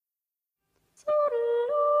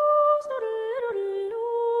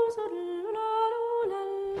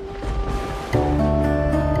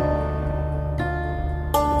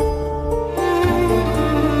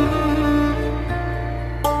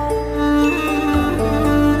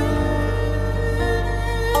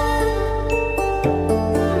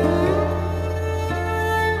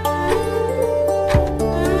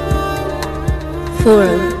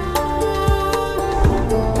Forum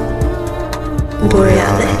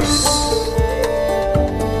Borealis.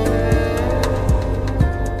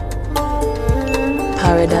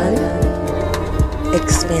 Paradigm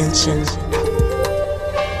Expansion.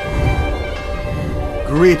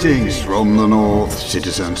 Greetings from the north,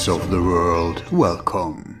 citizens of the world.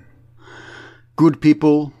 Welcome. Good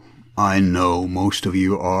people, I know most of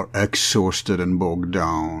you are exhausted and bogged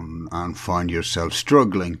down and find yourself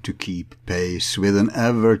struggling to keep pace with an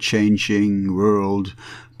ever-changing world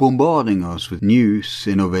bombarding us with news,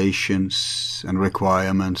 innovations and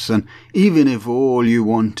requirements, and even if all you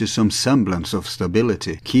want is some semblance of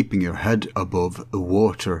stability, keeping your head above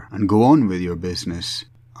water and go on with your business,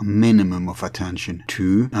 a minimum of attention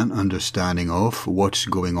to and understanding of what's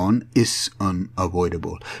going on is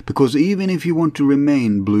unavoidable. Because even if you want to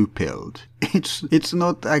remain blue-pilled, it's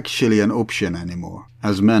not actually an option anymore,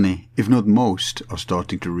 as many, if not most, are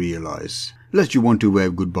starting to realize, lest you want to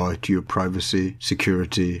wave goodbye to your privacy,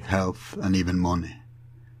 security, health, and even money.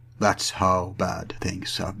 That's how bad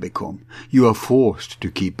things have become. You are forced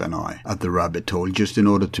to keep an eye at the rabbit hole just in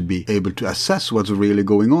order to be able to assess what's really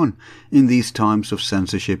going on in these times of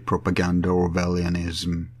censorship, propaganda,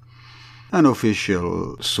 Orwellianism, and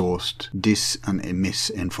official sourced dis- and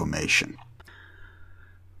misinformation.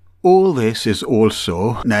 All this is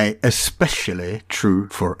also, nay, especially true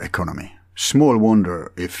for economy. Small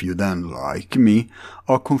wonder if you then, like me,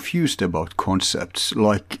 are confused about concepts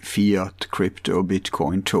like fiat, crypto,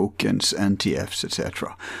 bitcoin, tokens, NTFs,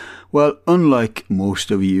 etc. Well, unlike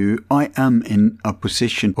most of you, I am in a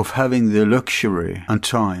position of having the luxury and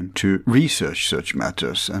time to research such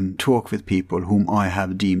matters and talk with people whom I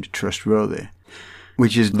have deemed trustworthy,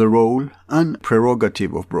 which is the role and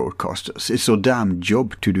prerogative of broadcasters. It's a damn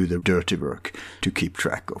job to do the dirty work, to keep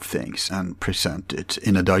track of things and present it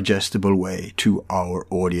in a digestible way to our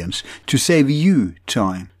audience, to save you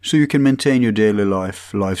time, so you can maintain your daily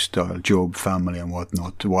life, lifestyle, job, family and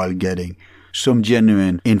whatnot, while getting some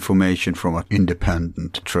genuine information from an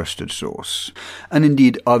independent, trusted source. And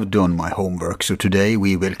indeed, I've done my homework, so today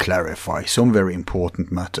we will clarify some very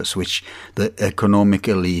important matters which the economic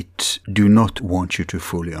elite do not want you to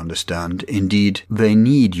fully understand. Indeed, they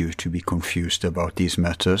need you to be confused about these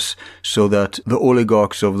matters, so that the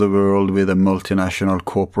oligarchs of the world with the multinational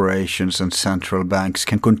corporations and central banks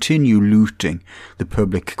can continue looting the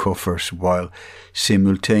public coffers while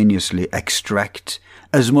simultaneously extract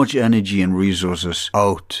as much energy and resources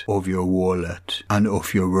out of your wallet and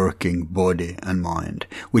of your working body and mind,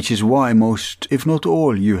 which is why most, if not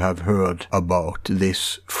all, you have heard about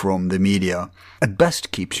this from the media. At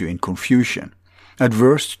best keeps you in confusion. At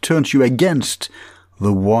worst turns you against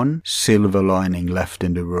the one silver lining left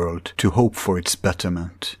in the world to hope for its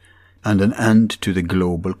betterment and an end to the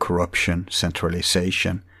global corruption,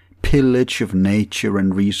 centralization, pillage of nature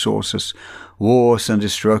and resources, wars and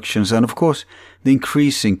destructions, and of course the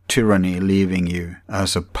increasing tyranny leaving you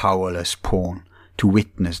as a powerless pawn to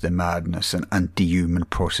witness the madness and anti-human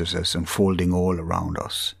processes unfolding all around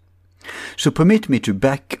us. So permit me to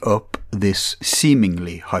back up this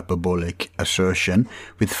seemingly hyperbolic assertion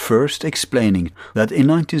with first explaining that in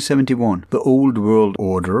 1971 the old world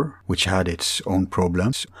order, which had its own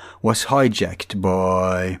problems, was hijacked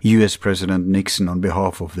by US President Nixon on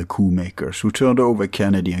behalf of the coup makers who turned over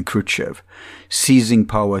Kennedy and Khrushchev, seizing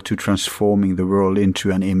power to transforming the world into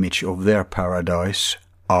an image of their paradise,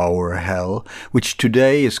 our hell, which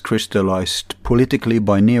today is crystallized politically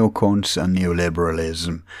by neocons and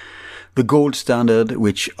neoliberalism. The gold standard,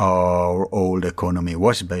 which our old economy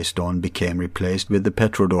was based on, became replaced with the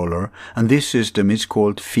petrodollar, and this system is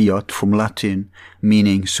called fiat from Latin,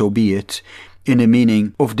 meaning so be it, in the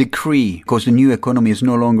meaning of decree, because the new economy is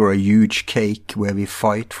no longer a huge cake where we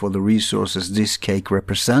fight for the resources this cake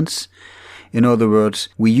represents. In other words,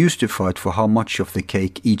 we used to fight for how much of the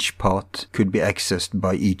cake each part could be accessed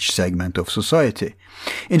by each segment of society.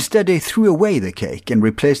 Instead, they threw away the cake and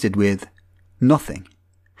replaced it with nothing.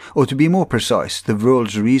 Or to be more precise, the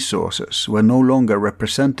world's resources were no longer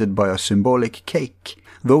represented by a symbolic cake.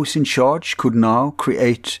 Those in charge could now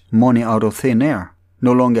create money out of thin air,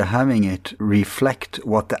 no longer having it reflect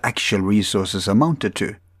what the actual resources amounted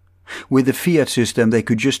to. With the fiat system, they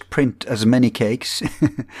could just print as many cakes,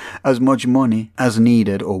 as much money as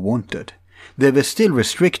needed or wanted. They were still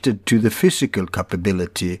restricted to the physical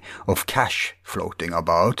capability of cash floating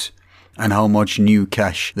about, and how much new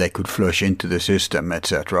cash they could flush into the system,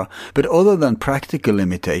 etc. But other than practical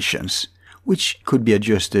limitations, which could be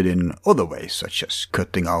adjusted in other ways, such as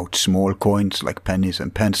cutting out small coins like pennies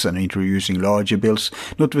and pence and introducing larger bills,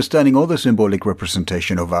 notwithstanding other symbolic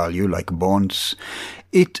representation of value like bonds.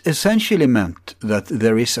 It essentially meant that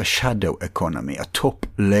there is a shadow economy, a top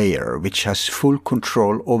layer, which has full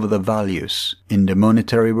control over the values in the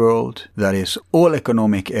monetary world, that is, all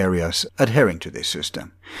economic areas adhering to this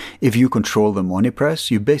system. If you control the money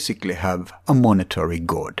press, you basically have a monetary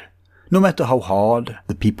god. No matter how hard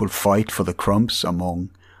the people fight for the crumbs among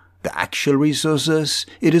the actual resources,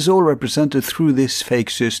 it is all represented through this fake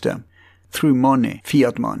system, through money,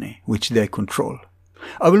 fiat money, which they control.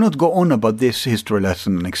 I will not go on about this history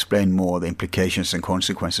lesson and explain more the implications and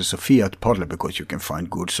consequences of fiat, partly because you can find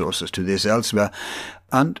good sources to this elsewhere,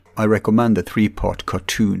 and I recommend the 3-part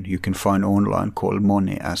cartoon you can find online called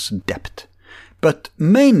Money as Debt. But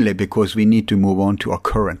mainly because we need to move on to our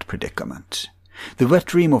current predicament. The wet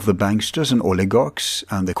dream of the banksters and oligarchs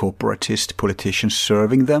and the corporatist politicians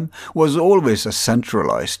serving them was always a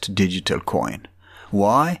centralized digital coin.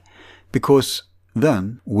 Why? Because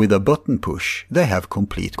then, with a button push, they have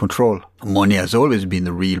complete control. Money has always been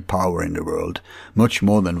the real power in the world, much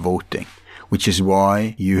more than voting, which is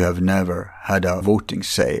why you have never had a voting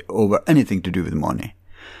say over anything to do with money.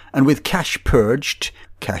 And with cash purged,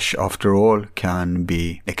 cash after all can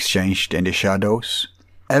be exchanged in the shadows,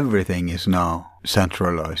 everything is now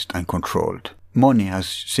centralized and controlled. Money has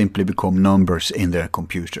simply become numbers in their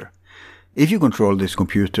computer. If you control this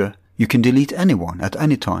computer, you can delete anyone at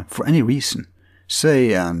any time for any reason.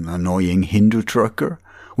 Say an annoying Hindu trucker,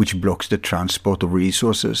 which blocks the transport of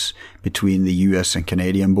resources between the US and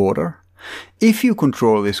Canadian border. If you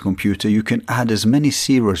control this computer, you can add as many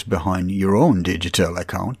zeros behind your own digital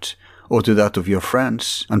account, or to that of your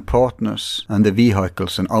friends and partners and the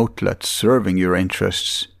vehicles and outlets serving your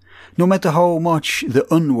interests. No matter how much the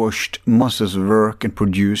unwashed masses work and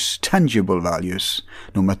produce tangible values,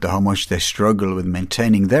 no matter how much they struggle with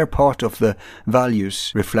maintaining their part of the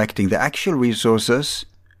values reflecting the actual resources,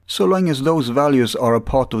 so long as those values are a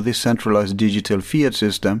part of this centralized digital fiat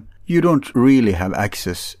system, you don't really have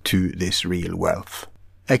access to this real wealth,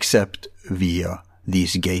 except via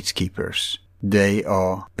these gatekeepers. They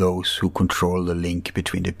are those who control the link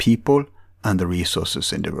between the people and the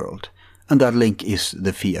resources in the world. And that link is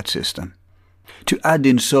the fiat system. To add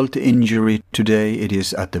insult to injury, today it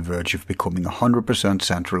is at the verge of becoming a 100%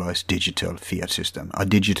 centralized digital fiat system, a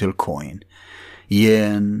digital coin.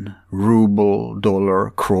 Yen, ruble,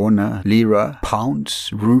 dollar, krona, lira,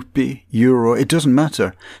 pounds, rupee, euro, it doesn't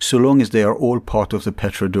matter. So long as they are all part of the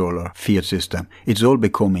petrodollar fiat system, it's all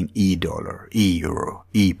becoming e-dollar, e-euro,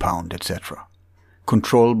 e-pound, etc.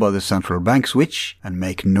 Controlled by the central banks which, and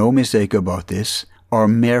make no mistake about this, are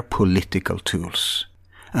mere political tools,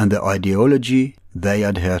 and the ideology they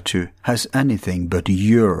adhere to has anything but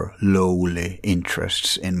your lowly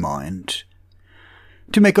interests in mind.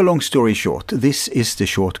 To make a long story short, this is the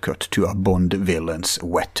shortcut to a Bond villain's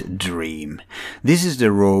wet dream. This is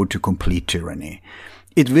the road to complete tyranny.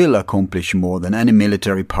 It will accomplish more than any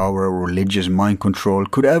military power or religious mind control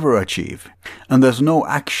could ever achieve. And there's no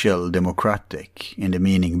actual democratic, in the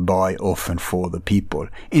meaning by, of and for the people,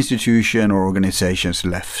 institution or organizations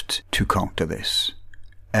left to counter this.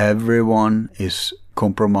 Everyone is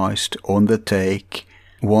compromised on the take,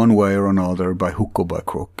 one way or another, by hook or by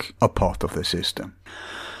crook, a part of the system.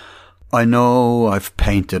 I know I've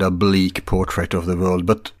painted a bleak portrait of the world,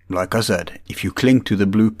 but like I said, if you cling to the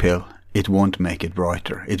blue pill, it won't make it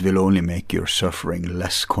brighter. It will only make your suffering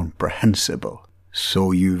less comprehensible.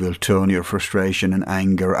 So you will turn your frustration and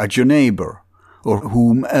anger at your neighbor, or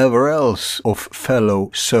whomever else of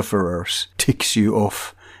fellow sufferers ticks you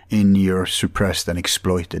off in your suppressed and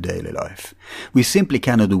exploited daily life. We simply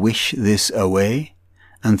cannot wish this away,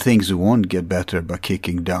 and things won't get better by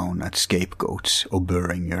kicking down at scapegoats or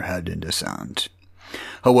burying your head in the sand.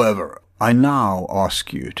 However, I now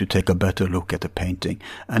ask you to take a better look at the painting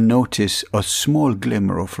and notice a small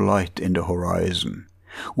glimmer of light in the horizon.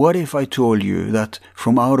 What if I told you that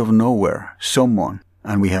from out of nowhere, someone,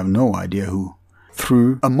 and we have no idea who,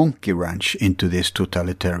 threw a monkey wrench into this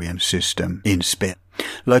totalitarian system in Spain,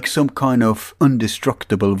 like some kind of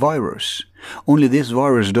indestructible virus? Only this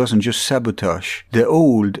virus doesn't just sabotage the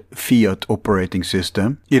old fiat operating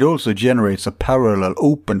system, it also generates a parallel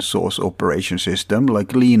open source operation system like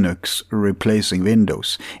Linux replacing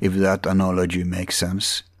Windows, if that analogy makes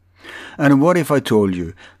sense. And what if I told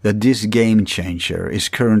you that this game changer is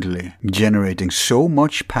currently generating so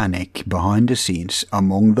much panic behind the scenes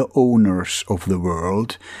among the owners of the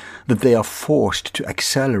world that they are forced to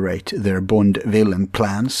accelerate their Bond villain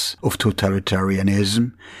plans of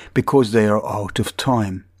totalitarianism because they are out of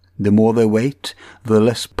time. The more they wait, the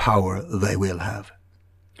less power they will have.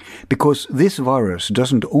 Because this virus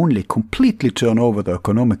doesn't only completely turn over the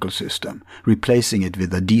economical system, replacing it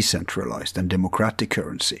with a decentralized and democratic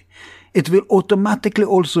currency, it will automatically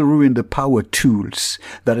also ruin the power tools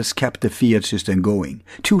that has kept the fiat system going.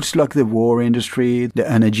 Tools like the war industry, the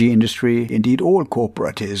energy industry, indeed all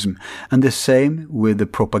corporatism, and the same with the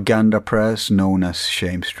propaganda press known as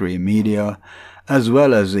shamestream media, as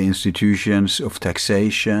well as the institutions of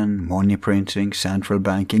taxation, money printing, central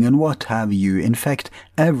banking, and what have you. In fact,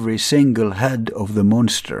 every single head of the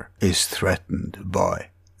monster is threatened by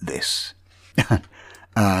this.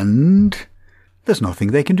 And there's nothing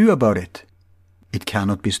they can do about it. It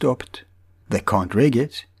cannot be stopped. They can't rig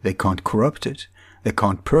it. They can't corrupt it. They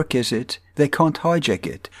can't purchase it. They can't hijack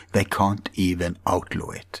it. They can't even outlaw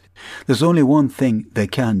it. There's only one thing they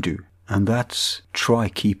can do, and that's try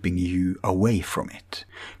keeping you away from it.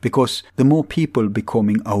 Because the more people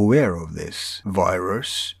becoming aware of this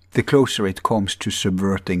virus, the closer it comes to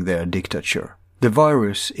subverting their dictature. The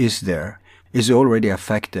virus is already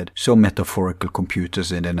affected some metaphorical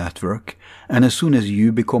computers in the network, and as soon as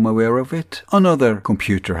you become aware of it, another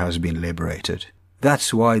computer has been liberated.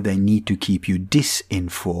 That's why they need to keep you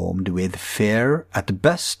disinformed with fear at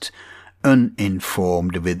best,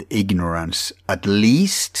 uninformed with ignorance at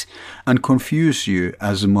least, and confuse you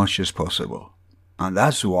as much as possible. And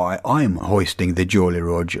that's why I'm hoisting the Jolly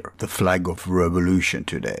Roger, the flag of revolution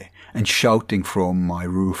today, and shouting from my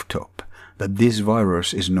rooftop that this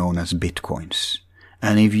virus is known as bitcoins.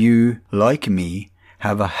 And if you, like me,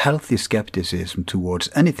 have a healthy skepticism towards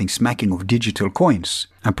anything smacking of digital coins,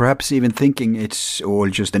 and perhaps even thinking it's all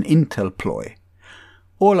just an intel ploy,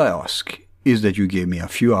 all I ask is that you give me a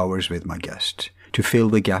few hours with my guest to fill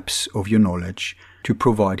the gaps of your knowledge, to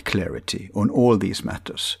provide clarity on all these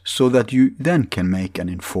matters, so that you then can make an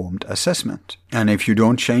informed assessment. And if you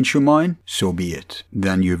don't change your mind, so be it.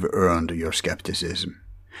 Then you've earned your skepticism.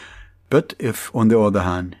 But if, on the other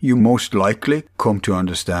hand, you most likely come to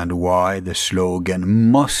understand why the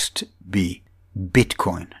slogan must be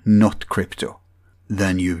Bitcoin, not crypto,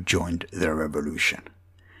 then you've joined the revolution.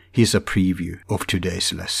 Here's a preview of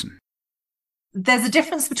today's lesson. There's a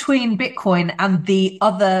difference between Bitcoin and the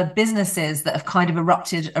other businesses that have kind of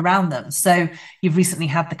erupted around them. So you've recently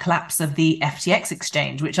had the collapse of the FTX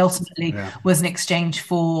exchange, which ultimately was an exchange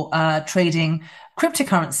for trading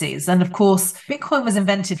cryptocurrencies. And of course, Bitcoin was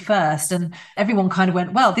invented first, and everyone kind of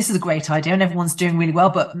went, well, this is a great idea and everyone's doing really well,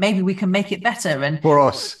 but maybe we can make it better. And for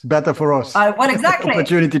us, better for us. Well, exactly.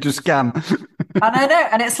 Opportunity to scam. And I know.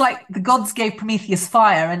 And it's like the gods gave Prometheus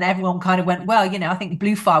fire, and everyone kind of went, well, I think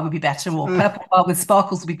blue fire would be better, or purple fire with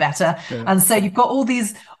sparkles would be better. Yeah. And so you've got all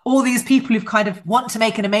these people who kind of want to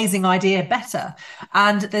make an amazing idea better.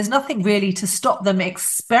 And there's nothing really to stop them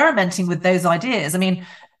experimenting with those ideas. I mean,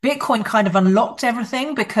 Bitcoin kind of unlocked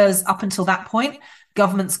everything, because up until that point,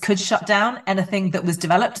 governments could shut down anything that was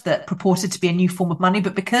developed that purported to be a new form of money.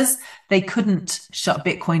 But because they couldn't shut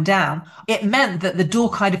Bitcoin down, it meant that the door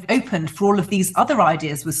kind of opened for all of these other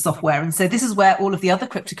ideas with software. And so this is where all of the other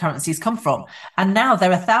cryptocurrencies come from. And now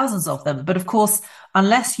there are thousands of them. But of course,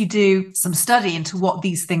 unless you do some study into what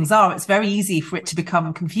these things are, it's very easy for it to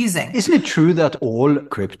become confusing. Isn't it true that all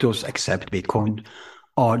cryptos except Bitcoin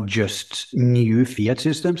are just new fiat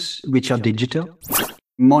systems, which are digital?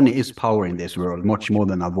 Money is power in this world, much more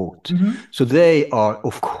than a vote. Mm-hmm. So they are,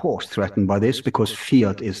 of course, threatened by this because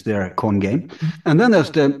fiat is their con game. Mm-hmm. And then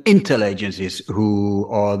there's the intel agencies who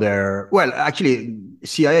are there. Well, actually,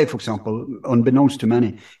 CIA, for example, unbeknownst to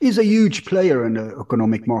many, is a huge player in the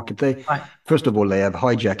economic market. First of all, they have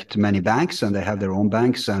hijacked many banks, and they have their own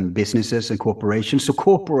banks and businesses and corporations. So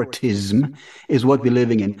corporatism is what we're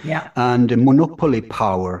living in. Yeah. And monopoly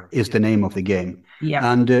power is the name of the game.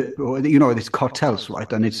 Yeah. And, it's cartels,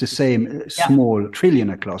 right? And it's the same small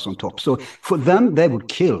trillionaire class on top. So for them, they would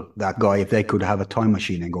kill that guy if they could have a time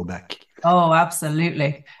machine and go back. Oh,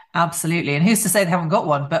 absolutely. Absolutely. And who's to say they haven't got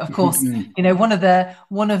one? But of course, one of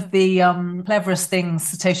the cleverest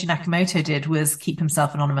things Satoshi Nakamoto did was keep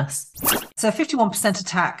himself anonymous. So a 51%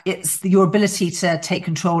 attack, it's your ability to take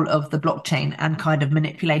control of the blockchain and kind of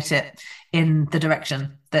manipulate it in the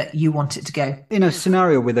direction that you want it to go. In a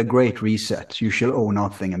scenario with a great reset, you shall own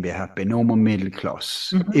nothing and be happy. No more middle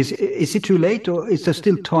class. Mm-hmm. Is it too late, or is there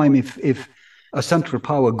still time if a central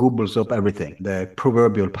power gobbles up everything, the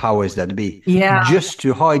proverbial powers that be, just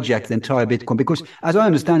to hijack the entire Bitcoin? Because as I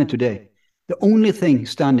understand it today, the only thing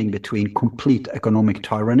standing between complete economic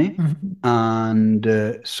tyranny and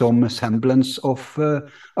some semblance of a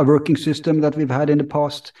working system that we've had in the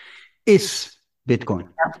past is Bitcoin.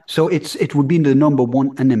 So it would be the number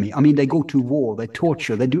one enemy. I mean, they go to war, they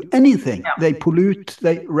torture, they do anything. They pollute,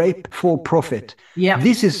 they rape for profit.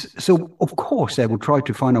 This is, so of course they would try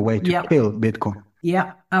to find a way to kill Bitcoin.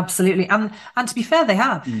 Yeah, absolutely. And to be fair, they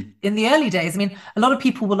have. In the early days, I mean, a lot of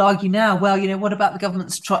people will argue now, well, what about the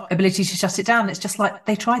government's ability to shut it down? It's just like,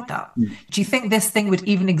 they tried that. Do you think this thing would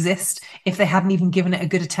even exist if they hadn't even given it a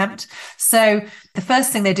good attempt? So the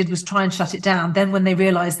first thing they did was try and shut it down. Then when they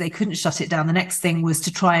realized they couldn't shut it down, the next thing was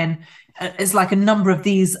to try and it's like a number of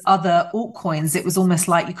these other altcoins. It was almost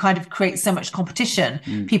like you kind of create so much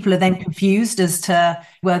competition. People are then confused as to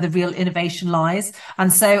where the real innovation lies.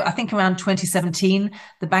 And so I think around 2017,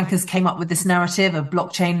 the bankers came up with this narrative of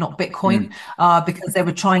blockchain, not Bitcoin, because they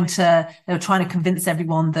were trying to convince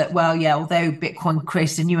everyone that, well, yeah, although Bitcoin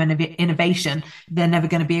created a new innovation, they're never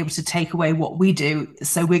going to be able to take away what we do.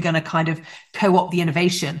 So we're going to kind of co-opt the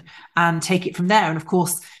innovation and take it from there. And of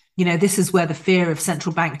course, this is where the fear of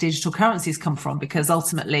central bank digital currencies come from, because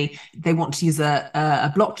ultimately they want to use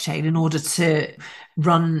a blockchain in order to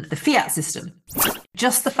run the fiat system.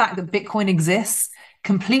 Just the fact that Bitcoin exists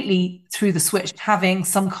completely through the switch, having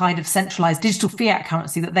some kind of centralized digital fiat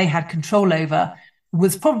currency that they had control over,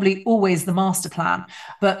 was probably always the master plan.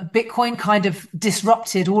 But Bitcoin kind of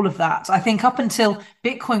disrupted all of that. I think up until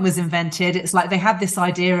Bitcoin was invented, it's like they had this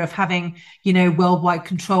idea of having, worldwide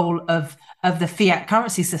control of the fiat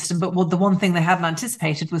currency system. But the one thing they hadn't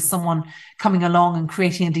anticipated was someone coming along and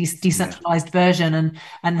creating a decentralized version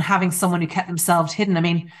and having someone who kept themselves hidden. I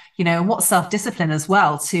mean, and what self-discipline as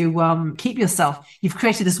well to keep yourself. You've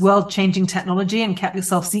created this world-changing technology and kept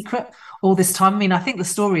yourself secret all this time. I mean, I think the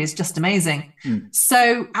story is just amazing.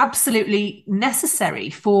 So absolutely necessary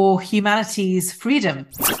for humanity's freedom.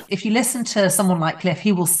 If you listen to someone like Cliff,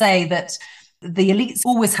 he will say that the elites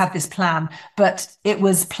always had this plan, but it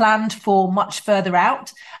was planned for much further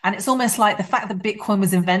out. And it's almost like the fact that Bitcoin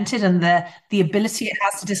was invented and the ability it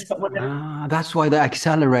has to disrupt. That's why they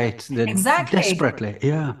accelerate desperately.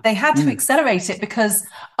 Yeah. They had to accelerate it because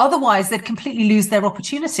otherwise they'd completely lose their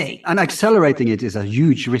opportunity. And accelerating it is a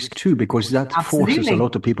huge risk too, because that forces a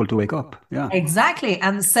lot of people to wake up. Yeah. Exactly.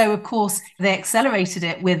 And so, of course, they accelerated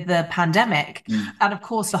it with the pandemic. And of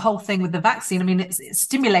course, the whole thing with the vaccine, I mean, it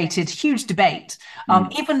stimulated huge debate.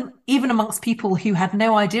 Even amongst people who had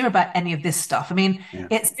no idea about any of this stuff. I mean,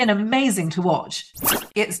 it's been amazing to watch.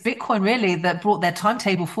 It's Bitcoin really that brought their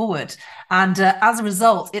timetable forward. And as a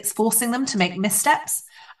result, it's forcing them to make missteps.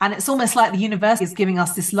 And it's almost like the university is giving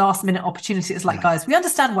us this last minute opportunity. It's like, guys, we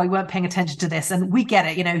understand why you weren't paying attention to this. And we get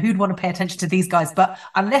it. Who'd want to pay attention to these guys? But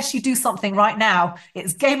unless you do something right now,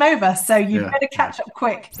 it's game over. So you better catch up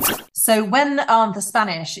quick. So when the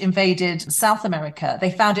Spanish invaded South America, they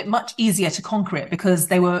found it much easier to conquer it because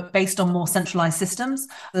they were based on more centralized systems.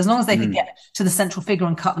 As long as they could get to the central figure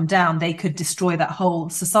and cut them down, they could destroy that whole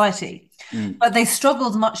society. But they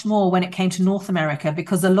struggled much more when it came to North America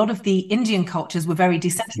because a lot of the Indian cultures were very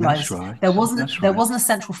decentralized. That's right. There wasn't a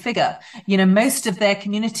central figure. Most of their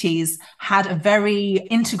communities had a very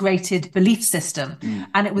integrated belief system,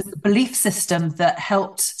 and it was the belief system that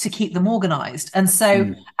helped to keep them organized. And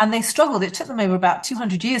so, and they struggled. It took them over about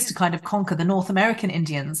 200 years to kind of conquer the North American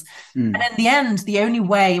Indians. And in the end, the only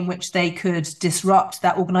way in which they could disrupt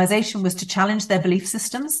that organization was to challenge their belief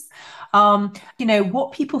systems.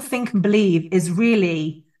 What people think and believe is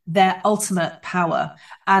really their ultimate power.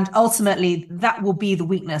 And ultimately, that will be the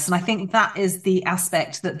weakness. And I think that is the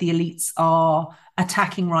aspect that the elites are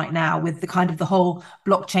attacking right now with the kind of the whole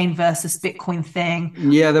blockchain versus Bitcoin thing.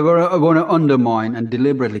 Yeah, they want to undermine and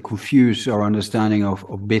deliberately confuse our understanding of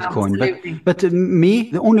Bitcoin. Absolutely. But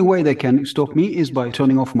the only way they can stop me is by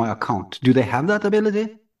turning off my account. Do they have that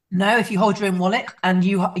ability? No, if you hold your own wallet and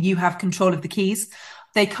you have control of the keys,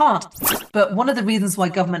 they can't. But one of the reasons why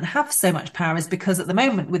government have so much power is because at the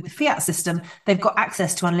moment with the fiat system, they've got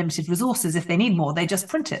access to unlimited resources. If they need more, they just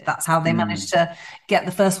print it. That's how they managed to get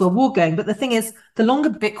the First World War going. But the thing is, the longer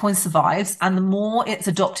Bitcoin survives and the more it's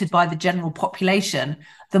adopted by the general population,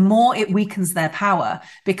 the more it weakens their power,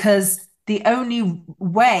 because the only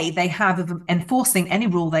way they have of enforcing any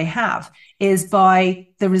rule they have is by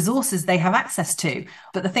the resources they have access to.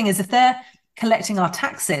 But the thing is, if they're collecting our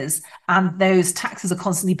taxes and those taxes are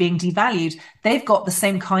constantly being devalued, they've got the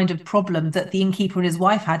same kind of problem that the innkeeper and his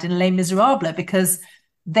wife had in Les Miserables, because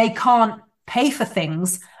they can't pay for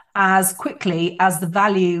things as quickly as the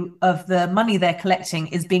value of the money they're collecting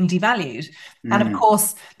is being devalued. And of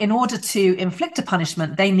course, in order to inflict a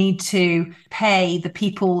punishment, they need to pay the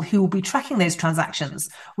people who will be tracking those transactions.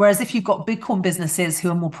 Whereas if you've got Bitcoin businesses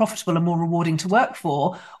who are more profitable and more rewarding to work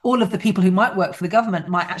for, all of the people who might work for the government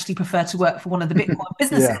might actually prefer to work for one of the Bitcoin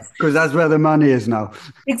businesses. Yeah, because that's where the money is now.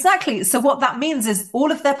 Exactly. So what that means is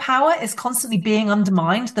all of their power is constantly being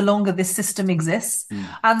undermined the longer this system exists.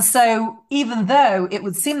 And so even though it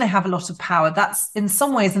would seem they have a lot of power, that's in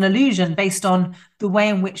some ways an illusion based on the way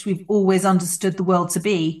in which we've always understood the world to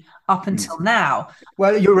be up until now.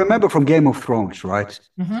 Well, you remember from Game of Thrones, right?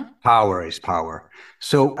 Power is power.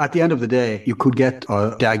 So at the end of the day, you could get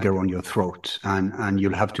a dagger on your throat and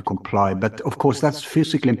you'll have to comply. But of course, that's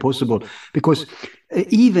physically impossible because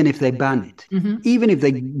even if they ban it, even if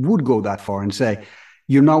they would go that far and say,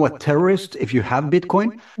 you're now a terrorist if you have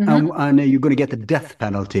Bitcoin and you're going to get the death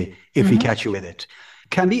penalty if we catch you with it.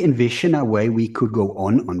 Can we envision a way we could go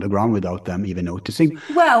on underground without them even noticing?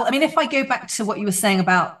 Well, I mean, if I go back to what you were saying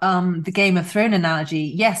about the Game of Thrones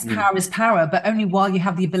analogy, yes, power is power, but only while you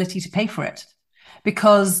have the ability to pay for it.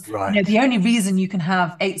 Because the only reason you can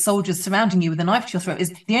have 8 soldiers surrounding you with a knife to your throat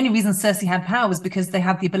is the only reason Cersei had power was because they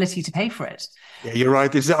had the ability to pay for it. Yeah, you're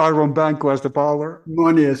right. It's the Iron Bank who has the power.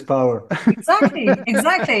 Money is power. Exactly.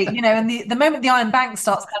 And the moment the Iron Bank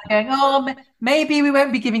starts kind of going, oh, maybe we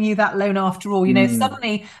won't be giving you that loan after all,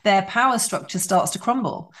 suddenly their power structure starts to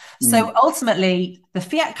crumble. So ultimately, the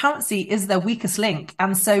fiat currency is their weakest link.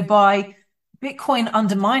 And so by Bitcoin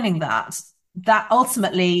undermining that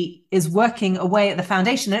ultimately is working away at the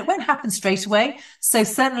foundation, and it won't happen straight away. So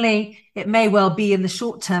certainly it may well be in the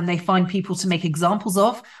short term they find people to make examples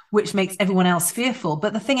of, which makes everyone else fearful.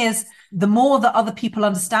 But the thing is, the more that other people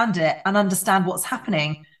understand it and understand what's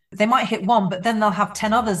happening, they might hit one, but then they'll have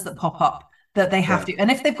 10 others that pop up that they have to.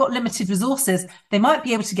 And if they've got limited resources, they might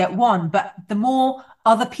be able to get one, but the more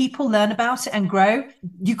other people learn about it and grow,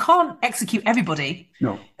 you can't execute everybody.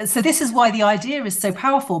 No. So this is why the idea is so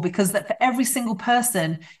powerful, because that for every single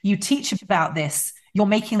person you teach about this, you're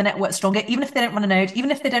making the network stronger, even if they don't run a node,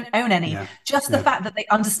 even if they don't own any. Just the fact that they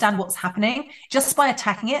understand what's happening, just by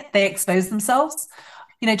attacking it, they expose themselves.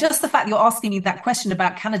 Just the fact you're asking me that question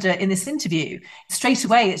about Canada in this interview, straight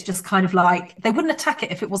away, it's just kind of like they wouldn't attack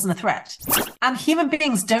it if it wasn't a threat. And human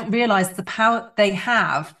beings don't realize the power they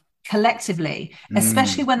have collectively,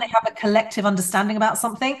 especially when they have a collective understanding about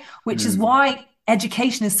something, which is why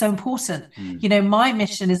education is so important. My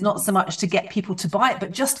mission is not so much to get people to buy it,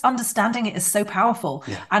 but just understanding it is so powerful.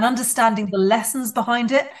 And understanding the lessons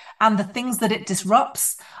behind it and the things that it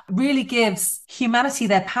disrupts really gives humanity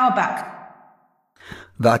their power back.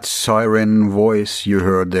 That siren voice you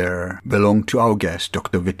heard there belonged to our guest,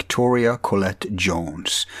 Dr. Victoria Colette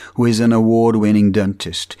Jones, who is an award-winning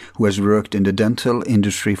dentist who has worked in the dental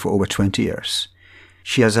industry for over 20 years.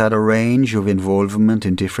 She has had a range of involvement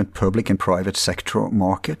in different public and private sector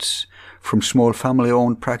markets, from small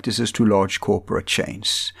family-owned practices to large corporate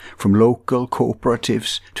chains, from local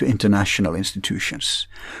cooperatives to international institutions.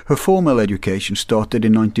 Her formal education started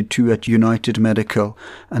in 1992 at United Medical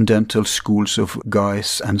and Dental Schools of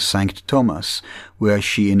Guy's and St. Thomas, where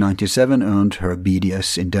she in 1997 earned her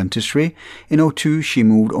BDS in dentistry. In 2002, she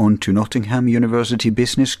moved on to Nottingham University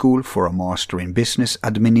Business School for a Master in Business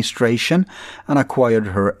Administration and acquired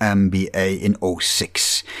her MBA in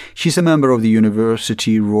 2006. She's a member of the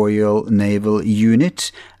University Royal Naval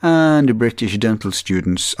Unit and the British Dental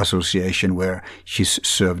Students Association, where she's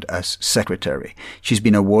served as secretary. She's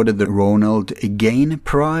been awarded the Ronald Gain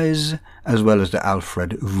Prize as well as the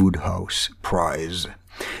Alfred Woodhouse Prize.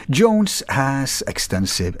 Jones has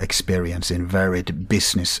extensive experience in varied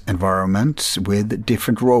business environments with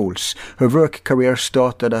different roles. Her work career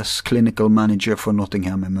started as clinical manager for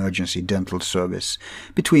Nottingham Emergency Dental Service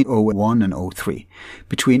between 2001 and 2003.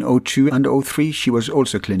 Between 2002 and 2003, she was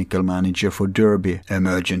also clinical manager for Derby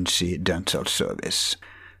Emergency Dental Service.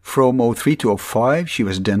 From 2003 to 2005, she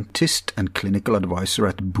was dentist and clinical advisor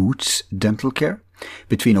at Boots Dental Care.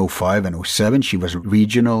 Between 2005 and 2007, she was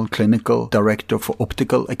regional clinical director for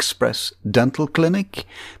Optical Express Dental Clinic.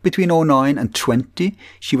 Between 2009 and 2020,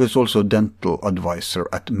 she was also dental advisor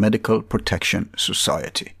at Medical Protection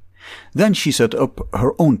Society. Then she set up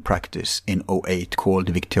her own practice in 2008 called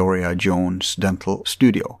Victoria Jones Dental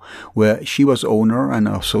Studio, where she was owner and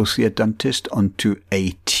associate dentist until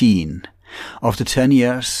 2018. After 10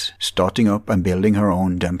 years, starting up and building her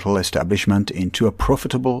own dental establishment into a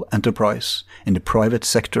profitable enterprise in the private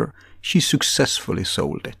sector, she successfully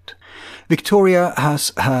sold it. Victoria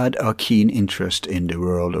has had a keen interest in the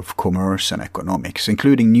world of commerce and economics,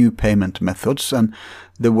 including new payment methods and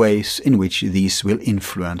the ways in which these will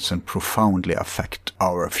influence and profoundly affect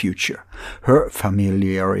our future. Her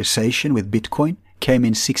familiarization with Bitcoin came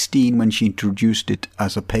in 2016 when she introduced it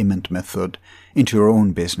as a payment method into her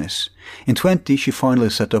own business. In 2020, she finally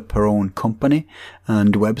set up her own company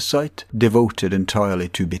and website devoted entirely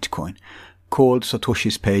to Bitcoin, called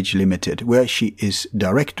Satoshi's Page Limited, where she is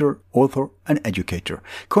director, author, and educator.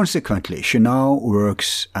 Consequently, she now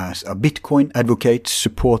works as a Bitcoin advocate,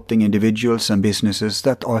 supporting individuals and businesses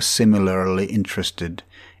that are similarly interested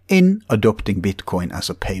in adopting Bitcoin as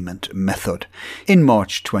a payment method. In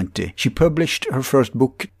March 2020, she published her first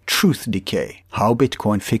book, Truth Decay: How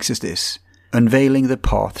Bitcoin Fixes This, unveiling the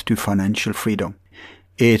path to financial freedom.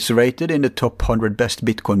 It's rated in the top 100 best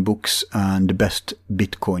Bitcoin books and best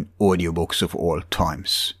Bitcoin audiobooks of all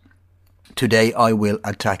times. Today I will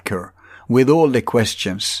attack her with all the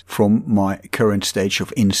questions from my current stage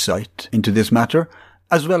of insight into this matter,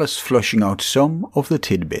 as well as flushing out some of the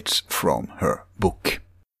tidbits from her book.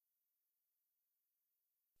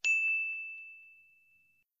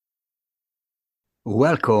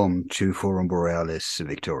 Welcome to Forum Borealis,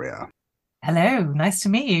 Victoria. Hello, nice to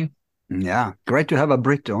meet you. Yeah, great to have a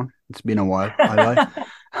Brit on. It's been a while. I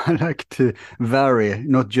like to vary,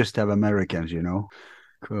 not just have Americans, you know.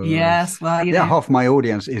 Yes, well, you know. half my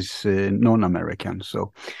audience is non-American,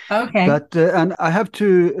 so. Okay. But and I have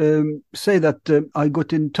to say that I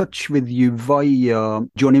got in touch with you via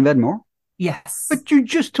Johnny Vedmore. Yes. But you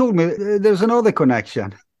just told me there's another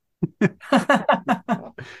connection.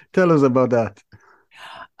 Tell us about that.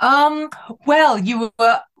 Well,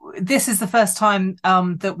 this is the first time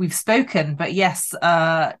that we've spoken, but yes,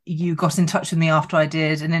 you got in touch with me after I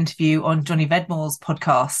did an interview on Johnny Vedmore's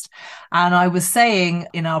podcast. And I was saying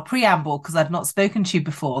in our preamble, because I'd not spoken to you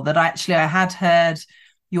before, that I had heard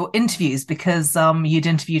your interviews because you'd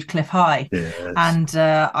interviewed Cliff High. Yes. And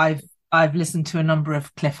I've listened to a number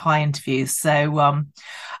of Cliff High interviews. So,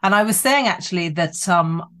 and I was saying actually that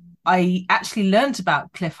I actually learned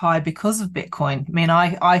about Cliff High because of Bitcoin. I mean,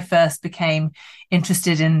 I first became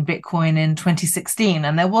interested in Bitcoin in 2016,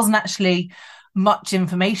 and there wasn't actually much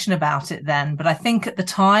information about it then. But I think at the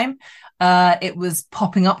time, it was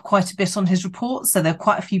popping up quite a bit on his reports. So there were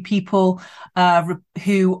quite a few people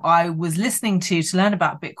who I was listening to learn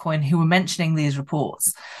about Bitcoin who were mentioning these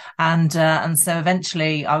reports. And so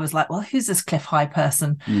eventually I was like, well, who's this Cliff High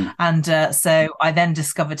person? And so I then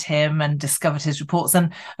discovered him and discovered his reports.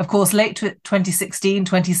 And of course, late 2016,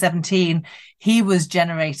 2017, he was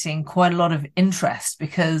generating quite a lot of interest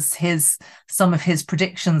because some of his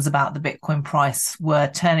predictions about the Bitcoin price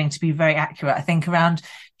were turning to be very accurate. I think around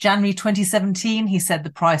January 2017, he said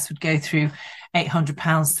the price would go through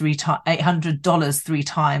 $800 three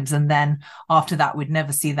times. And then after that, we'd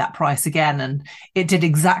never see that price again. And it did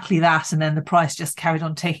exactly that. And then the price just carried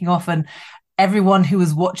on taking off. And everyone who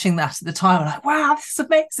was watching that at the time were like, wow, this is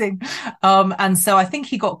amazing. And so I think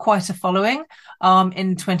he got quite a following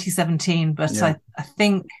in 2017, but yeah. I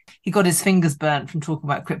think he got his fingers burnt from talking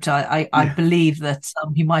about crypto. I believe that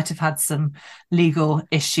he might have had some legal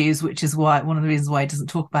issues, which is one of the reasons why he doesn't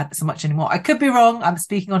talk about it so much anymore. I could be wrong. I'm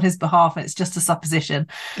speaking on his behalf, and it's just a supposition.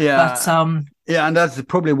 Yeah. But, yeah, and that's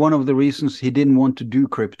probably one of the reasons he didn't want to do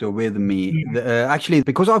crypto with me. Yeah. Actually,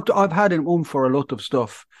 because I've had him on for a lot of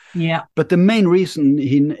stuff. Yeah. But the main reason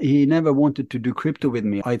he never wanted to do crypto with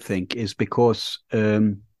me, I think, is because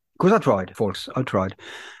I tried, folks. I tried.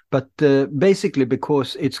 But basically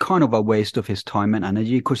because it's kind of a waste of his time and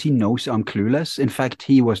energy, because he knows I'm clueless. In fact,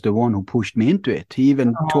 he was the one who pushed me into it. He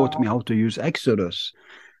even taught me how to use Exodus.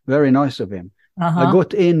 Very nice of him. I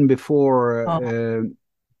got in before,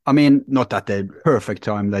 I mean, not at the perfect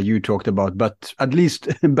time that you talked about, but at least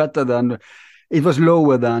better than... It was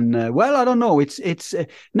lower than, well, I don't know.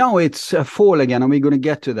 Now it's a fall again, and we're going to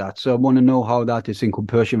get to that. So I want to know how that is in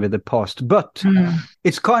comparison with the past. But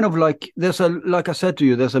it's kind of like, like I said to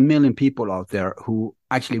you, there's a million people out there who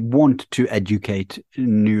actually want to educate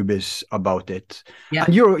newbies about it. Yeah.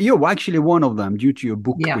 And you're actually one of them due to your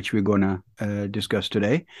book, which we're going to discuss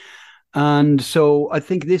today. And so I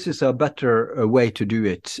think this is a better way to do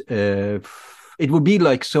it. It would be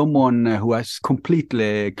like someone who is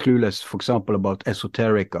completely clueless, for example, about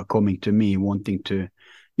esoterica coming to me wanting to,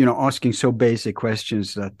 asking so basic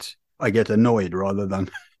questions that I get annoyed rather than...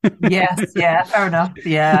 Yes, yeah, fair enough,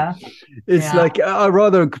 yeah. It's like, I'd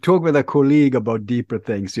rather talk with a colleague about deeper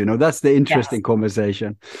things, that's the interesting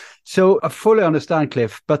conversation. So I fully understand,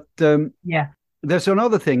 Cliff, but... There's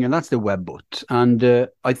another thing, and that's the webbot. And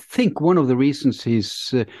I think one of the reasons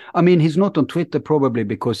he's not on Twitter probably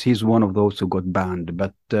because he's one of those who got banned.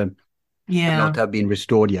 But Yeah. not have been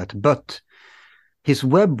restored yet. But his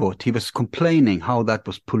webbot, he was complaining how that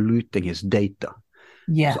was polluting his data.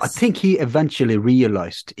 Yes. So I think he eventually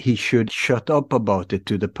realized he should shut up about it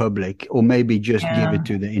to the public, or maybe just give it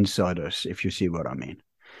to the insiders, if you see what I mean.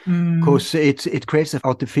 Because it creates an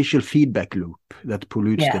artificial feedback loop that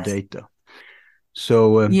pollutes the data.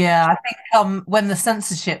 So yeah, I think when the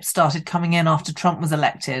censorship started coming in after Trump was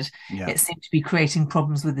elected, it seemed to be creating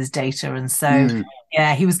problems with his data, and so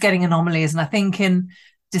he was getting anomalies. And I think in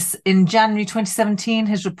January 2017,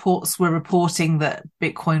 his reports were reporting that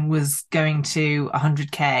Bitcoin was going to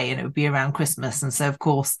 100K and it would be around Christmas. And so, of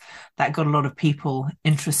course, that got a lot of people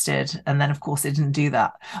interested. And then, of course, it didn't do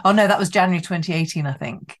that. Oh, no, that was January 2018, I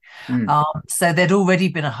think. So there'd already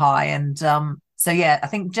been a high. And so, I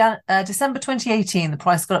think December 2018, the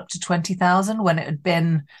price got up to 20,000 when it had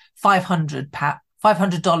been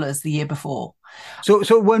 $500 the year before.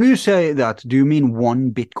 So when you say that, do you mean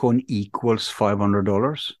one Bitcoin equals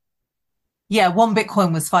 $500? Yeah, one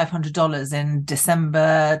Bitcoin was $500 in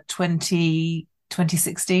December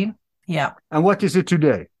 2016. Yeah. And what is it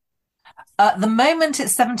today? At the moment,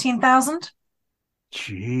 it's 17,000.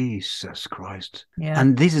 Jesus Christ. Yeah.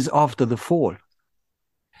 And this is after the fall.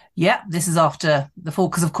 Yeah, this is after the fall,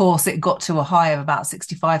 because, of course, it got to a high of about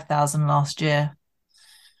 65,000 last year.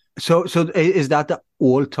 So is that the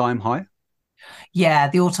all-time high? Yeah,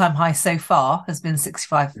 the all-time high so far has been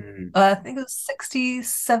 65. I think it was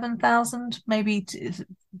 67,000, maybe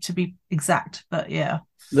to be exact. But yeah.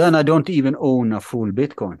 Then I don't even own a full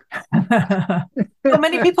Bitcoin. Well,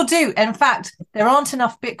 many people do. In fact, there aren't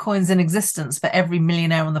enough Bitcoins in existence for every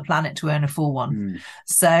millionaire on the planet to own a full one.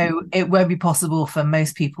 So it won't be possible for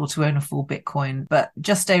most people to own a full Bitcoin. But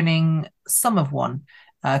just owning some of one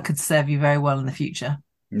could serve you very well in the future.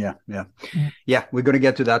 Yeah, we're going to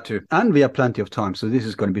get to that too. And we have plenty of time, so this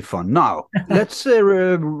is going to be fun. Now, let's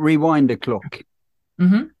rewind the clock.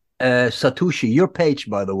 Satoshi, your page,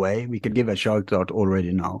 by the way, we could give a shout out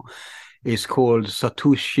already now, is called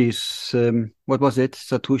Satoshi's, what was it?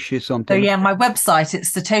 Satoshi something? So yeah, my website,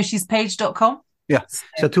 it's satoshispage.com. Yeah,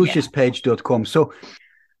 satoshispage.com. So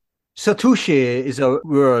Satoshi is a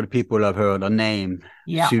word people have heard, a name,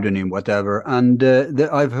 pseudonym, whatever. And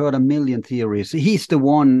I've heard a million theories. He's the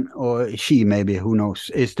one, or she maybe, who knows,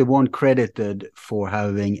 is the one credited for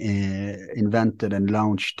having invented and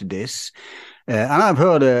launched this. And I've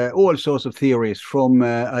heard all sorts of theories, from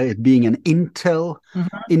it being an Intel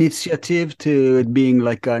initiative to it being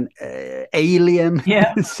like an alien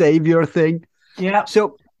savior thing. Yeah.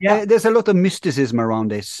 So there's a lot of mysticism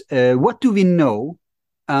around this. What do we know?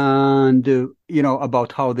 And,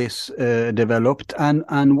 about how this developed,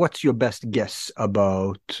 and what's your best guess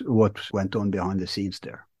about what went on behind the scenes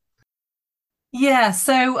there? Yeah,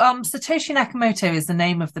 so Satoshi Nakamoto is the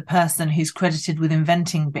name of the person who's credited with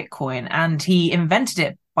inventing Bitcoin, and he invented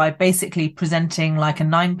it by basically presenting like a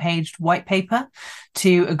 9-page white paper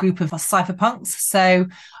to a group of cypherpunks. So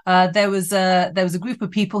there was a group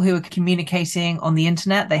of people who were communicating on the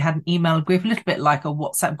internet. They had an email group, a little bit like a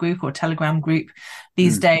WhatsApp group or a Telegram group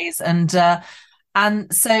these days. And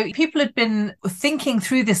so people had been thinking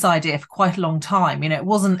through this idea for quite a long time. It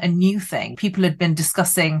wasn't a new thing. People had been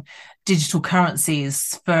discussing digital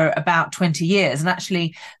currencies for about 20 years. And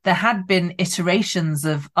actually, there had been iterations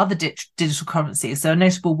of other digital currencies. So a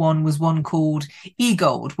notable one was one called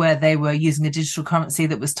eGold, where they were using a digital currency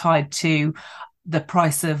that was tied to the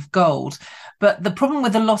price of gold. But the problem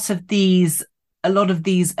with a lot of these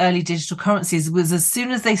early digital currencies was, as soon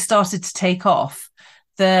as they started to take off,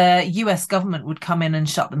 the US government would come in and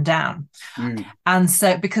shut them down. And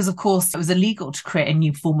so, because of course it was illegal to create a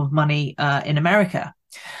new form of money in America.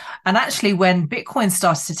 And actually, when Bitcoin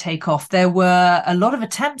started to take off, there were a lot of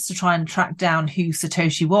attempts to try and track down who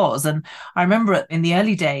Satoshi was. And I remember in the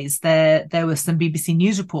early days, there were some BBC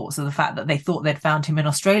News reports of the fact that they thought they'd found him in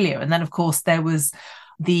Australia. And then, of course, there was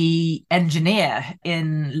the engineer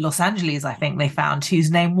in Los Angeles, I think they found,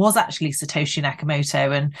 whose name was actually Satoshi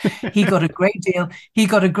Nakamoto, and he got a great deal. He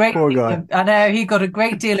got a great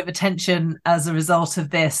deal of attention as a result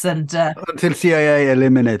of this. And until CIA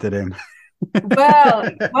eliminated him. well,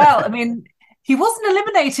 I mean, he wasn't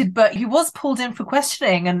eliminated, but he was pulled in for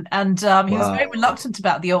questioning, and he was very reluctant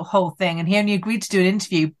about the whole thing, and he only agreed to do an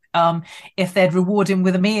interview if they'd reward him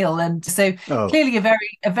with a meal. And so clearly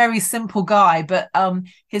a very simple guy, but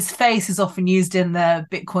his face is often used in the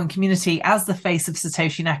Bitcoin community as the face of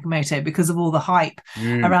Satoshi Nakamoto because of all the hype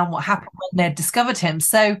around what happened when they'd discovered him.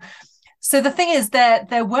 So the thing is,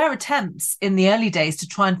 there were attempts in the early days to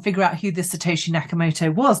try and figure out who this Satoshi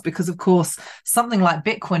Nakamoto was, because, of course, something like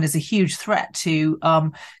Bitcoin is a huge threat to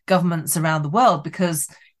governments around the world, because,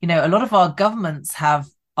 a lot of our governments have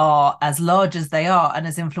are as large as they are and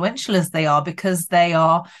as influential as they are because they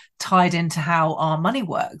are tied into how our money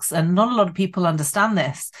works. And not a lot of people understand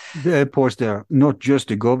this. Of course, they're not just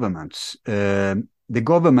the governments. The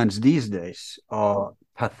governments these days are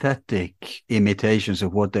pathetic imitations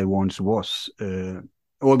of what they once was.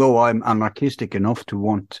 Although I'm anarchistic enough to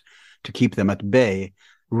want to keep them at bay,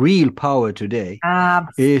 real power today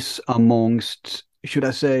is amongst, should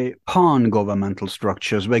I say, pan-governmental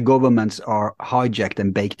structures where governments are hijacked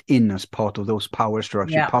and baked in as part of those power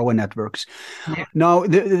structures, power networks. Yeah. Now,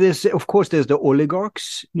 there's the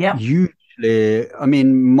oligarchs. Yeah. Usually, I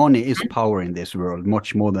mean, money is power in this world,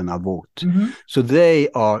 much more than a vote. Mm-hmm. So they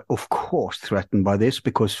are, of course, threatened by this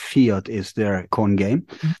because fiat is their con game.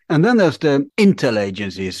 Mm-hmm. And then there's the intel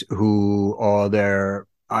agencies who are there,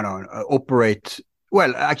 operate.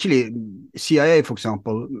 Well, actually, CIA, for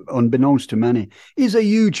example, unbeknownst to many, is a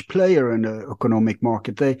huge player in the economic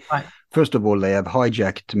market. First of all, they have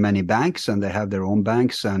hijacked many banks and they have their own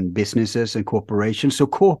banks and businesses and corporations. So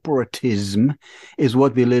corporatism is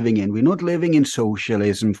what we're living in. We're not living in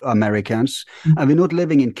socialism, Americans, and we're not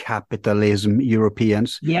living in capitalism,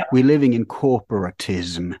 Europeans. Yeah. We're living in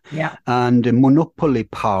corporatism. Yeah. And monopoly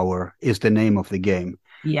power is the name of the game.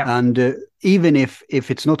 Yeah. And even if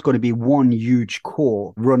it's not going to be one huge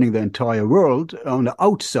core running the entire world on the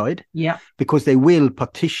outside, because they will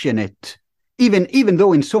partition it, even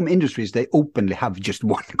though in some industries they openly have just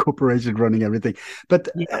one corporation running everything. But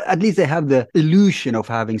at least they have the illusion of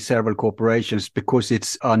having several corporations because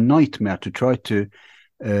it's a nightmare to try to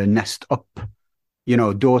nest up,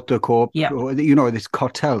 daughter corp, these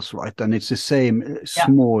cartels, right? And it's the same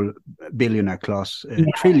small billionaire class,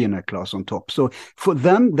 trillionaire class on top. So for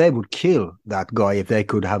them, they would kill that guy if they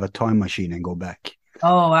could have a time machine and go back.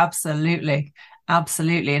 Oh, absolutely.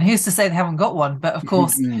 Absolutely. And who's to say they haven't got one? But of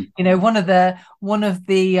course, one of the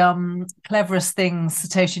cleverest things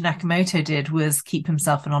Satoshi Nakamoto did was keep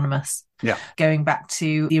himself anonymous. Yeah. Going back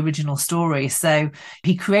to the original story. So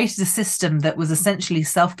he created a system that was essentially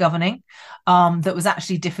self-governing, that was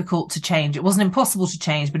actually difficult to change. It wasn't impossible to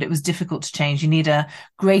change, but it was difficult to change. You need a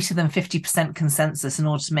greater than 50% consensus in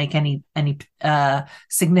order to make any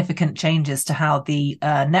significant changes to how the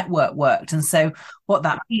network worked. And so what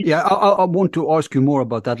that means... Yeah, I want to ask you more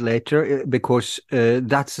about that later, because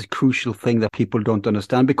that's a crucial thing that people don't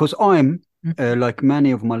understand, because I'm like many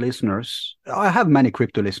of my listeners, I have many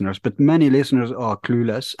crypto listeners, but many listeners are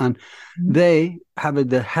clueless, and they have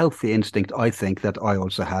the healthy instinct, I think, that I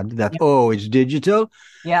also had, that, it's digital.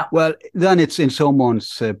 Yeah. Well, then it's in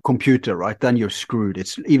someone's computer, right? Then you're screwed.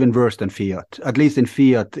 It's even worse than fiat. At least in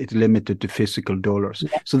fiat, it's limited to physical dollars.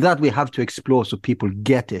 Yeah. So that we have to explore so people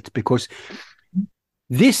get it, because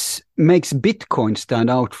this makes Bitcoin stand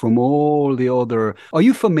out from all the other... Are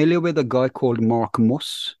you familiar with a guy called Mark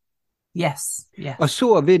Moss? Yes. I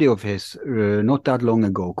saw a video of his not that long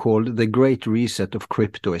ago called The Great Reset of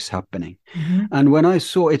Crypto is Happening. Mm-hmm. And when I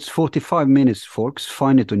saw, it's 45 minutes, folks,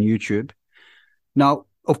 find it on YouTube. Now,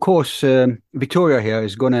 of course, Victoria here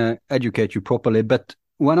is going to educate you properly, but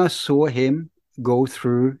when I saw him go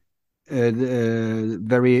through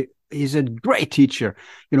he's a great teacher,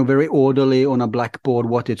 very orderly on a blackboard,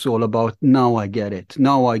 what it's all about. Now I get it.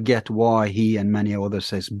 Now I get why he and many others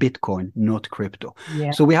says Bitcoin, not crypto.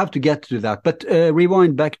 Yeah. So we have to get to that. But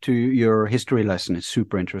rewind back to your history lesson. It's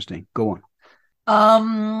super interesting. Go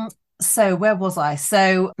on. So where was I?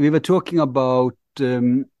 So we were talking about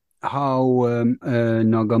how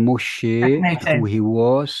Nakamoto, who he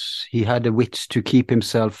was, he had the wits to keep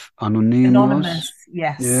himself anonymous.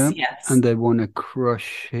 Yes. And they want to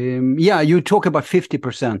crush him. Yeah, you talk about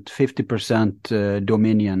 50%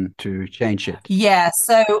 dominion to change it.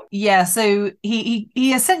 So he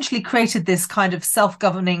essentially created this kind of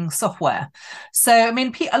self-governing software. So, I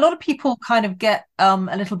mean, a lot of people kind of get a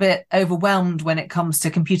little bit overwhelmed when it comes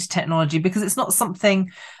to computer technology because it's not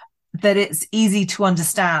something that it's easy to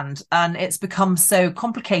understand, and it's become so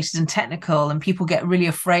complicated and technical, and people get really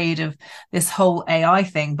afraid of this whole AI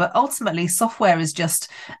thing. But ultimately, software is just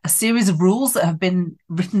a series of rules that have been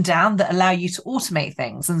written down that allow you to automate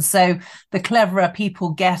things. And so the cleverer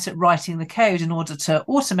people get at writing the code in order to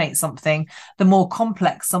automate something, the more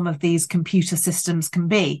complex some of these computer systems can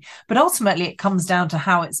be. But ultimately, it comes down to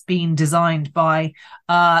how it's been designed by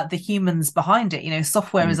the humans behind it.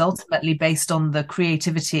 Software is ultimately based on the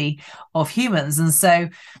creativity of humans. And so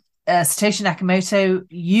Satoshi Nakamoto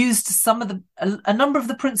used a number of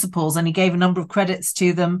the principles, and he gave a number of credits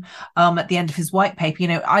to them at the end of his white paper,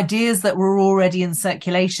 ideas that were already in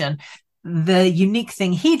circulation. The unique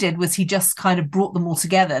thing he did was he just kind of brought them all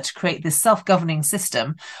together to create this self-governing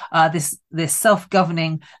system, this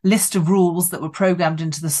self-governing list of rules that were programmed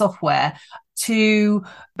into the software to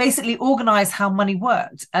basically organize how money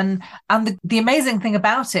worked. And the amazing thing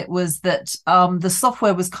about it was that the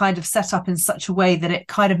software was kind of set up in such a way that it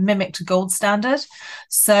kind of mimicked a gold standard.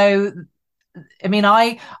 So I mean,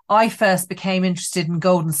 I first became interested in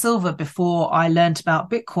gold and silver before I learned about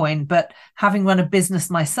Bitcoin, but having run a business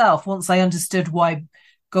myself, once I understood why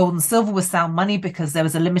gold and silver was sound money, because there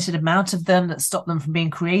was a limited amount of them that stopped them from being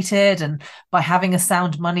created, and by having a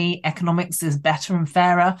sound money, economics is better and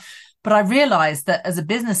fairer. But I realized that as a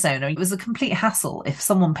business owner, it was a complete hassle if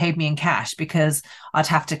someone paid me in cash, because I'd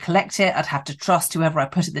have to collect it. I'd have to trust whoever I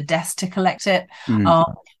put at the desk to collect it.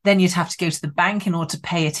 Then you'd have to go to the bank in order to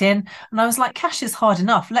pay it in. And I was like, cash is hard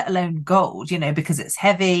enough, let alone gold, because it's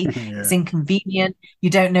heavy, it's inconvenient. You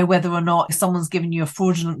don't know whether or not someone's given you a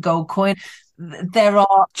fraudulent gold coin. There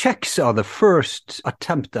are checks are the first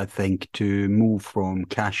attempt, I think, to move from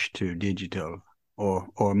cash to digital.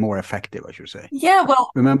 Or more effective, I should say. Yeah,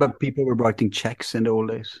 well, remember people were writing checks in the old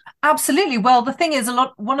days? Absolutely. Well, the thing is,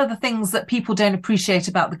 one of the things that people don't appreciate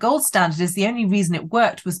about the gold standard is the only reason it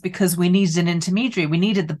worked was because we needed an intermediary. We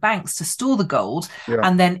needed the banks to store the gold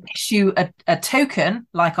and then issue a token,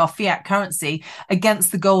 like our fiat currency,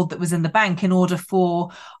 against the gold that was in the bank in order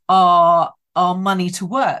for our money to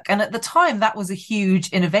work. And at the time, that was a huge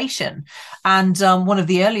innovation. And one of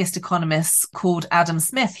the earliest economists, called Adam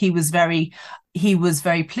Smith, he was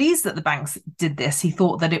very pleased that the banks did this. He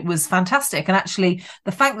thought that it was fantastic. And actually,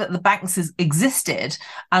 the fact that the banks existed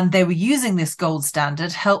and they were using this gold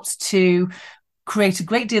standard helped to create a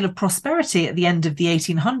great deal of prosperity at the end of the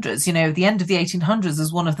 1800s. The end of the 1800s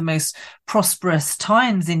is one of the most prosperous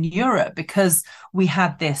times in Europe because we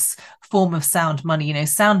had this form of sound money.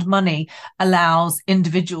 Sound money allows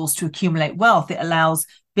individuals to accumulate wealth. It allows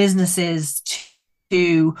businesses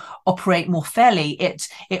to operate more fairly. It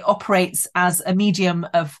operates as a medium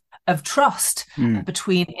of trust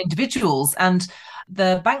between individuals. And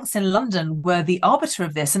the banks in London were the arbiter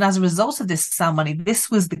of this. And as a result of this sound money, this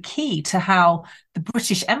was the key to how the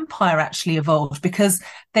British Empire actually evolved, because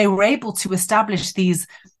they were able to establish these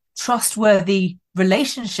trustworthy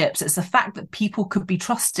relationships. It's the fact that people could be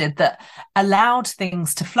trusted that allowed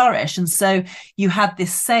things to flourish. And so you had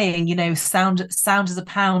this saying, sound as a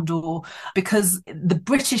pound, or because the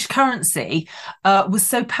British currency was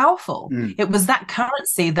so powerful. It was that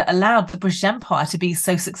currency that allowed the British Empire to be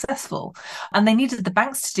so successful. And they needed the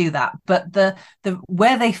banks to do that. But the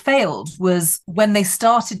where they failed was when they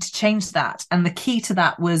started to change that. And the key to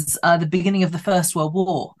that was the beginning of the First World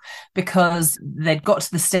War, because they'd got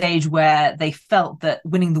to the stage where they felt that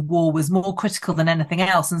winning the war was more critical than anything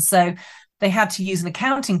else. And so they had to use an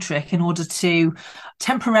accounting trick in order to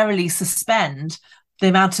temporarily suspend the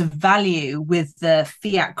amount of value with the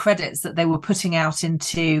fiat credits that they were putting out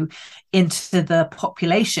into the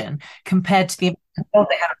population compared to the amount of gold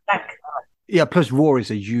they had at bank. Yeah, plus war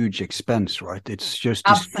is a huge expense, right? It's just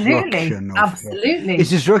destruction. Absolutely. It's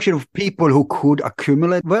destruction of people who could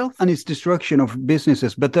accumulate wealth, and it's destruction of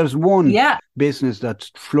businesses. But there's one business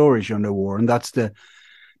that flourished under war, and that's the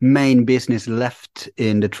main business left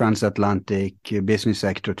in the transatlantic business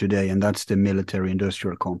sector today, and that's the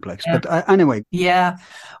military-industrial complex. But anyway. Yeah.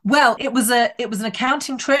 Well, it was an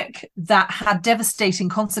accounting trick that had devastating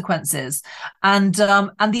consequences. And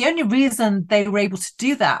the only reason they were able to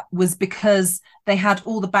do that was because they had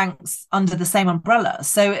all the banks under the same umbrella.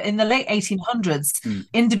 So in the late 1800s,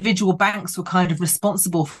 individual banks were kind of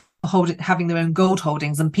responsible for having their own gold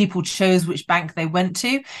holdings, and people chose which bank they went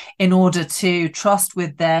to in order to trust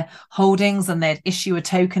with their holdings, and they'd issue a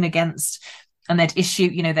token against, and they'd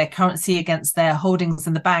issue, their currency against their holdings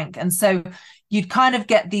in the bank. And so you'd kind of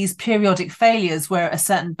get these periodic failures where a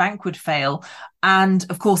certain bank would fail. And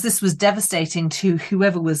of course, this was devastating to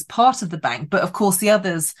whoever was part of the bank, but of course the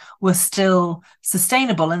others were still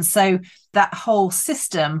sustainable. And so that whole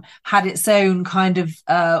system had its own kind of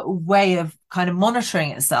way of kind of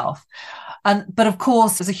monitoring itself. But of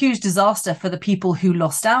course, it was a huge disaster for the people who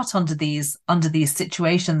lost out under these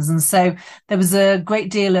situations. And so there was a great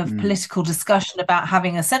deal of political discussion about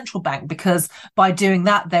having a central bank, because by doing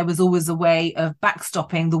that, there was always a way of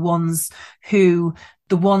backstopping the ones who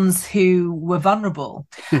were vulnerable.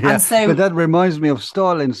 Yeah, and so, but that reminds me of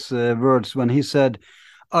Stalin's words when he said,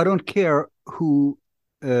 "I don't care who."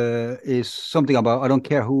 Is something about, I don't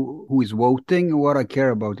care who is voting. What I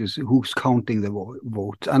care about is who's counting the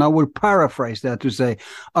vote. And I will paraphrase that to say,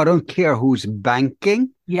 I don't care who's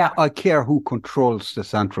banking. Yeah, I care who controls the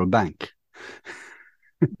central bank.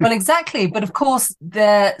 Well, exactly. But of course,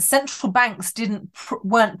 the central banks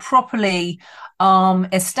weren't properly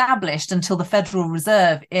established until the Federal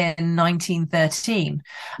Reserve in 1913.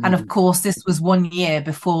 And of course, this was 1 year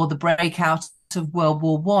before the breakout of World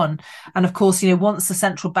War One. And of course, once the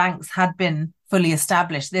central banks had been fully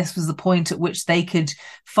established, this was the point at which they could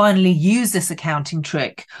finally use this accounting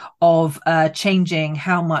trick of changing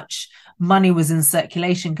how much money was in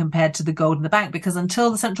circulation compared to the gold in the bank, because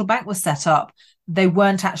until the central bank was set up, they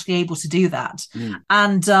weren't actually able to do that.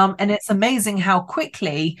 And it's amazing how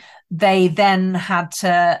quickly they then had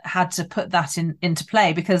to put that into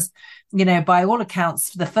play, because by all accounts,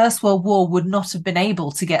 the First World War would not have been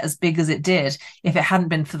able to get as big as it did if it hadn't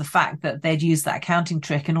been for the fact that they'd used that accounting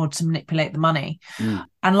trick in order to manipulate the money.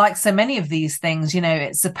 And like so many of these things,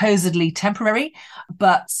 it's supposedly temporary,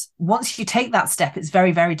 but once you take that step, it's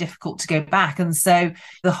very, very difficult to go back. And so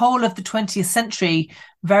the whole of the 20th century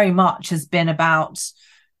very much has been about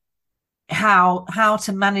how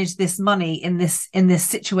to manage this money in this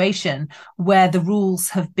situation where the rules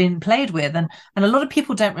have been played with. And a lot of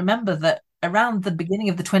people don't remember that around the beginning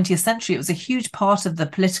of the 20th century, it was a huge part of the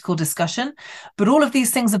political discussion, but all of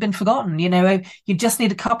these things have been forgotten. You just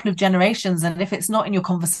need a couple of generations, and if it's not in your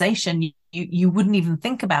conversation, you wouldn't even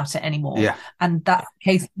think about it anymore. And that's the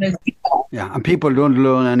case for most people. And people don't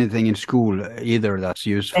learn anything in school either that's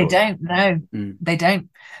useful. They don't. No, they don't.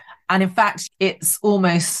 And in fact, it's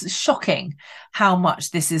almost shocking how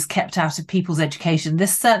much this is kept out of people's education.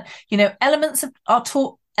 This, elements of it are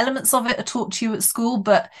taught to you at school,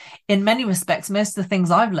 but in many respects, most of the things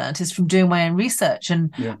I've learned is from doing my own research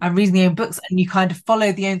and reading my own books, and you kind of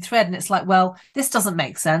follow the own thread. And it's like, well, this doesn't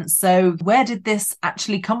make sense. So where did this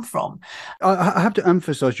actually come from? I have to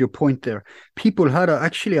emphasize your point there. People had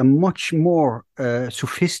actually a much more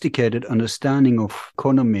sophisticated understanding of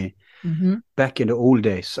economy back in the old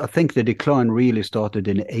days. I think the decline really started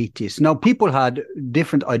in the 80s. Now, people had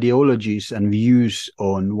different ideologies and views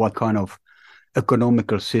on what kind of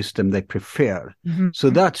economical system they prefer. So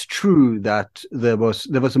that's true that there was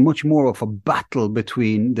a much more of a battle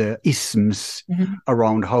between the isms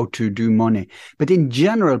around how to do money. But in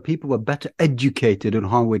general, people were better educated on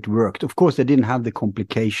how it worked. Of course, they didn't have the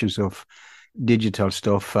complications of digital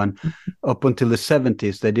stuff, and up until the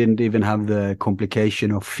 70s they didn't even have the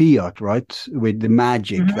complication of fiat, right, with the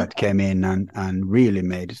magic that came in and really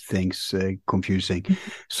made things confusing.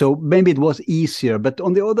 So maybe it was easier, but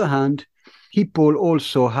on the other hand, people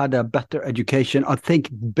also had a better education, I think,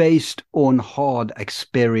 based on hard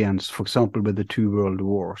experience, for example, with the two world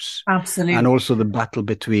wars. Absolutely. And also the battle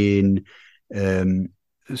between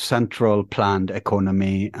central planned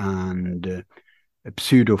economy and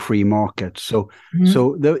pseudo-free market. So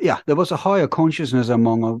there was a higher consciousness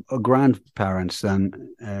among our grandparents than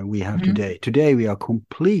we have today. Today we are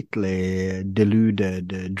completely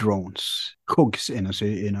deluded drones, cogs in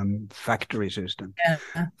a factory system.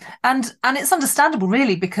 And it's understandable,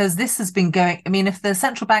 really, because this has been going. I mean, if the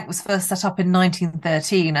central bank was first set up in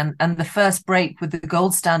 1913 and the first break with the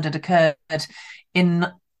gold standard occurred in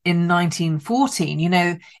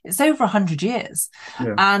 1914, it's over 100 years.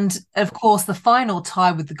 And of course, the final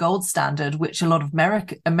tie with the gold standard, which a lot of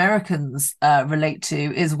Americans relate to,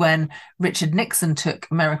 is when Richard Nixon took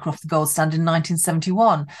America off the gold standard in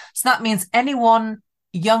 1971. So that means anyone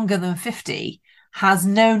younger than 50 has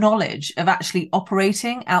no knowledge of actually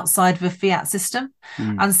operating outside of a fiat system.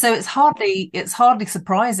 And so it's hardly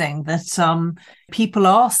surprising that people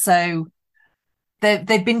are so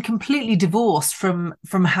they've been completely divorced from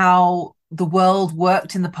how the world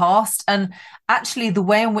worked in the past. And actually the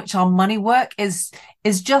way in which our money work is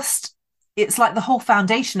just, it's like the whole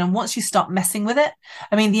foundation. And once you start messing with it,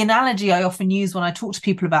 I mean, the analogy I often use when I talk to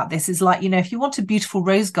people about this is like, if you want a beautiful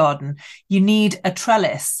rose garden, you need a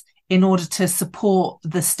trellis in order to support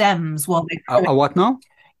the stems while they grow. A what now?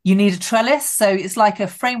 You need a trellis. So it's like a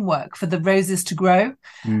framework for the roses to grow.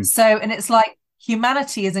 And it's like,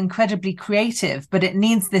 humanity is incredibly creative, but it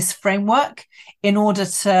needs this framework in order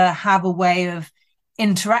to have a way of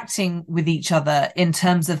interacting with each other in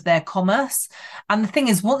terms of their commerce. And the thing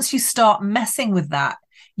is, once you start messing with that,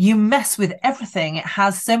 you mess with everything. It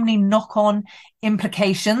has so many knock-on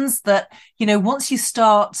implications that, once you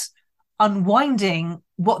start unwinding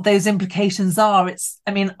what those implications are,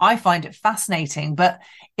 I find it fascinating, but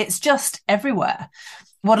it's just everywhere.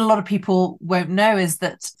 What a lot of people won't know is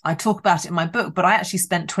that I talk about it in my book, but I actually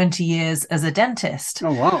spent 20 years as a dentist.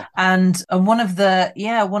 Oh, wow. And one of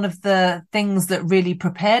the things that really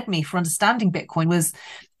prepared me for understanding Bitcoin was,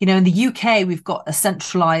 in the UK, we've got a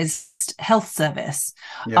centralized health service.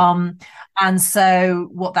 And so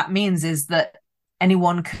what that means is that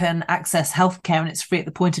anyone can access healthcare and it's free at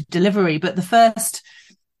the point of delivery. But the first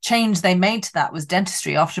change they made to that was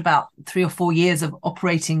dentistry. After about 3 or 4 years of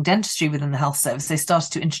operating dentistry within the health service, they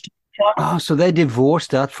started to introduce Oh, so they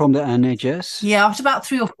divorced that from the NHS? Yeah, after about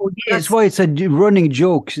 3 or 4 years. That's why it's a running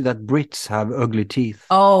joke that Brits have ugly teeth.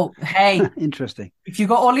 Oh, hey. Interesting. If you've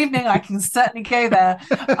got all evening, I can certainly go there.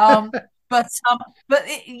 But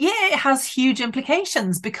it has huge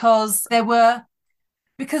implications because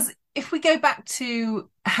if we go back to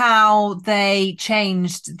how they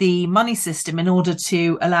changed the money system in order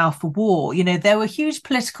to allow for war, there were huge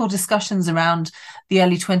political discussions around the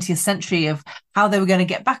early 20th century of how they were going to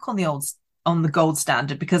get back on the gold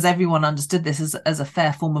standard, because everyone understood this as a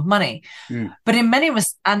fair form of money. But in many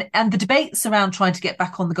and the debates around trying to get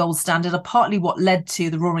back on the gold standard are partly what led to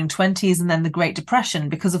the Roaring Twenties and then the Great Depression,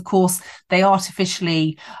 because of course they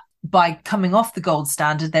artificially, by coming off the gold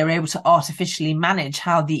standard, they were able to artificially manage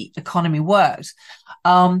how the economy worked.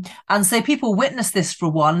 And so people witnessed this for a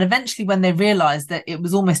while. And eventually when they realized that it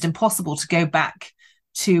was almost impossible to go back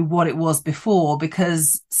to what it was before,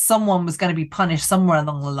 because someone was going to be punished somewhere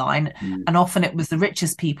along the line. And often it was the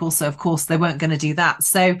richest people. So of course they weren't going to do that.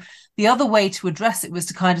 So the other way to address it was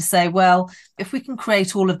to kind of say, well, if we can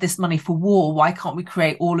create all of this money for war, why can't we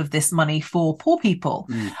create all of this money for poor people?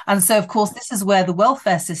 And so, of course, this is where the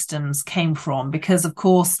welfare systems came from, because, of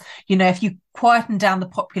course, if you quieten down the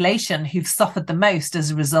population who've suffered the most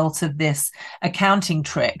as a result of this accounting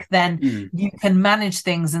trick, then you can manage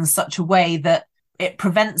things in such a way that it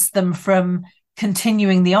prevents them from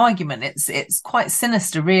continuing the argument. It's quite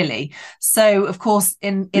sinister, really. So, of course,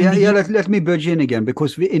 let me budge in again,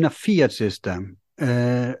 because in a fiat system,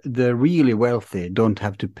 the really wealthy don't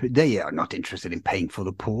have to pay. They are not interested in paying for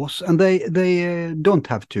the poor, and they don't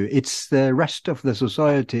have to. It's the rest of the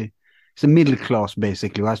society. It's the middle class,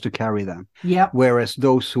 basically, who has to carry them. Yeah. Whereas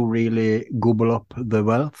those who really gobble up the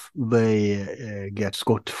wealth, they get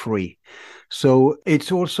scot-free. So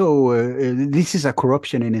it's also, this is a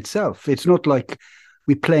corruption in itself. It's not like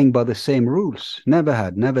we're playing by the same rules. Never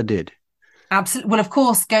had, never did. Absolutely. Well, of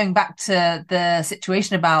course, going back to the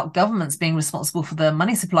situation about governments being responsible for the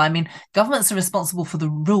money supply, I mean, governments are responsible for the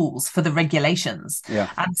rules, for the regulations. Yeah.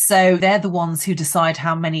 And so they're the ones who decide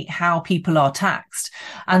how people are taxed.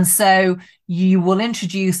 And so you will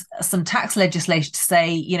introduce some tax legislation to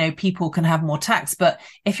say, people can have more tax. But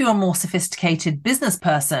if you're a more sophisticated business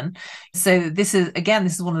person, so this is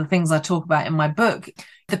one of the things I talk about in my book,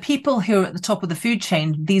 the people who are at the top of the food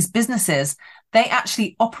chain, these businesses, they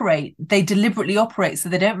deliberately operate so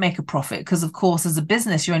they don't make a profit, because of course, as a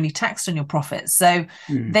business, you're only taxed on your profits. So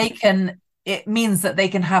it means that they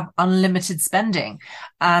can have unlimited spending,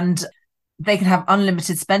 and they can have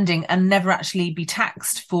unlimited spending and never actually be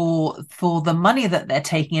taxed for the money that they're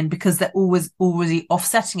taking in, because they're always already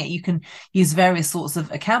offsetting it. You can use various sorts of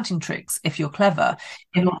accounting tricks if you're clever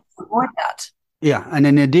in order to avoid that. Yeah, and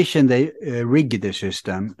in addition, they rig the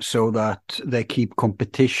system so that they keep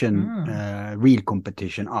competition, real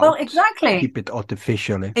competition out. Well, exactly. Keep it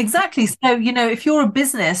artificially. Exactly. So, if you're a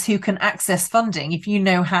business who can access funding, if you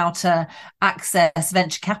know how to access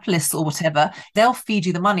venture capitalists or whatever, they'll feed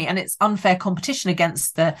you the money. And it's unfair competition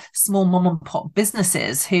against the small mom and pop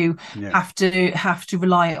businesses who have to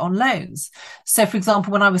rely on loans. So, for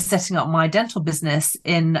example, when I was setting up my dental business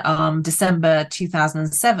in December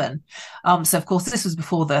 2007, so of course, this was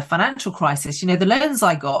before the financial crisis. The loans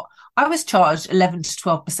I got, I was charged 11 to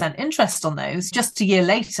 12% interest on those. Just a year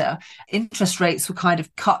later, interest rates were kind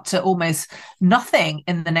of cut to almost nothing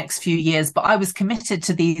in the next few years. But I was committed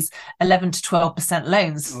to these 11 to 12%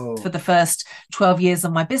 loans for the first 12 years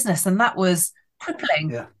of my business. And that was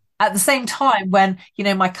crippling. Yeah. At the same time, when,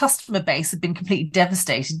 my customer base had been completely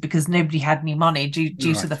devastated because nobody had any money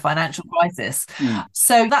due to the financial crisis.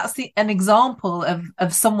 So that's an example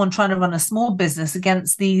of someone trying to run a small business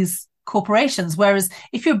against these corporations. Whereas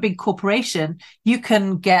if you're a big corporation, you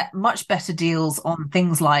can get much better deals on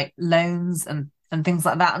things like loans and things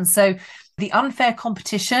like that. And so the unfair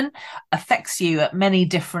competition affects you at many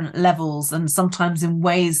different levels, and sometimes in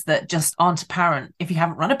ways that just aren't apparent if you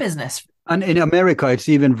haven't run a business. And in America, it's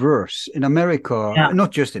even worse. In America,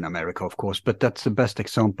 not just in America, of course, but that's the best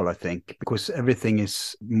example, I think, because everything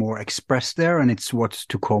is more expressed there, and it's what's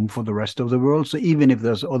to come for the rest of the world. So even if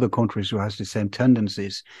there's other countries who has the same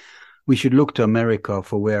tendencies, we should look to America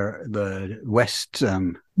for where the West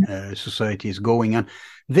society is going. And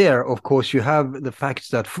there, of course, you have the facts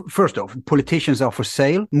that, first off, politicians are for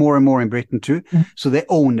sale, more and more in Britain too. So they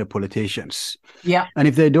own the politicians. Yeah. And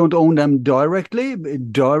if they don't own them directly,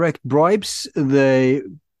 direct bribes, they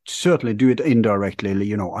certainly do it indirectly,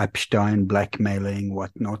 you know, Epstein, blackmailing,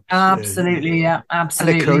 whatnot. Absolutely, yeah, And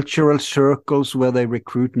absolutely. the cultural circles where they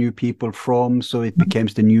recruit new people from, so it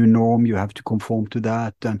becomes the new norm. You have to conform to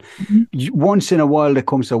that. And once in a while, there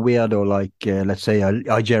comes a weirdo like, let's say,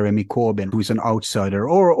 a Jeremy Corbyn, who's an outsider,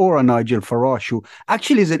 or a Nigel Farage, who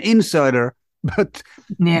actually is an insider, but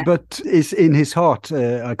is in his heart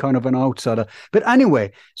a kind of an outsider. But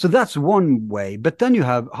anyway, so that's one way. But then you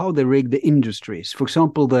have how they rig the industries. For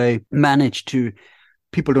example, they manage to,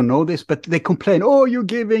 people don't know this, but they complain, oh, you're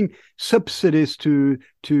giving subsidies to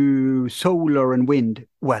solar and wind.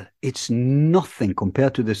 Well, it's nothing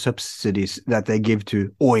compared to the subsidies that they give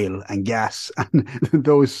to oil and gas and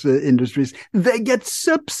those industries. They get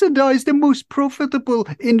subsidized, the most profitable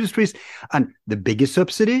industries. And the biggest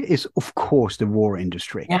subsidy is, of course, the war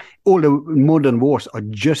industry. Yeah. All the modern wars are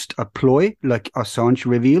just a ploy, like Assange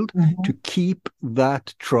revealed, to keep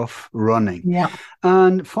that trough running. Yeah.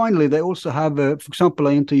 And finally, they also have, for example,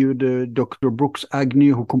 I interviewed Dr. Brooks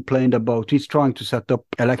Agnew, who complained about, he's trying to set up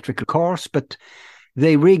electrical cars, but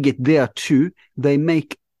they rig it there too. They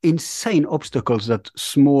make insane obstacles that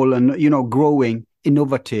small and, you know, growing,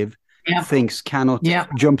 innovative things cannot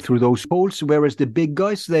jump through those holes. Whereas the big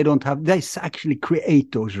guys, they actually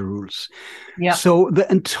create those rules. Yeah. So the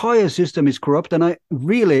entire system is corrupt. And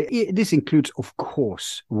this includes, of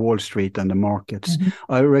course, Wall Street and the markets.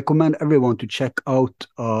 I recommend everyone to check out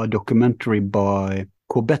a documentary by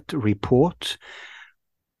Corbett Report.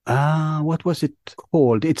 What was it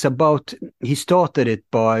called? It's about, he started it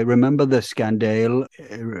by, remember the scandal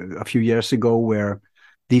a few years ago where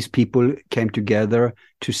these people came together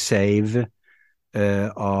to save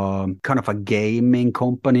kind of a gaming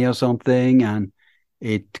company or something, and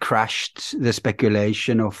it crashed the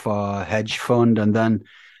speculation of a hedge fund, and then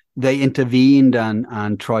they intervened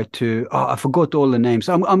and tried to. I forgot all the names.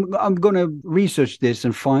 I'm going to research this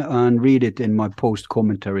and read it in my post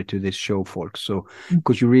commentary to this show, folks. So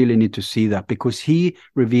because you really need to see that, because he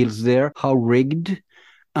reveals there how rigged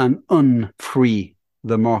and unfree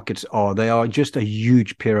the markets are. They are just a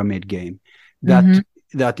huge pyramid game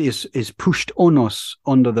that is pushed on us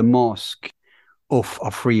under the mask of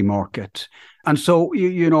a free market. And so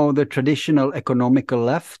you know the traditional economical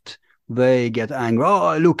left, they get angry.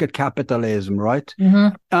 Oh, look at capitalism, right?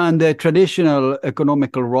 And the traditional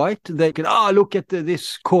economical right, they get, look at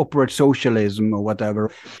this corporate socialism or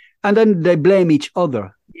whatever. And then they blame each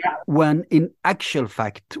other. Yeah. When in actual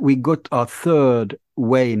fact, we got a third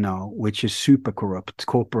way now, which is super corrupt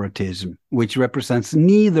corporatism, which represents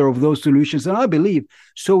neither of those solutions. And I believe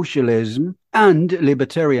socialism and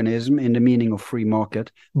libertarianism, in the meaning of free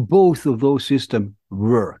market, both of those systems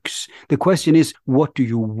works. The question is, what do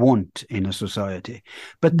you want in a society?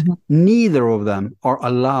 But neither of them are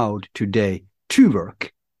allowed today to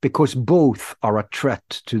work, because both are a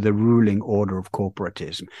threat to the ruling order of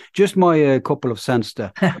corporatism. Just my couple of cents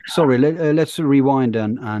there. Sorry, let's rewind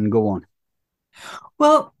and go on.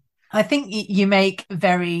 Well, I think you make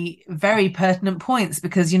very, very pertinent points,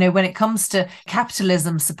 because, you know, when it comes to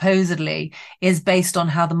capitalism, supposedly is based on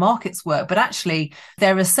how the markets work. But actually,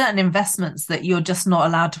 there are certain investments that you're just not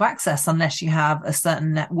allowed to access unless you have a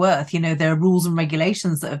certain net worth. You know, there are rules and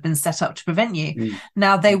regulations that have been set up to prevent you.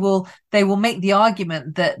 Now, they will make the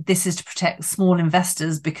argument that this is to protect small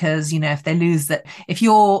investors because, you know, if they lose that, if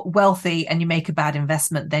you're wealthy and you make a bad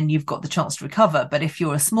investment, then you've got the chance to recover. But if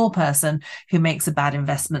you're a small person who makes a bad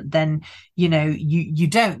investment, then you know you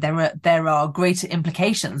don't. There are greater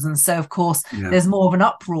implications, and so of course there's more of an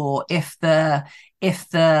uproar if the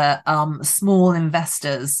small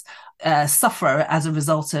investors suffer as a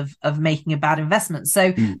result of making a bad investment.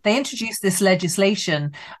 So they introduced this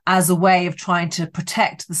legislation as a way of trying to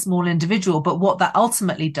protect the small individual. But what that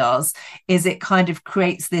ultimately does is it kind of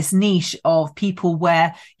creates this niche of people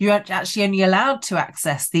where you're actually only allowed to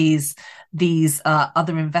access these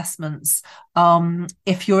other investments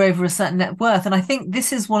if you're over a certain net worth. And I think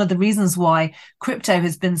this is one of the reasons why crypto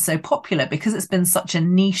has been so popular, because it's been such a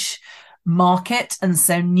niche market and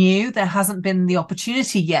so new. There hasn't been the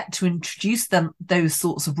opportunity yet to introduce those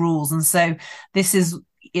sorts of rules. And so this is...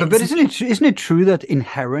 But isn't it true that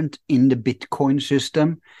inherent in the Bitcoin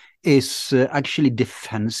system is actually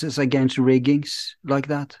defenses against riggings like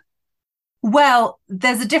that? Well,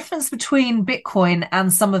 there's a difference between Bitcoin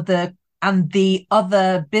and some of the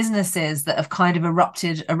other businesses that have kind of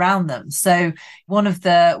erupted around them. So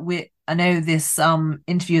I know this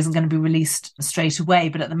interview isn't going to be released straight away,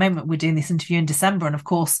 but at the moment we're doing this interview in December. And of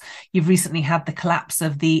course, you've recently had the collapse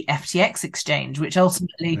of the FTX exchange, which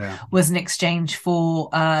ultimately was an exchange for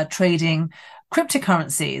trading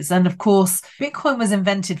cryptocurrencies. And of course, Bitcoin was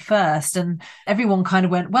invented first, and everyone kind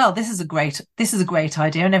of went, well, this is a great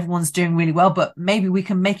idea, and everyone's doing really well, but maybe we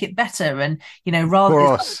can make it better. And, rather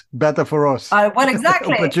for us, better for us. Well,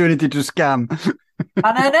 exactly. Opportunity to scam. And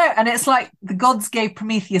I know. And it's like the gods gave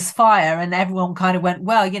Prometheus fire, and everyone kind of went,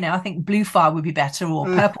 well, I think blue fire would be better, or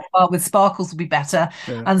purple fire with sparkles would be better.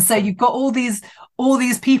 Yeah. And so you've got all these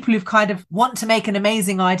people who've kind of want to make an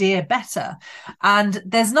amazing idea better. And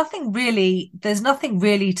there's nothing really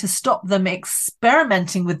to stop them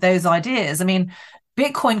experimenting with those ideas. I mean,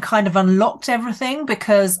 Bitcoin kind of unlocked everything,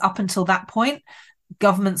 because up until that point,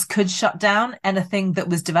 governments could shut down anything that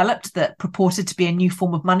was developed that purported to be a new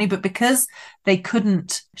form of money. But because they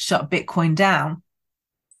couldn't shut Bitcoin down,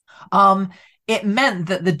 it meant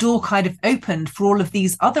that the door kind of opened for all of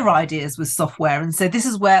these other ideas with software. And so this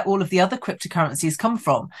is where all of the other cryptocurrencies come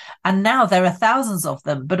from. And now there are thousands of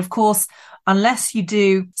them. But of course, unless you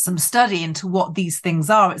do some study into what these things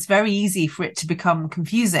are, it's very easy for it to become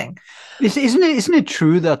confusing. Isn't it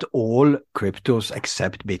true that all cryptos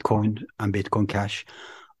except Bitcoin and Bitcoin Cash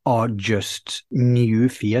are just new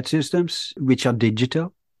fiat systems which are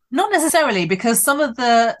digital? Not necessarily, because some of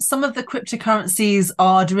the cryptocurrencies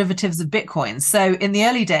are derivatives of Bitcoin. So in the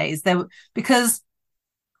early days, because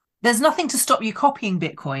there's nothing to stop you copying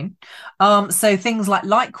Bitcoin. So things like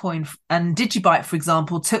Litecoin and Digibyte, for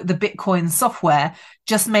example, took the Bitcoin software,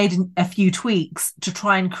 just made a few tweaks to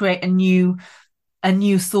try and create a new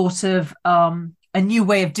sort of a new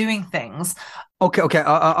way of doing things. Okay.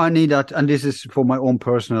 I need that, and this is for my own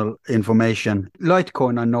personal information.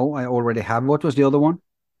 Litecoin, I know I already have. What was the other one?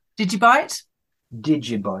 Digibyte.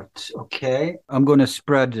 Okay. I'm going to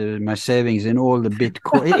spread my savings in all the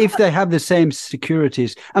Bitcoin if they have the same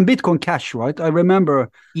securities and Bitcoin Cash, right? I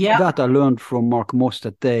remember that I learned from Mark Moss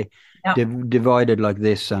that they divided like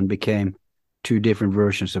this and became two different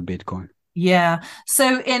versions of Bitcoin. Yeah.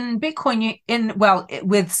 So in Bitcoin,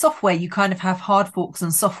 with software, you kind of have hard forks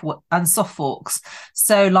and soft forks.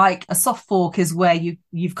 So like a soft fork is where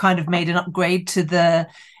you've kind of made an upgrade to the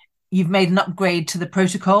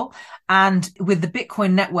protocol. And with the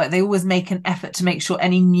Bitcoin network, they always make an effort to make sure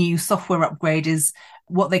any new software upgrade is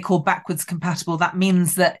what they call backwards compatible. That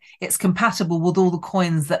means that it's compatible with all the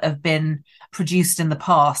coins that have been produced in the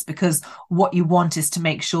past, because what you want is to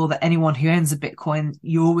make sure that anyone who owns a Bitcoin,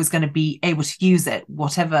 you're always going to be able to use it,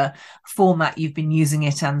 whatever format you've been using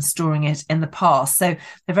it and storing it in the past. So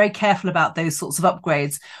they're very careful about those sorts of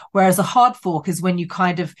upgrades. Whereas a hard fork is when you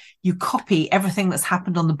copy everything that's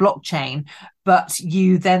happened on the blockchain, but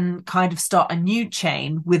you then kind of start a new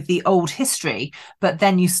chain with the old history, but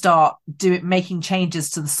then you start making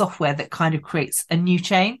changes to the software that kind of creates a new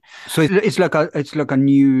chain. So it's like a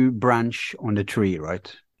new branch on the tree,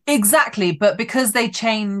 right? Exactly. But because they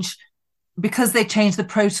change the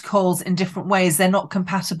protocols in different ways, they're not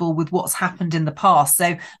compatible with what's happened in the past.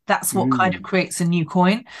 So that's what kind of creates a new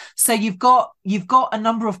coin. So you've got a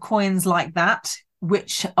number of coins like that,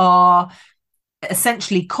 which are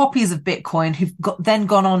essentially copies of Bitcoin who've then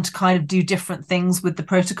gone on to kind of do different things with the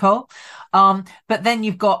protocol. But then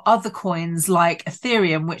you've got other coins like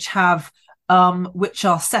Ethereum, which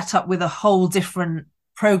are set up with a whole different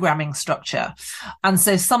programming structure. And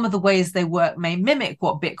so some of the ways they work may mimic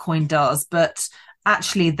what Bitcoin does, but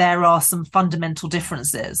actually there are some fundamental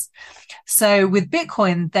differences. So with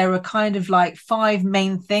Bitcoin, there are kind of like 5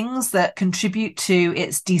 main things that contribute to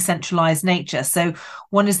its decentralized nature. So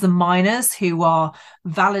one is the miners, who are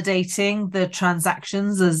validating the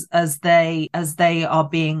transactions as they are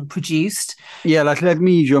being produced. Yeah, let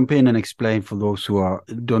me jump in and explain for those who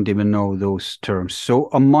don't even know those terms. So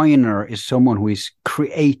a miner is someone who is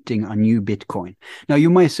creating a new Bitcoin. Now you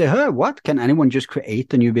might say, what? Can anyone just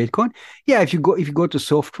create a new Bitcoin? Yeah, if you go to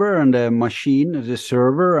software and the machine, the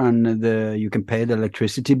server, and you can pay the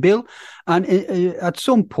electricity bill, and at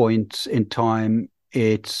some point in time,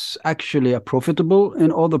 it's actually profitable.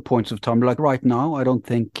 In other points of time, like right now, I don't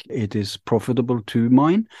think it is profitable to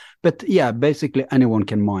mine. But yeah, basically anyone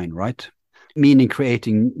can mine, right? Meaning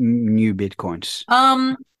creating new Bitcoins.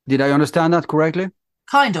 Did I understand that correctly?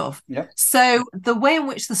 Kind of. Yeah. So the way in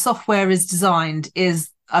which the software is designed is,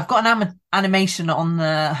 I've got an animation on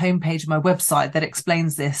the homepage of my website that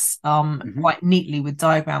explains this quite neatly with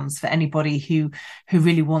diagrams for anybody who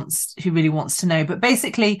really wants to know. But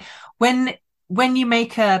basically, when you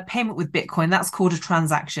make a payment with Bitcoin, that's called a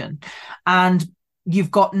transaction. And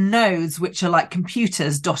you've got nodes, which are like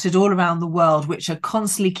computers dotted all around the world, which are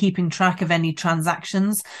constantly keeping track of any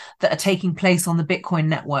transactions that are taking place on the Bitcoin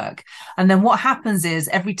network. And then what happens is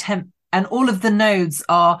every 10 and all of the nodes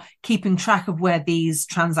are keeping track of where these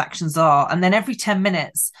transactions are. And then every 10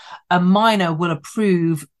 minutes, a miner will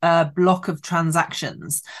approve a block of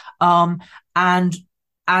transactions.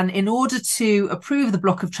 And in order to approve the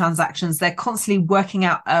block of transactions, they're constantly working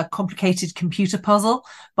out a complicated computer puzzle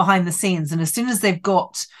behind the scenes. And as soon as they've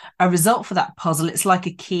got a result for that puzzle, it's like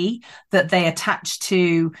a key that they attach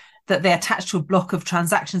to a block of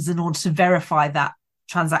transactions in order to verify that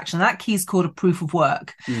transaction. That key is called a proof of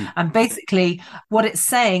work. And basically what it's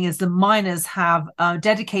saying is the miners have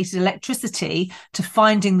dedicated electricity to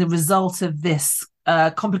finding the result of this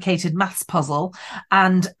complicated maths puzzle.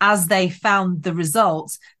 And as they found the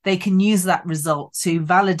result, they can use that result to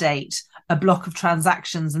validate a block of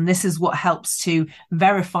transactions. And this is what helps to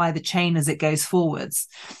verify the chain as it goes forwards.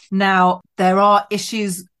 Now, there are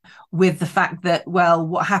issues with the fact that, well,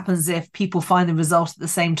 what happens if people find the result at the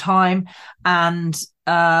same time, and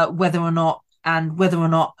whether or not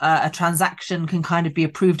a transaction can kind of be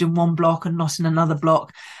approved in one block and not in another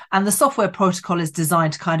block. And the software protocol is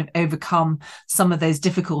designed to kind of overcome some of those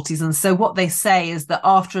difficulties. And so what they say is that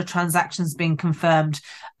after a transaction's been confirmed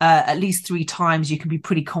at least 3 times, you can be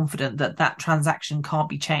pretty confident that that transaction can't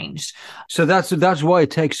be changed. So that's why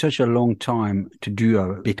it takes such a long time to do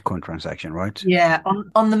a Bitcoin transaction, right? Yeah,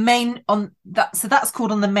 so that's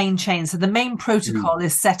called on the main chain. So the main protocol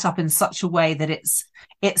is set up in such a way that it's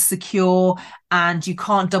secure and you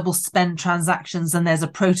can't double spend transactions, and there's a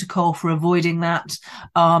protocol for avoiding that,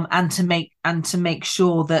 and to make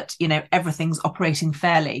sure that, you know, everything's operating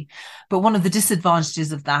fairly. But one of the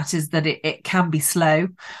disadvantages of that is that it can be slow,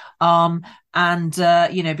 you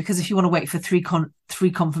know, because if you want to wait for three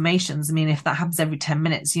confirmations, I mean, if that happens every 10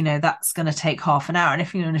 minutes, you know, that's going to take half an hour, and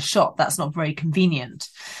if you're in a shop, that's not very convenient.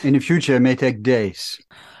 In the future, it may take days.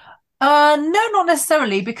 No, not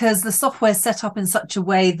necessarily, because the software is set up in such a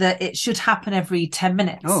way that it should happen every 10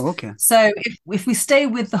 minutes. Oh, okay. So if we stay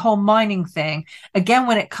with the whole mining thing, again,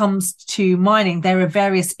 when it comes to mining, there are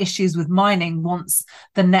various issues with mining once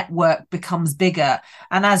the network becomes bigger.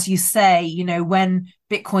 And as you say, you know, when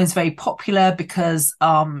Bitcoin's very popular because,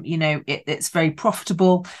 you know, it's very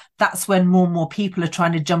profitable, that's when more and more people are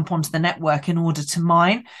trying to jump onto the network in order to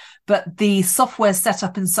mine. But the software is set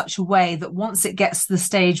up in such a way that once it gets to the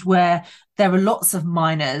stage where there are lots of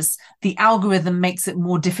miners, the algorithm makes it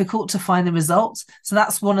more difficult to find the results. So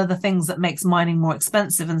that's one of the things that makes mining more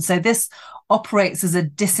expensive. And so this operates as a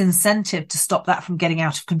disincentive to stop that from getting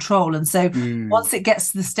out of control. And so once it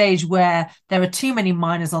gets to the stage where there are too many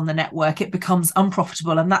miners on the network, it becomes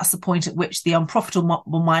unprofitable. And that's the point at which the unprofitable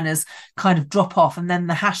miners kind of drop off. And then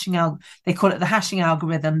the hashing, they call it the hashing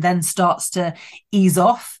algorithm, then starts to ease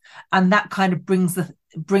off. And that kind of brings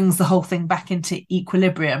the whole thing back into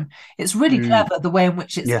equilibrium. It's really clever the way in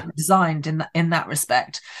which it's designed in that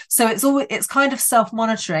respect. So it's kind of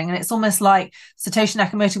self-monitoring, and it's almost like Satoshi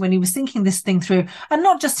Nakamoto, when he was thinking this thing through, and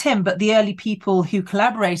not just him, but the early people who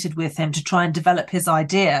collaborated with him to try and develop his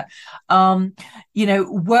idea, you know,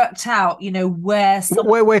 worked out, you know, where.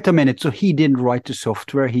 Wait a minute. So he didn't write the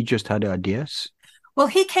software; he just had ideas. Well,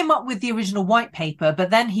 he came up with the original white paper, but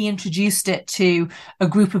then he introduced it to a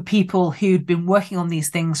group of people who'd been working on these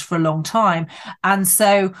things for a long time. And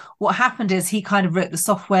so what happened is he kind of wrote the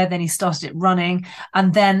software, then he started it running.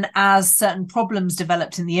 And then as certain problems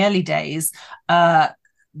developed in the early days, the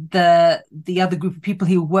other group of people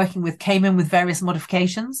he was working with came in with various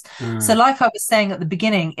modifications. So like I was saying at the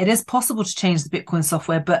beginning, it is possible to change the Bitcoin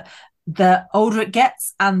software, but the older it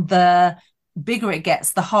gets and the bigger it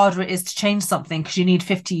gets, the harder it is to change something, because you need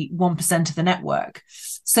 51% of the network.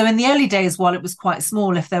 So in the early days, while it was quite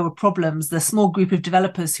small, if there were problems, the small group of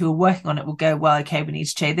developers who were working on it would go, well, okay, we need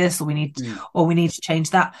to change this, or we need to change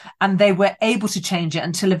that. And they were able to change it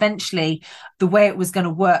until eventually the way it was going to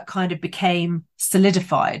work kind of became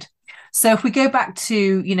solidified. So if we go back to,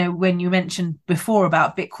 you know, when you mentioned before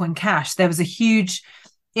about Bitcoin Cash, there was a huge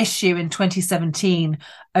issue in 2017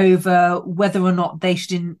 over whether or not they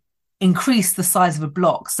should increase the size of a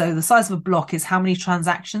block. So the size of a block is how many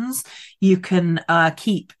transactions you can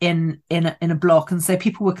keep in a block. And so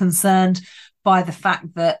people were concerned by the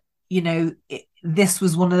fact that, you know, this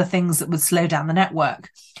was one of the things that would slow down the network.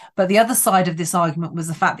 But the other side of this argument was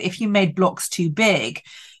the fact that if you made blocks too big,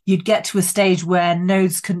 you'd get to a stage where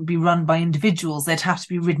nodes couldn't be run by individuals. They'd have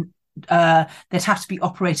to be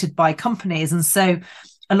operated by companies. And so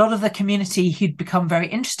a lot of the community who'd become very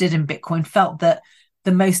interested in Bitcoin felt that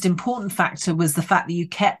the most important factor was the fact that you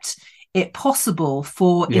kept it possible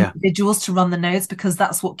for individuals to run the nodes, because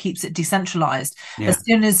that's what keeps it decentralized. As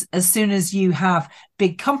soon as you have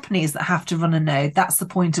big companies that have to run a node, that's the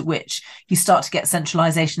point at which you start to get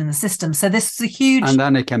centralization in the system. So this is a huge, and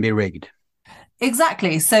then it can be rigged.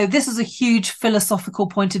 Exactly. So this was a huge philosophical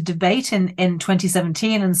point of debate in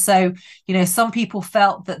 2017. And so, some people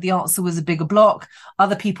felt that the answer was a bigger block.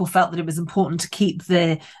 Other people felt that it was important to keep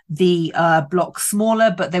the block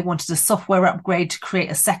smaller, but they wanted a software upgrade to create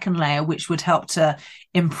a second layer, which would help to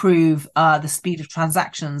improve the speed of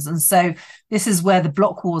transactions. And so this is where the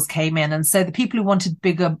block wars came in. And so the people who wanted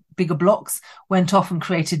bigger blocks went off and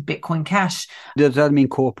created Bitcoin Cash. Does that mean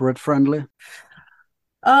corporate friendly?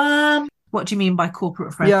 What do you mean by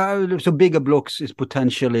corporate friendly? Yeah, so bigger blocks is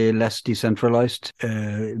potentially less decentralized,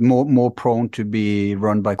 more prone to be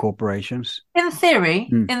run by corporations. In theory.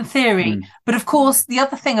 But of course, the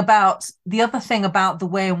other thing about the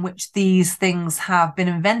way in which these things have been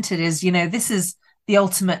invented is, this is the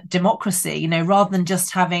ultimate democracy. Rather than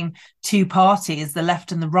just having two parties, the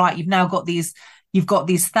left and the right, you've got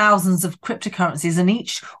these thousands of cryptocurrencies, and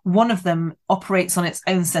each one of them operates on its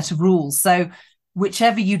own set of rules. So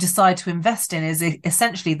whichever you decide to invest in is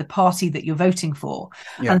essentially the party that you're voting for.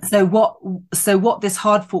 Yeah. And so what this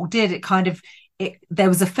hard fork did, there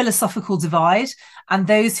was a philosophical divide, and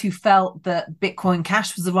those who felt that Bitcoin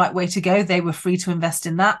Cash was the right way to go, they were free to invest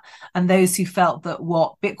in that. And those who felt that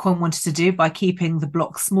what Bitcoin wanted to do by keeping the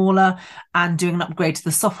block smaller and doing an upgrade to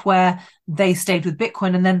the software, they stayed with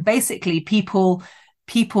Bitcoin. And then basically people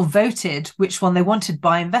voted which one they wanted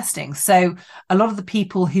by investing. So a lot of the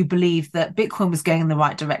people who believed that Bitcoin was going in the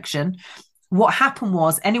right direction, what happened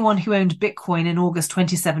was anyone who owned Bitcoin in August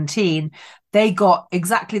 2017, they got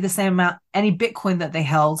exactly the same amount, any Bitcoin that they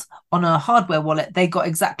held on a hardware wallet, they got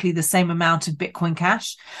exactly the same amount of Bitcoin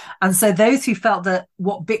Cash. And so those who felt that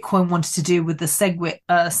what Bitcoin wanted to do with the SegWit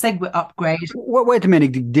upgrade. Wait a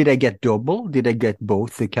minute, did I get double? Did I get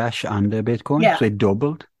both the cash and the Bitcoin? Yeah. So it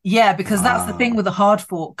doubled? Yeah, because that's the thing with a hard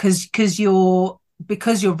fork, because you're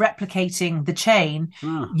replicating the chain,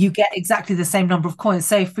 you get exactly the same number of coins.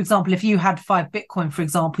 So, for example, if you had 5 Bitcoin, for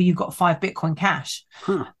example, you got 5 Bitcoin Cash.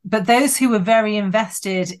 But those who were very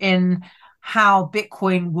invested in how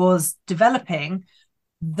Bitcoin was developing,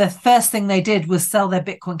 the first thing they did was sell their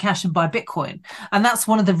Bitcoin Cash and buy Bitcoin. And that's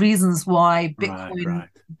one of the reasons why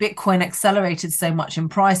Bitcoin accelerated so much in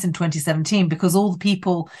price in 2017, because all the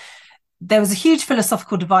people... There was a huge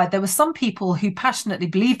philosophical divide. There were some people who passionately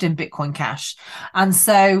believed in Bitcoin Cash. And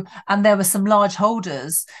there were some large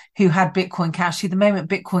holders who had Bitcoin Cash, who the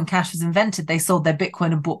moment Bitcoin Cash was invented, they sold their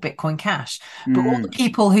Bitcoin and bought Bitcoin Cash. But all the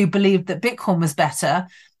people who believed that Bitcoin was better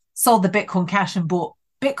sold the Bitcoin Cash and bought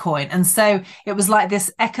Bitcoin. And so it was like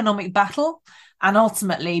this economic battle. And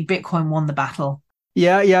ultimately, Bitcoin won the battle.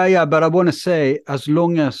 Yeah. But I want to say, as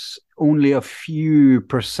long as only a few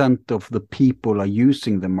 % of the people are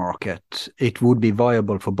using the market, it would be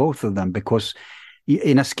viable for both of them, because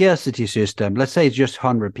in a scarcity system, let's say it's just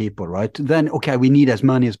 100 people, right? Then, okay, we need as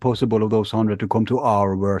many as possible of those 100 to come to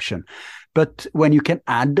our version. But when you can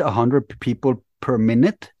add 100 people per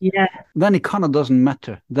minute, then it kind of doesn't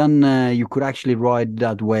matter. Then you could actually ride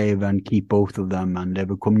that wave and keep both of them, and there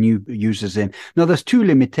will come new users in. Now, there's 2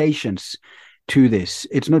 limitations to this.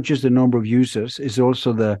 It's not just the number of users, it's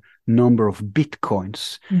also the number of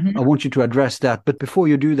Bitcoins. I want you to address that. But before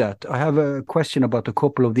you do that, I have a question about a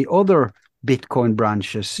couple of the other Bitcoin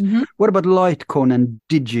branches. What about Litecoin and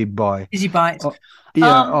Digibyte?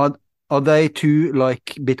 Are they too like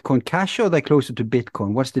Bitcoin Cash, or are they closer to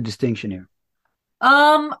Bitcoin? What's the distinction here?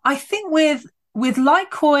 I think with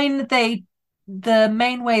Litecoin, the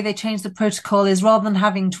main way they changed the protocol is, rather than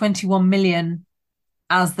having 21 million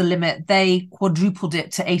as the limit, they quadrupled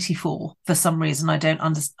it to 84 for some reason. I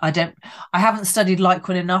haven't studied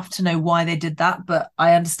Litecoin enough to know why they did that, but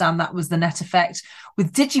I understand that was the net effect.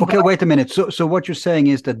 With Digibyte... Okay, wait a minute. So what you're saying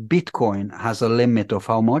is that Bitcoin has a limit of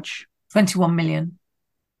how much? 21 million.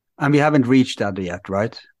 And we haven't reached that yet,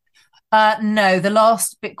 right? No, the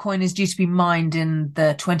last Bitcoin is due to be mined in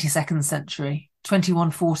the 22nd century.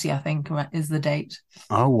 2140, I think, is the date.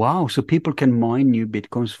 Oh, wow. So people can mine new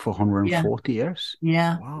Bitcoins for 140 years?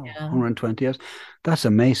 Yeah. Wow, 120 years. That's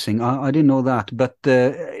amazing. I didn't know that, but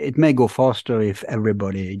it may go faster if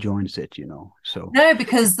everybody joins it, So no,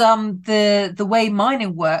 because the way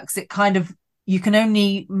mining works, you can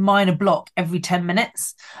only mine a block every 10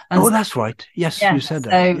 minutes. And that's right. Yes, you said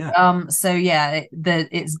that.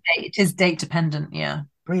 It is date dependent. Yeah.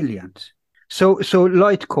 Brilliant. So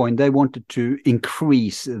Litecoin, they wanted to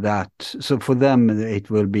increase that. So for them, it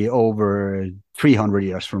will be over 300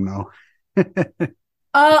 years from now.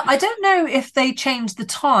 I don't know if they changed the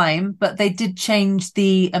time, but they did change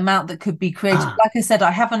the amount that could be created. Like I said,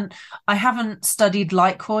 I haven't studied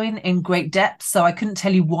Litecoin in great depth, so I couldn't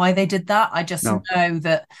tell you why they did that. I just know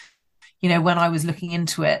that, when I was looking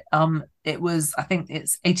into it, I think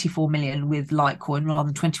it's 84 million with Litecoin rather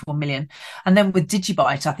than 21 million. And then with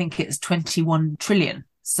Digibyte, I think it's 21 trillion.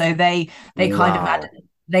 So they kind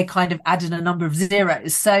of added a number of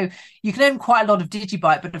zeros. So you can own quite a lot of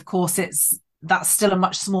Digibyte, but of course that's still a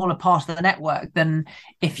much smaller part of the network than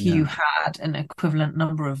if you had an equivalent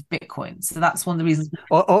number of Bitcoin. So that's one of the reasons.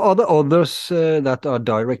 Are there others that are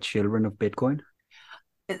direct children of Bitcoin?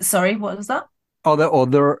 Sorry, what was that? Are there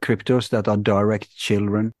other cryptos that are direct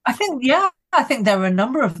children? I think there are a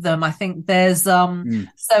number of them. I think there's so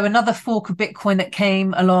another fork of Bitcoin that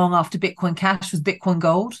came along after Bitcoin Cash was Bitcoin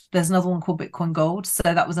Gold. There's another one called Bitcoin Gold. So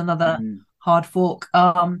that was another hard fork.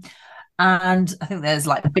 And I think there's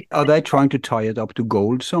like Are they trying to tie it up to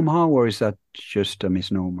gold somehow, or is that just a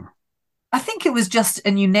misnomer? I think it was just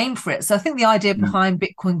a new name for it. So I think the idea behind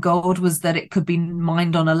Bitcoin Gold was that it could be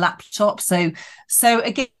mined on a laptop. So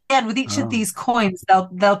again, with each of these coins,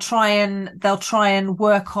 they'll try and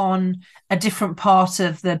work on a different part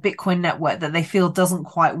of the Bitcoin network that they feel doesn't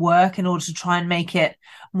quite work in order to try and make it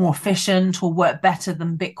more efficient or work better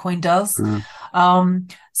than Bitcoin does.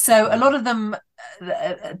 So a lot of them,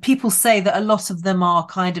 people say that a lot of them are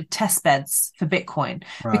kind of test beds for Bitcoin,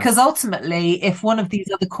 because ultimately, if one of these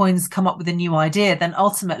other coins come up with a new idea, then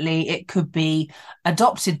ultimately it could be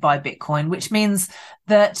adopted by Bitcoin, which means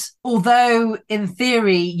that although in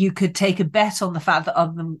theory you could take a bet on the fact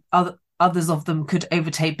that others of them could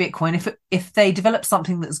overtake Bitcoin, if they develop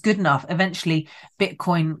something that's good enough, eventually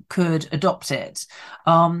Bitcoin could adopt it.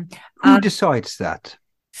 Who decides that?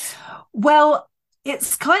 Well,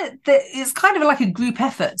 it's kind of like a group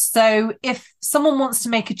effort. So if someone wants to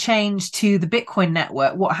make a change to the Bitcoin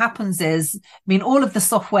network, what happens is, all of the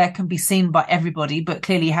software can be seen by everybody, but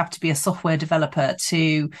clearly you have to be a software developer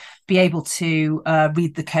to be able to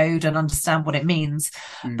read the code and understand what it means.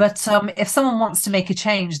 But if someone wants to make a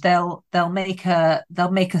change, they'll make a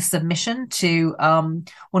submission to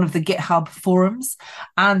one of the GitHub forums,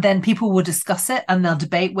 and then people will discuss it and they'll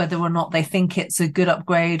debate whether or not they think it's a good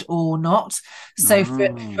upgrade or not. So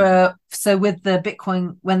so with the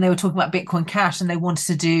Bitcoin, when they were talking about Bitcoin Cash and they wanted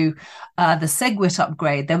to do the SegWit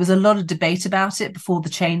upgrade, there was a lot of debate about it before the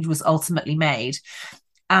change was ultimately made.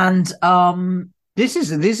 And this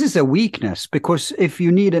is a weakness, because if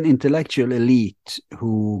you need an intellectual elite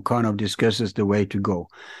who kind of discusses the way to go,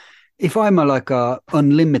 if I'm like a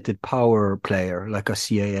unlimited power player, like a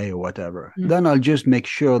CAA or whatever, then I'll just make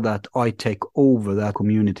sure that I take over that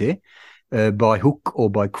community by hook or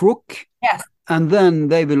by crook. Yes. And then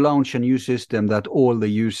they will launch a new system that all the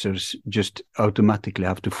users just automatically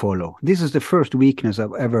have to follow. This is the first weakness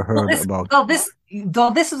I've ever heard about. This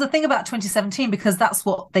is the thing about 2017, because that's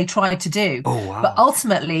what they tried to do. Oh, wow. But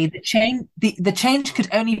ultimately, the change could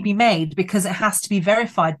only be made because it has to be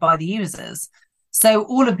verified by the users. So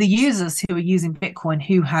all of the users who are using Bitcoin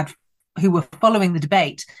who were following the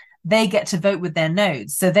debate, they get to vote with their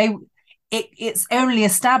nodes. So it's only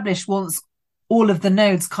established once all of the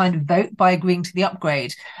nodes kind of vote by agreeing to the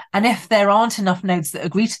upgrade. And if there aren't enough nodes that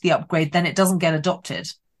agree to the upgrade, then it doesn't get adopted.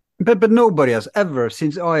 But nobody has ever,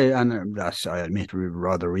 since I admit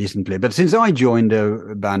rather recently, but since I joined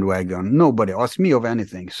the bandwagon, nobody asked me of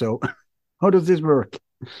anything. So how does this work?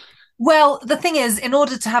 Well, the thing is, in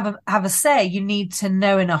order to have a say, you need to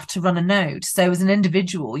know enough to run a node. So as an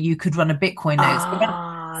individual, you could run a Bitcoin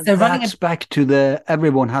node. So that's back to the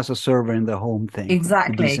everyone has a server in their home thing.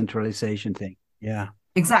 Exactly. The decentralization thing. Yeah.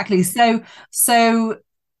 Exactly. So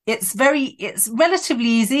it's relatively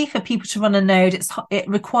easy for people to run a node. It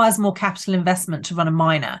requires more capital investment to run a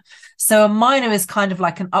miner. So a miner is kind of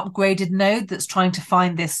like an upgraded node that's trying to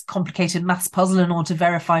find this complicated maths puzzle in order to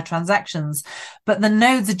verify transactions. But the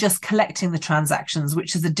nodes are just collecting the transactions,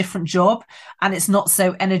 which is a different job, and it's not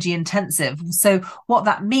so energy intensive. So what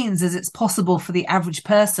that means is it's possible for the average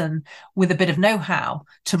person with a bit of know-how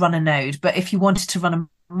to run a node. But if you wanted to run a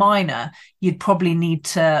miner, you'd probably need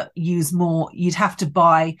to use more. You'd have to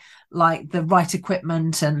buy like the right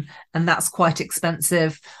equipment, and that's quite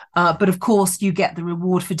expensive. But of course, you get the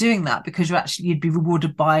reward for doing that, because you'd be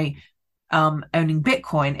rewarded by owning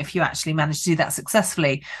Bitcoin if you actually manage to do that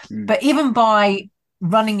successfully. But even by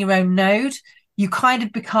running your own node, you kind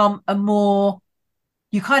of become a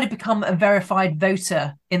verified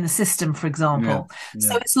voter in the system, for example.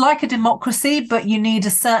 So it's like a democracy, but you need a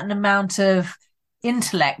certain amount of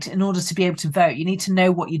intellect in order to be able to vote. You need to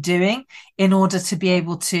know what you're doing in order to be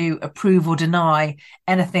able to approve or deny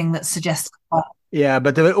anything that suggests. Yeah,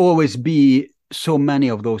 but there will always be so many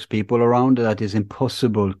of those people around that it's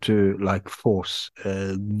impossible to like force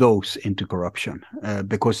those into corruption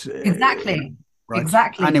because exactly right?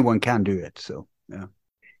 Exactly, anyone can do it. So yeah.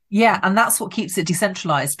 Yeah, and that's what keeps it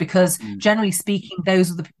decentralized, because generally speaking,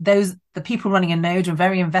 the people running a node are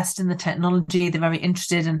very invested in the technology. They're very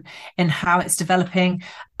interested in how it's developing,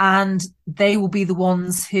 and they will be the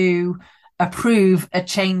ones who approve a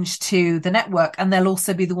change to the network, and they'll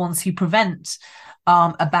also be the ones who prevent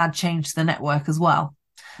a bad change to the network as well.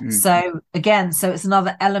 So again, so it's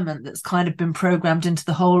another element that's kind of been programmed into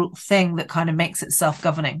the whole thing that kind of makes it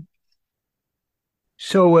self-governing.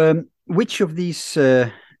 So which of these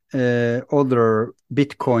other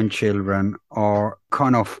Bitcoin children are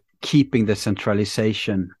kind of keeping the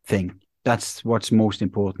centralization thing? That's what's most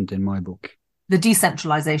important in my book. The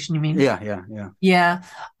decentralization, you mean? Yeah. Yeah.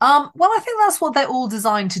 Well, I think that's what they're all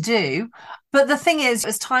designed to do. But the thing is,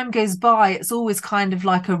 as time goes by, it's always kind of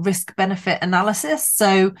like a risk-benefit analysis.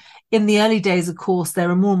 So in the early days, of course, there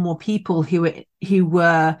are more and more people who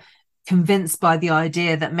were convinced by the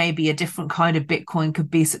idea that maybe a different kind of Bitcoin could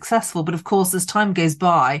be successful. But of course, as time goes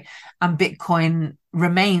by and Bitcoin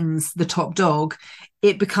remains the top dog,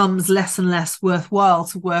 it becomes less and less worthwhile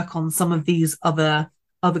to work on some of these other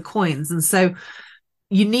coins. And so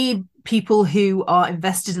you need people who are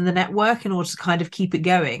invested in the network in order to kind of keep it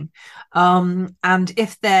going. And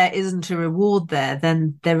if there isn't a reward there,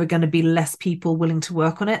 then there are going to be less people willing to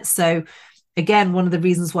work on it. So again, one of the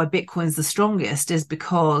reasons why Bitcoin's the strongest is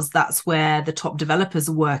because that's where the top developers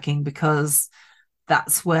are working, because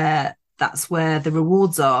that's where the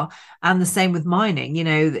rewards are. And the same with mining,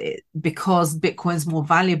 because Bitcoin's more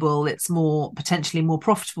valuable, it's potentially more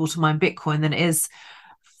profitable to mine Bitcoin than it is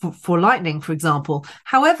for Lightning, for example.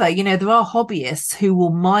 However, there are hobbyists who will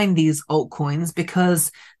mine these altcoins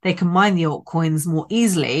because they can mine the altcoins more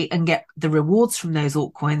easily and get the rewards from those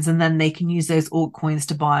altcoins, and then they can use those altcoins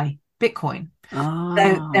to buy Bitcoin.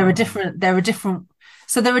 So there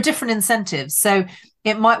are different incentives. So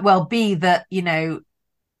it might well be that,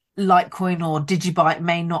 Litecoin or Digibyte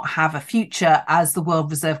may not have a future as the world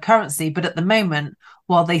reserve currency, but at the moment,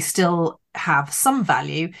 while they still have some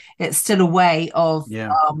value, it's still a way of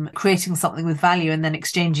creating something with value and then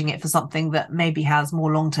exchanging it for something that maybe has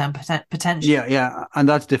more long-term potential. Yeah, and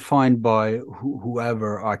that's defined by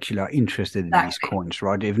whoever actually are interested in these coins,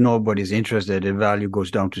 right? If nobody's interested, the value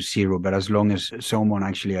goes down to zero. But as long as someone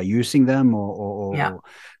actually are using them or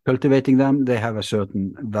cultivating them, they have a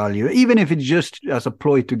certain value, even if it's just as a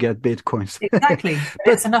ploy to get Bitcoins. Exactly.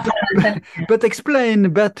 It's enough. But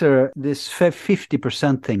explain better this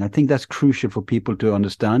 50% thing. I think that's crucial for people to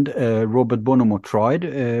understand. Robert Bonomo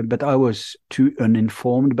tried, but I was too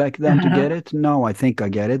uninformed back then to get it. Now I think I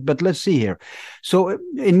get it. But let's see here. So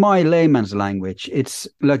in my layman's language, it's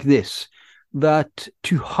like this, that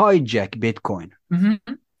to hijack Bitcoin,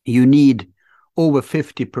 you need over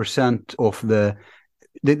 50% of the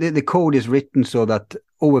code is written so that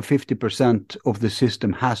over 50% of the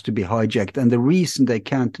system has to be hijacked. And the reason they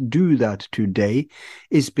can't do that today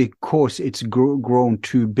is because it's grown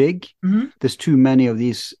too big. There's too many of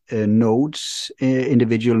these nodes,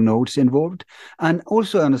 individual nodes involved. And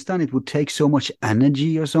also I understand it would take so much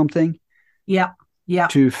energy or something. Yeah.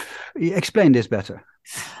 To explain this better.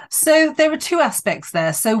 So there are two aspects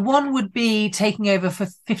there. So one would be taking over for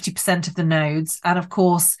 50% of the nodes. And of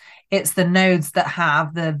course, it's the nodes that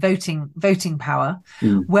have the voting power,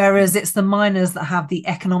 whereas it's the miners that have the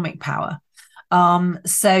economic power.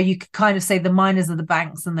 So you could kind of say the miners are the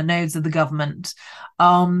banks and the nodes are the government.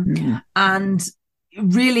 And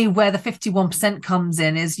really where the 51% comes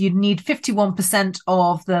in is you'd need 51%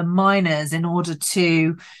 of the miners in order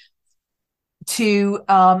to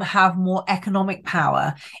have more economic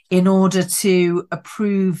power in order to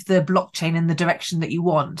approve the blockchain in the direction that you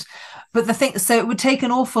want. But so it would take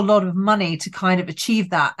an awful lot of money to kind of achieve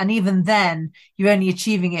that. And even then, you're only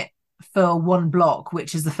achieving it for one block,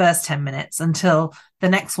 which is the first 10 minutes until the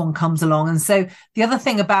next one comes along. And so the other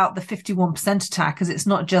thing about the 51% attack is it's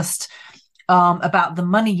not just about the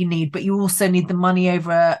money you need, but you also need the money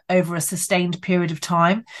over a sustained period of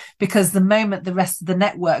time, because the moment the rest of the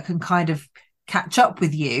network can kind of catch up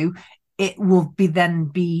with you, it will be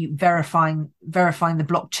verifying the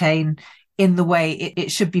blockchain in the way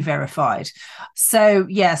it should be verified. So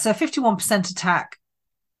 51% attack,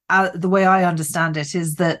 the way I understand it,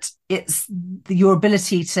 is that it's your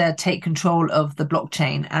ability to take control of the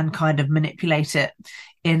blockchain and kind of manipulate it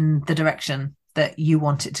in the direction that you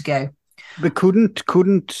want it to go. But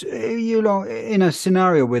couldn't in a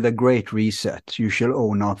scenario with a great reset, you shall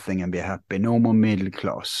own nothing and be happy, no more middle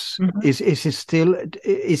class. Is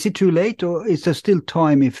it too late, or is there still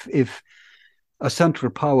time if a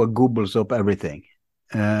central power gobbles up everything?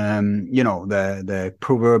 The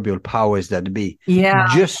proverbial powers that be,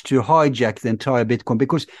 just to hijack the entire Bitcoin?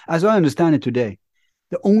 Because as I understand it today,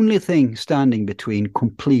 the only thing standing between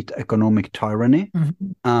complete economic tyranny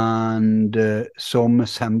and some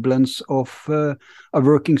semblance of a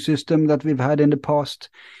working system that we've had in the past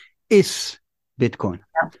is Bitcoin.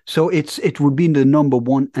 Yeah. So it would be the number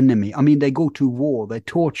one enemy. I mean, they go to war, they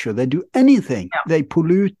torture, they do anything. Yeah. They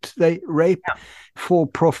pollute, they rape for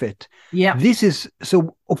profit. Yeah. This is,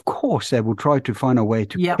 so of course they will try to find a way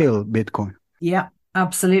to kill Bitcoin. Yeah.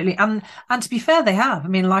 Absolutely. And to be fair, they have. I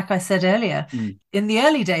mean, like I said earlier, in the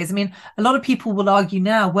early days, I mean, a lot of people will argue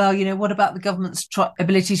now, well, you know, what about the government's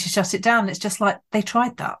ability to shut it down? It's just like, they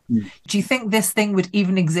tried that. Do you think this thing would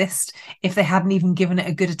even exist if they hadn't even given it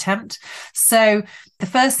a good attempt? So the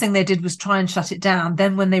first thing they did was try and shut it down.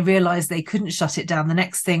 Then when they realized they couldn't shut it down, the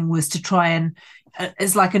next thing was to try and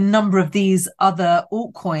it's like a number of these other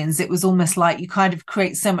altcoins. It was almost like you kind of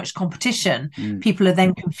create so much competition. People are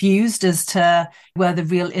then confused as to where the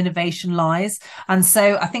real innovation lies. And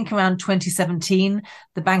so I think around 2017,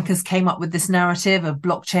 the bankers came up with this narrative of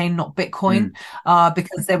blockchain, not Bitcoin,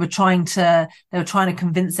 because they were trying to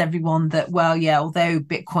convince everyone that, well, yeah, although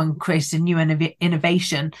Bitcoin created a new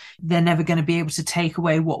innovation, they're never going to be able to take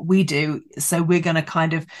away what we do. So we're going to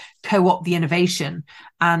kind of co-opt the innovation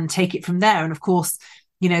and take it from there. And of course,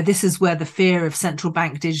 you know, this is where the fear of central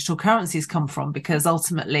bank digital currencies come from, because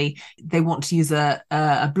ultimately they want to use a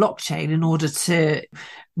blockchain in order to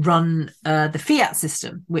run the fiat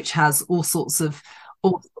system, which has all sorts of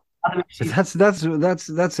other issues.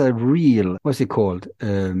 That's a real, what's it called?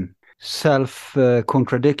 Self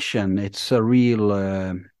contradiction. It's a real.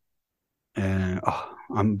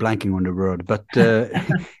 I'm blanking on the word, but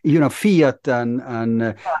you know, fiat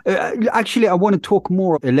and actually, I want to talk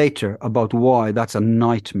more later about why that's a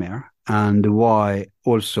nightmare and why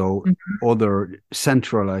also other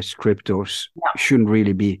centralized cryptos shouldn't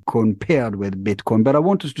really be compared with Bitcoin. But I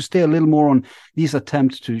want us to stay a little more on these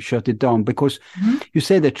attempts to shut it down, because you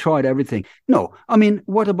say they tried everything. No, I mean,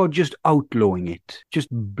 what about just outlawing it, just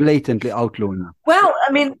blatantly outlawing it? Well,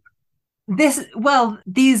 I mean. These are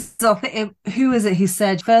who is it who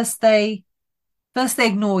said first they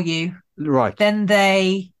ignore you, right? Then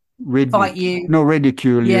they fight you,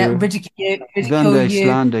 ridicule you, ridicule then they you,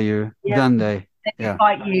 slander you, then they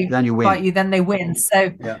fight you, then you win, then they win.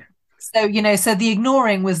 So you know, so the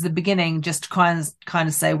ignoring was the beginning, just to kind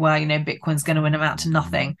of say, well, you know, Bitcoin's going to win amount to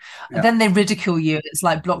nothing. Then they ridicule you. It's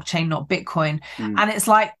like blockchain, not Bitcoin, and it's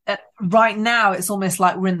like right now it's almost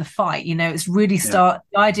like we're in the fight. You know, it's really the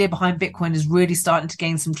idea behind Bitcoin is really starting to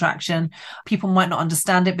gain some traction. People might not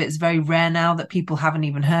understand it, but it's very rare now that people haven't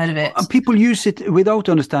even heard of it. And people use it without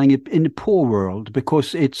understanding it in the poor world,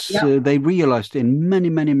 because it's they realized in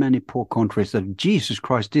many poor countries that Jesus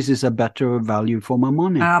Christ, this is a better value for my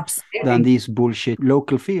money. Absolutely. Than these bullshit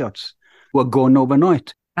local fiats were gone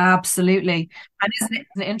overnight. Absolutely. And isn't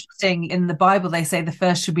it interesting, in the Bible they say the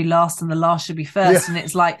first should be last and the last should be first, and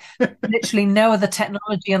it's like literally no other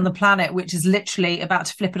technology on the planet which is literally about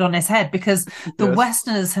to flip it on its head, because the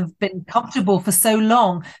Westerners have been comfortable for so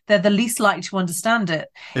long, they're the least likely to understand it.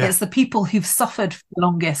 It's the people who've suffered for the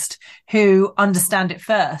longest who understand it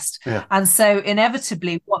first, and so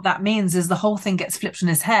inevitably what that means is the whole thing gets flipped on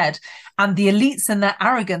its head, and the elites and their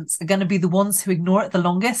arrogance are going to be the ones who ignore it the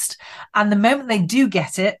longest. And the moment they do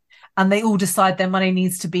get it, and they all decide their money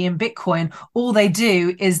needs to be in Bitcoin, all they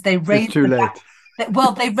do is they raise it's too late.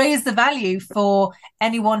 They raise the value for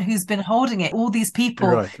anyone who's been holding it. All these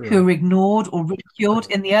people who were ignored or ridiculed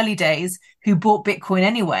in the early days who bought Bitcoin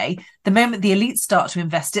anyway, the moment the elites start to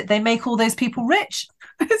invest it, they make all those people rich.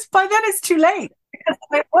 By then it's too late, because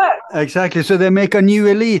it works. Exactly. So they make a new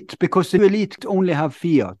elite, because the elite only have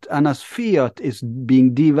fiat. And as fiat is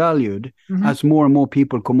being devalued, as more and more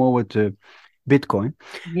people come over to Bitcoin,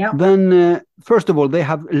 then first of all, they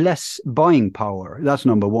have less buying power. That's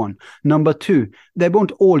number one. Number two, they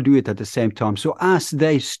won't all do it at the same time. So as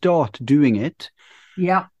they start doing it,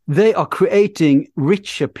 they are creating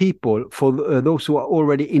richer people for those who are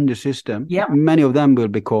already in the system. Many of them will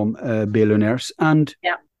become billionaires. And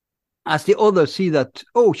as the others see that,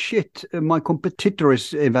 oh shit, my competitor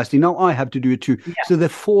is investing, now I have to do it too. So they're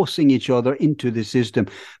forcing each other into the system.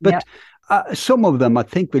 But some of them, I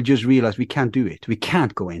think, will just realize we can't do it. We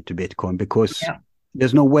can't go into Bitcoin because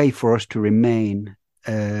there's no way for us to remain,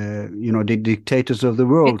 the dictators of the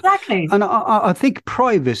world. Exactly. And I think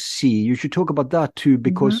privacy, you should talk about that too,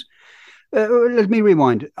 because let me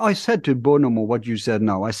rewind. I said to Bonomo what you said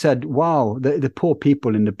now. I said, wow, the poor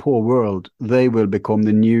people in the poor world, they will become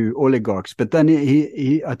the new oligarchs. But then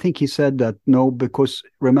I think he said that no, because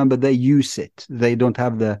remember, they use it. They don't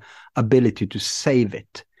have the ability to save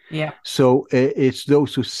it. So it's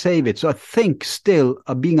those who save it. So I think still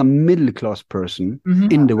being a middle-class person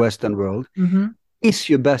in the Western world, is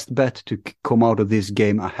your best bet to come out of this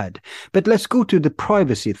game ahead. But let's go to the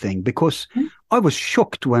privacy thing, because I was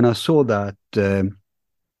shocked when I saw that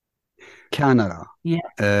Canada,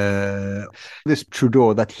 this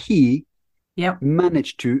Trudeau, that he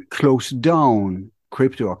managed to close down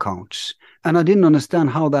crypto accounts. And I didn't understand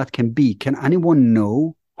how that can be. Can anyone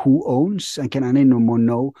know who owns, and can anyone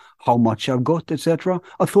know how much I've got, etc.?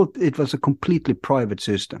 I thought it was a completely private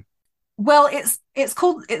system. Well, it's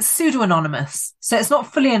pseudo-anonymous. So it's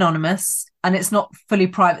not fully anonymous and it's not fully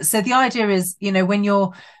private. So the idea is, when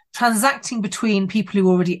you're transacting between people who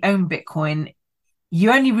already own Bitcoin,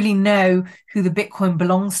 you only really know who the Bitcoin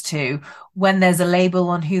belongs to when there's a label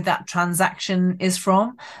on who that transaction is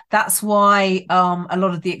from. That's why a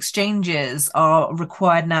lot of the exchanges are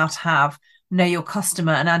required now to have know your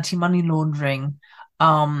customer and anti-money laundering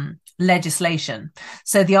legislation.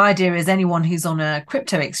 So the idea is anyone who's on a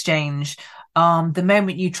crypto exchange, the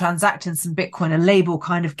moment you transact in some Bitcoin, a label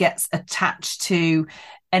kind of gets attached to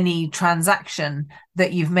any transaction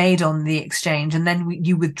that you've made on the exchange, and then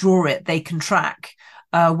you withdraw it, they can track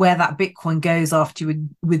where that Bitcoin goes after you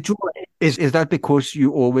withdraw it. Is that because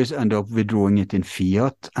you always end up withdrawing it in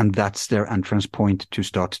fiat, and that's their entrance point to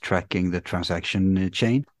start tracking the transaction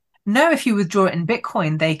chain? No, if you withdraw it in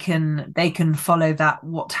Bitcoin, they can follow that,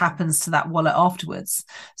 what happens to that wallet afterwards.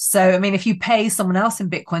 So, I mean, if you pay someone else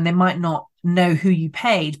in Bitcoin, they might not know who you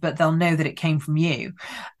paid, but they'll know that it came from you.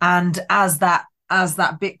 And as that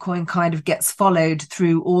Bitcoin kind of gets followed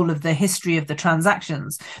through all of the history of the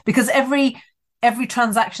transactions, because every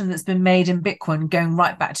transaction that's been made in Bitcoin going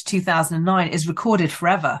right back to 2009 is recorded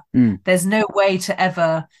forever. There's no way to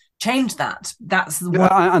ever change that. That's the one.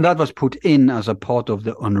 And that was put in as a part of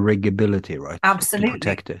the unriggability, right? Absolutely. To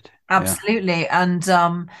protect it. Absolutely.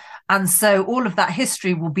 Yeah. And so all of that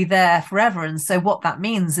history will be there forever. And so what that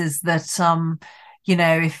means is that, for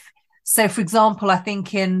example, I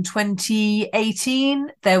think in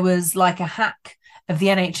 2018, there was like a hack of the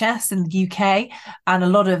NHS in the UK, and a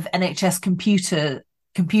lot of NHS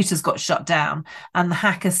computers got shut down. And the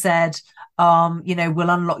hacker said, we'll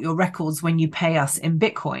unlock your records when you pay us in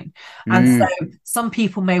Bitcoin. And so some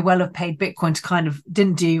people may well have paid Bitcoin to kind of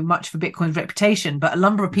didn't do much for Bitcoin's reputation, but a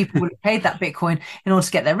number of people would have paid that Bitcoin in order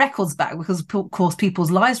to get their records back, because of course people's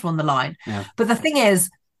lives were on the line. Yeah. But the thing is,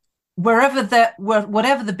 whatever the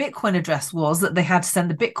Bitcoin address was that they had to send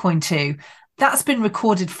the Bitcoin to, that's been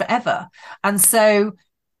recorded forever. And so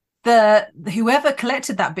whoever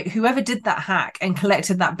did that hack and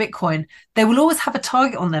collected that Bitcoin, they will always have a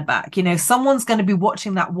target on their back. Someone's going to be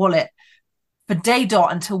watching that wallet for day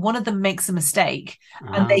dot until one of them makes a mistake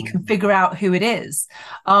and they can figure out who it is.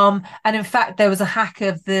 And in fact, there was a hack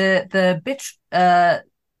of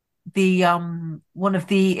one of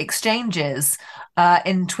the exchanges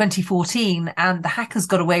in 2014, and the hackers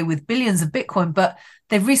got away with billions of Bitcoin, but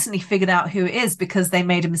they've recently figured out who it is because they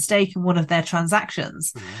made a mistake in one of their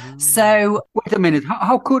transactions. So wait a minute,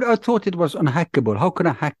 how could, I thought it was unhackable. How could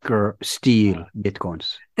a hacker steal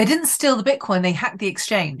Bitcoins? They didn't steal the Bitcoin, they hacked the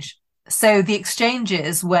exchange. So the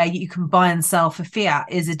exchanges where you can buy and sell for fiat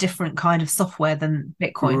is a different kind of software than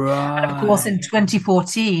Bitcoin. Right. And of course, in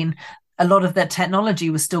 2014, a lot of their technology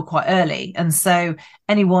was still quite early. And so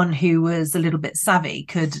anyone who was a little bit savvy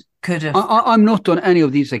could have... I'm not on any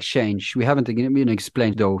of these exchanges. We haven't even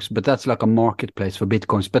explained those, but that's like a marketplace for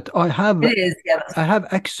Bitcoins. But I have... It is, yeah. I have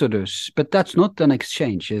Exodus, but that's not an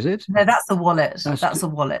exchange, is it? No, that's a wallet. That's a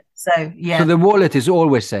wallet. So, yeah. So the wallet is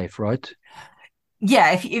always safe, right?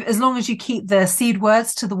 Yeah, as long as you keep the seed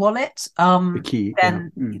words to the wallet, the key,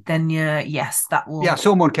 then yes, that will. Yeah,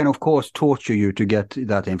 someone can of course torture you to get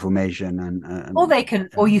that information, and or they can,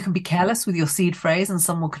 or you can be careless with your seed phrase, and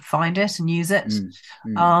someone could find it and use it.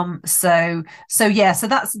 So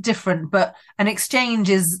that's different. But an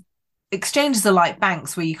exchanges are like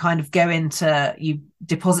banks, where you kind of go into, you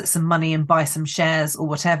deposit some money and buy some shares or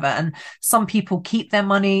whatever. And some people keep their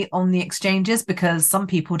money on the exchanges because some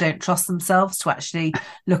people don't trust themselves to actually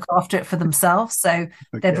look after it for themselves. So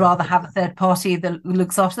they'd rather have a third party that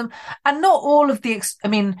looks after them. And not all of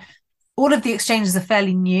all of the exchanges are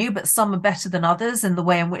fairly new, but some are better than others in the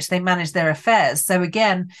way in which they manage their affairs. So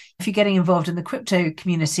again, if you're getting involved in the crypto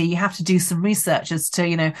community, you have to do some research as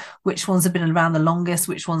to, which ones have been around the longest,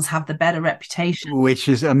 which ones have the better reputation. Which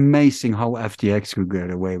is amazing how FTX could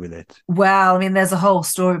get away with it. Well, there's a whole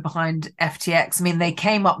story behind FTX. They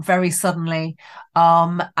came up very suddenly,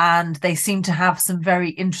 and they seem to have some very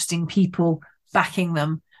interesting people backing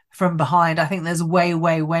them from behind. I think there's way,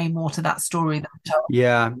 way, way more to that story than told.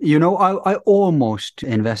 Yeah, you know, I almost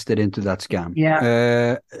invested into that scam.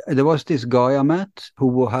 Yeah. There was this guy I met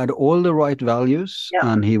who had all the right values,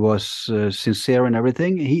 and he was sincere and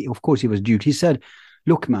everything. Of course, he was dude. He said,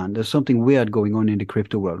 "Look, man, there's something weird going on in the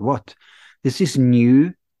crypto world. What? This is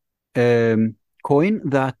new coin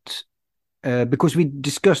that." Because we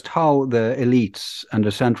discussed how the elites and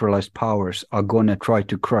the centralized powers are going to try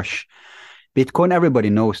to crush Bitcoin. Everybody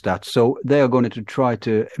knows that. So they are going to try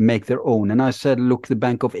to make their own. And I said, look, the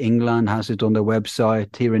Bank of England has it on their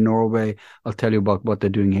website here in Norway. I'll tell you about what they're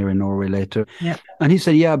doing here in Norway later. Yeah. And he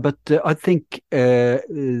said, yeah, but I think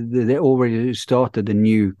they already started a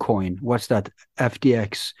new coin. What's that?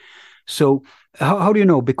 FTX. So how do you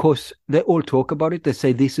know? Because they all talk about it. They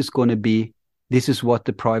say this is what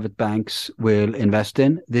the private banks will invest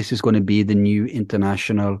in. This is going to be the new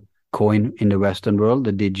international coin in the Western world,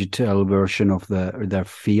 the digital version of their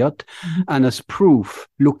fiat. Mm-hmm. And as proof,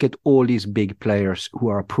 look at all these big players who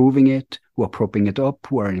are approving it, who are propping it up,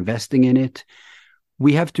 who are investing in it.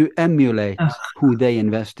 We have to emulate who they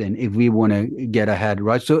invest in if we want to get ahead,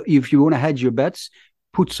 right? So if you want to hedge your bets,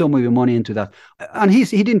 put some of your money into that. And he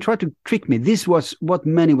didn't try to trick me. This was what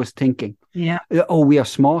many was thinking. Yeah. Oh, we are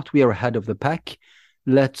smart. We are ahead of the pack.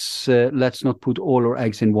 Let's not put all our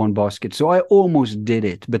eggs in one basket. So I almost did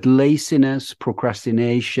it, but laziness,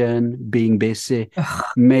 procrastination, being busy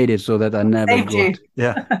made it so that I never got.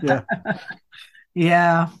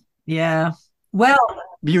 Yeah. Well,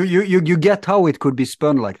 you get how it could be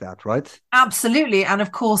spun like that, right? Absolutely. And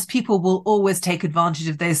of course, people will always take advantage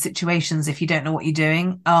of those situations if you don't know what you're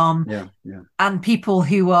doing. And people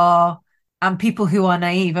who are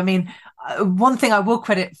naive. I mean, one thing I will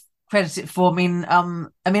credit it for. I mean,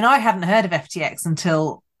 I hadn't heard of FTX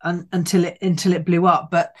until it blew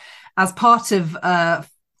up. But as part of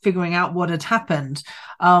figuring out what had happened,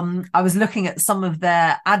 I was looking at some of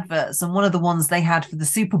their adverts, and one of the ones they had for the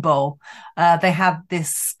Super Bowl, they had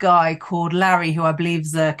this guy called Larry, who I believe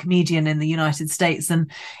is a comedian in the United States, and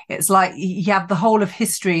it's like he had the whole of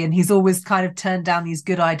history, and he's always kind of turned down these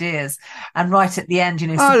good ideas, and right at the end,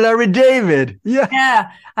 Larry David,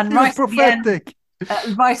 and right prophetic.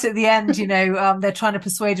 Right at the end, they're trying to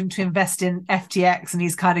persuade him to invest in FTX, and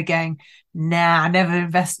he's kind of going, nah, I never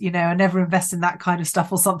invest in that kind of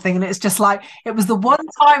stuff or something. And it's just like, it was the one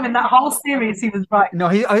time in that whole series he was right. No,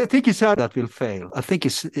 I think he said that will fail. I think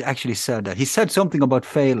he actually said that. He said something about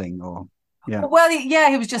failing or... Yeah. Well,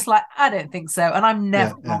 he was just like, I don't think so. And I'm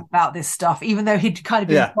never wrong about this stuff, even though he'd kind of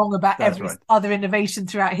been wrong about every other innovation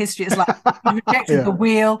throughout history. It's like he rejected the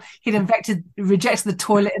wheel. He'd rejected the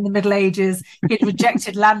toilet in the Middle Ages. He'd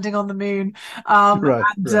rejected landing on the moon.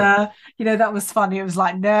 That was funny. It was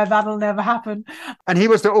like, no, that'll never happen. And he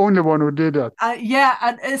was the only one who did that.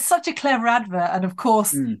 And it's such a clever advert. And of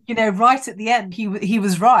course, right at the end, he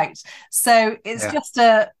was right. So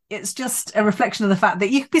it's just a reflection of the fact that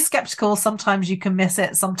you can be skeptical. Sometimes you can miss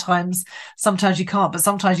it. Sometimes you can't, but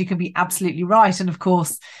sometimes you can be absolutely right. And of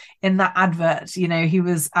course, in that advert, he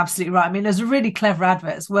was absolutely right. I mean, it was a really clever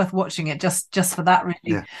advert. It's worth watching it just for that, really.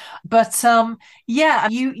 Yeah. But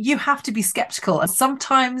you have to be skeptical. And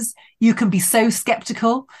sometimes you can be so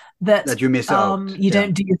skeptical that you miss out. You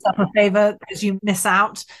don't do yourself a favor because you miss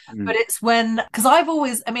out. But it's because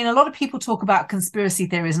a lot of people talk about conspiracy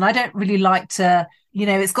theories, and I don't really like to,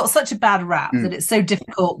 it's got such a bad rap that it's so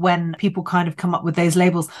difficult when people kind of come up with those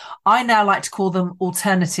labels. I now like to call them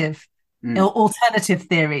alternative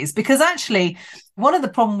theories, because actually one of the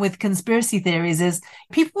problem with conspiracy theories is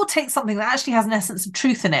people will take something that actually has an essence of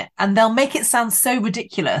truth in it, and they'll make it sound so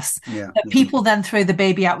ridiculous that people then throw the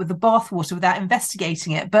baby out with the bathwater without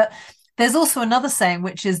investigating it. But there's also another saying,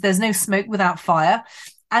 which is there's no smoke without fire.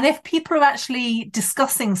 And if people are actually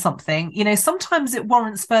discussing something, sometimes it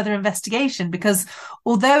warrants further investigation, because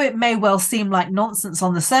although it may well seem like nonsense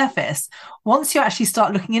on the surface, once you actually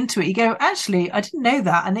start looking into it, you go, actually, I didn't know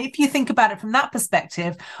that. And if you think about it from that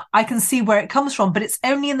perspective, I can see where it comes from. But it's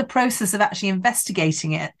only in the process of actually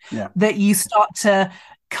investigating it that you start to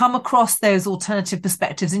come across those alternative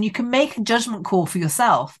perspectives, and you can make a judgment call for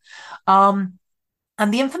yourself.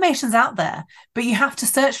 And the information's out there, but you have to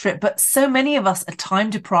search for it. But so many of us are time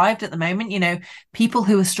deprived at the moment, people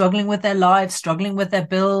who are struggling with their lives, struggling with their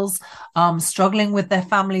bills, struggling with their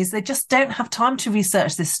families. They just don't have time to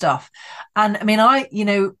research this stuff. And I mean,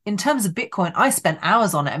 in terms of Bitcoin, I spent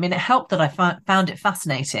hours on it. I mean, it helped that I found it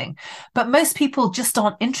fascinating, but most people just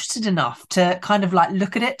aren't interested enough to kind of like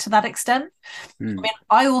look at it to that extent. I mean,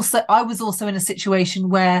 I was also in a situation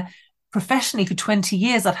where professionally for 20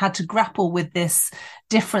 years, I'd had to grapple with this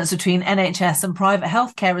difference between NHS and private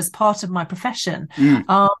healthcare as part of my profession.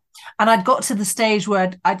 And I'd got to the stage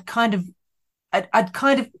where I'd kind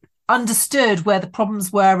of understood where the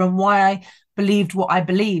problems were and why I believed what I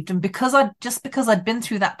believed. And because I'd been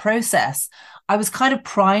through that process, I was kind of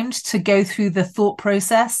primed to go through the thought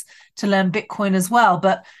process to learn Bitcoin as well.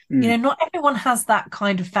 But, not everyone has that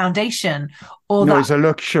kind of foundation. It's a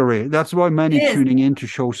luxury. That's why many tuning into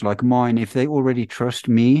shows like mine, if they already trust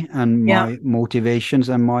me and my motivations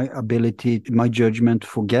and my ability, my judgment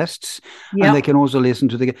for guests, and they can also listen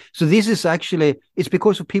to the... So this is actually, it's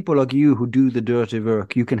because of people like you who do the dirty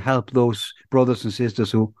work. You can help those brothers and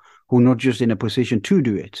sisters who are not just in a position to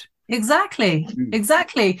do it. Exactly.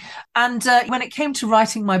 And when it came to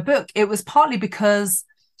writing my book, it was partly because,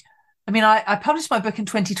 I published my book in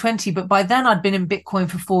 2020, but by then I'd been in Bitcoin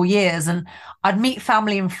for 4 years, and I'd meet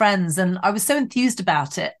family and friends, and I was so enthused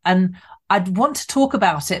about it, and I'd want to talk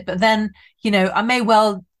about it. But then, I may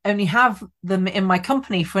well only have them in my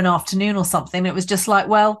company for an afternoon or something. It was just like,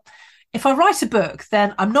 well, if I write a book,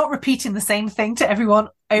 then I'm not repeating the same thing to everyone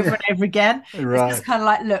over and over again. Right. It's just kind of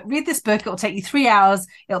like, look, read this book. It'll take you 3 hours.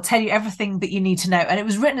 It'll tell you everything that you need to know. And it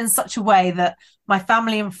was written in such a way that my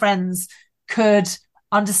family and friends could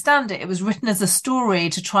understand it. It was written as a story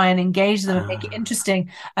to try and engage them and make it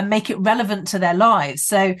interesting and make it relevant to their lives.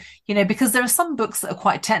 So, because there are some books that are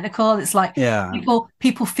quite technical. It's like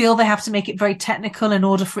people feel they have to make it very technical in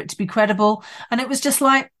order for it to be credible. And it was just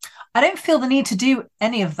like, I don't feel the need to do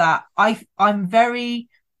any of that. I'm very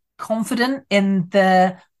confident in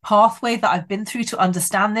the pathway that I've been through to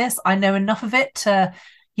understand this. I know enough of it to,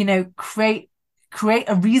 create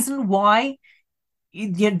a reason why.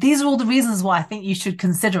 These are all the reasons why I think you should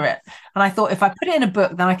consider it. And I thought if I put it in a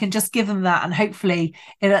book, then I can just give them that, and hopefully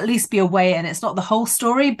it'll at least be a way in. It's not the whole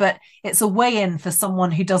story, but it's a way in for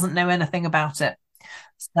someone who doesn't know anything about it.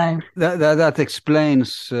 So that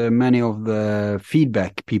explains many of the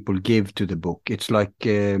feedback people give to the book. It's like,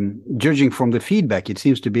 judging from the feedback, it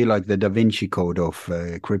seems to be like the Da Vinci Code of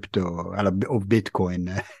crypto, of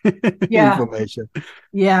Bitcoin information.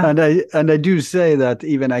 Yeah, and I do say that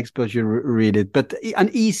even experts should read it. But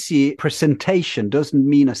an easy presentation doesn't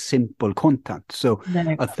mean a simple content. So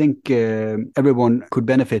I think everyone could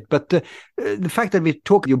benefit. But the fact that we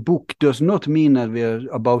talk your book does not mean that we are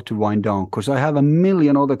about to wind down, because I have a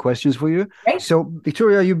million other questions for you. Right. So,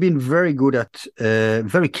 Victoria, you've been very good at,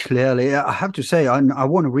 very clearly, I have to say, I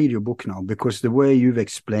want to read your book now, because the way you've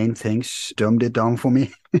explained things dumbed it down for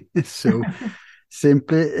me. So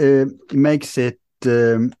simply makes it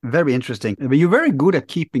very interesting. But you're very good at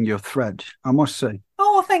keeping your thread, I must say.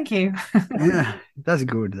 Oh, thank you. Yeah, that's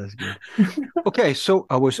good. Okay, so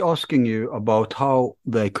I was asking you about how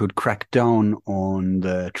they could crack down on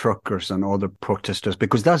the truckers and other protesters,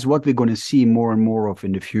 because that's what we're going to see more and more of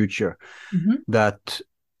in the future. That,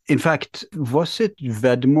 in fact, was it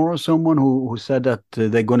Vedmore or someone who said that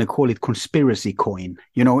they're going to call it conspiracy coin?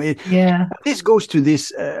 This goes to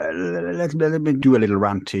this, let me do a little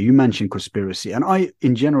rant here. You mentioned conspiracy, and I,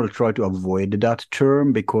 in general, try to avoid that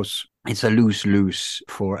term because it's a lose-lose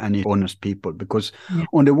for any honest people. Because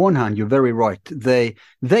on the one hand, you're very right. They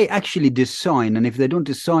actually design, and if they don't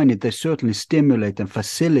design it, they certainly stimulate and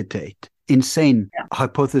facilitate insane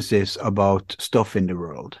hypotheses about stuff in the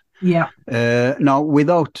world. Yeah. Now,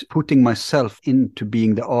 without putting myself into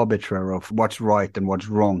being the arbiter of what's right and what's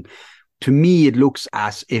wrong, to me, it looks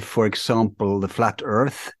as if, for example, the flat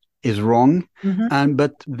Earth is wrong,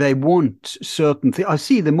 but they want certain things. I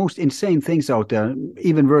see the most insane things out there,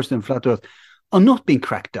 even worse than flat Earth, are not being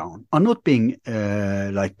cracked down, are not being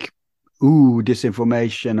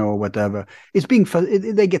disinformation or whatever. It's being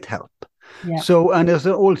they get help. Yeah. So, and there's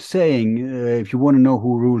an old saying: if you want to know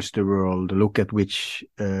who rules the world, look at who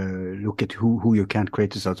you can't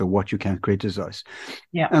criticize or what you can't criticize.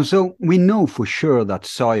 Yeah. And so we know for sure that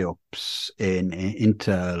psyops in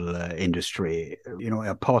Intel industry,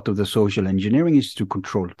 a part of the social engineering is to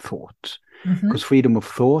control thought. Because freedom of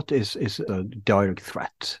thought is a direct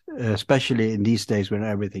threat, especially in these days when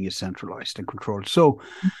everything is centralized and controlled. So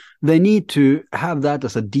they need to have that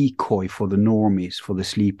as a decoy for the normies, for the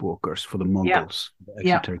sleepwalkers, for the muggles, the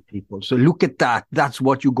exoteric people. So look at that. That's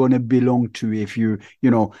what you're going to belong to if you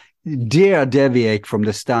dare deviate from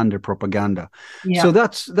the standard propaganda. Yeah. So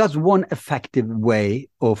that's one effective way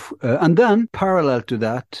of, and then parallel to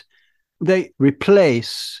that, they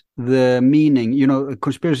replace the meaning,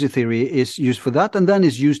 conspiracy theory is used for that, and then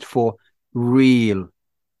is used for real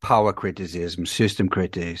power criticism, system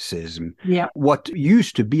criticism. Yeah. What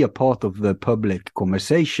used to be a part of the public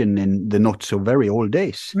conversation in the not so very old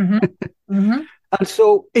days. And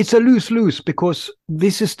so it's a lose-lose because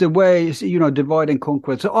this is the way, divide and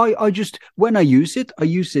conquer. So when I use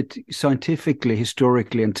it scientifically,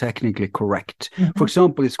 historically, and technically correct. Mm-hmm. For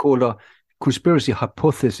example, it's called a conspiracy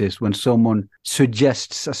hypothesis when someone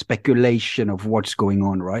suggests a speculation of what's going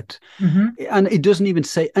on, right? Mm-hmm. And it doesn't even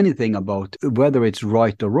say anything about whether it's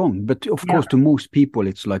right or wrong. But of course, to most people,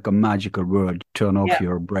 it's like a magical word, turn off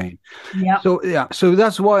your brain. Yeah. So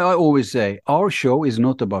that's why I always say our show is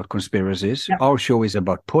not about conspiracies. Yeah. Our show is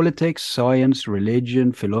about politics, science,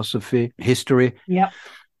 religion, philosophy, history. Yeah.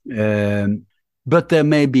 But there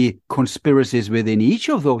may be conspiracies within each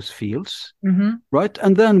of those fields, mm-hmm. right?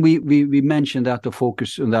 And then we mention that to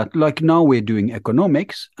focus on that. Like now we're doing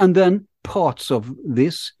economics, and then parts of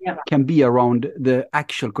this can be around the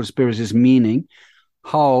actual conspiracies, meaning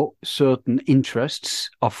how certain interests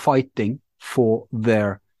are fighting for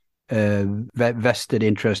their vested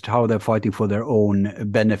interest, how they're fighting for their own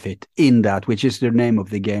benefit in that, which is the name of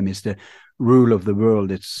the game, is the rule of the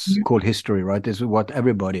world. It's called history, right? It's what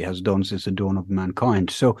everybody has done since the dawn of mankind.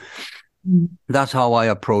 So that's how I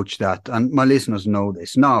approach that. And my listeners know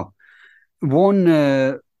this. Now,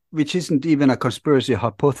 one which isn't even a conspiracy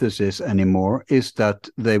hypothesis anymore is that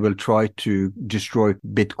they will try to destroy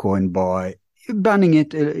Bitcoin by banning it,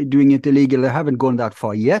 doing it illegal. They haven't gone that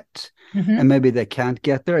far yet. Mm-hmm. And maybe they can't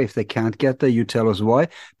get there. If they can't get there, you tell us why.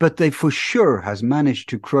 But they for sure has managed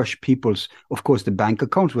to crush people's, of course, the bank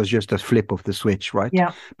accounts was just a flip of the switch, right?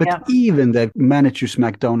 Yeah. But even they've managed to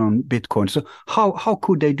smack down on Bitcoin. So how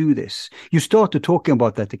could they do this? You started talking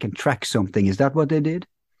about that they can track something. Is that what they did?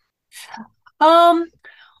 Well,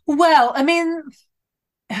 I mean,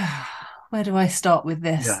 where do I start with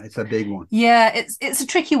this? Yeah, it's a big one. Yeah, it's a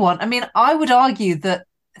tricky one. I mean, I would argue that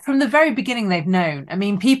from the very beginning they've known. I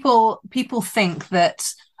mean, people think that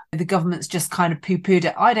the government's just kind of poo-pooed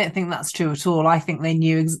it. I don't think that's true at all. I think they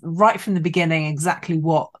knew right from the beginning exactly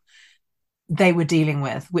what they were dealing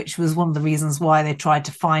with, which was one of the reasons why they tried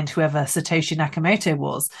to find whoever Satoshi Nakamoto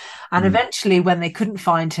was. And eventually, when they couldn't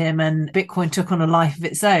find him and Bitcoin took on a life of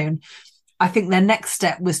its own, I think their next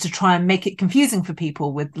step was to try and make it confusing for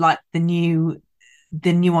people with like the new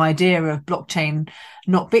idea of blockchain,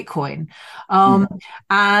 not Bitcoin.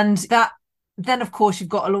 And that then, of course, you've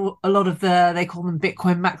got a lot of they call them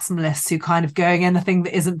Bitcoin maximalists who kind of going, anything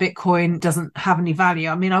that isn't Bitcoin doesn't have any value.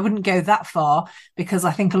 I mean, I wouldn't go that far because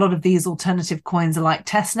I think a lot of these alternative coins are like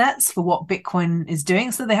test nets for what Bitcoin is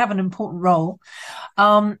doing. So they have an important role.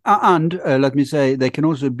 And let me say, they can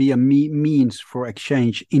also be a means for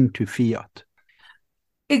exchange into fiat.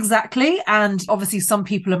 Exactly. And obviously some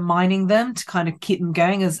people are mining them to kind of keep them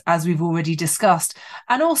going, as we've already discussed.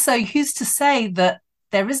 And also, who's to say that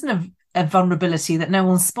there isn't a vulnerability that no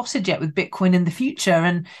one's spotted yet with Bitcoin in the future?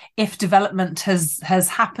 And if development has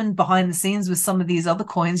happened behind the scenes with some of these other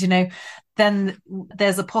coins, then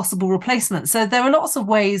there's a possible replacement. So there are lots of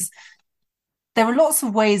ways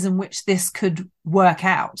in which this could work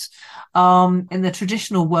out. In the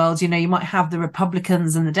traditional world, you might have the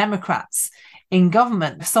Republicans and the Democrats in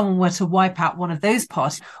government. If someone were to wipe out one of those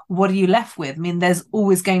parties, what are you left with? I mean, there's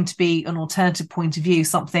always going to be an alternative point of view.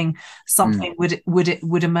 Something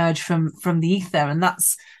would emerge from the ether, and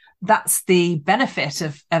that's the benefit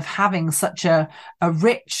of having such a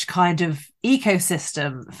rich kind of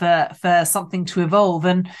ecosystem for something to evolve.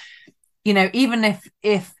 And even if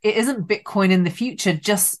it isn't Bitcoin in the future,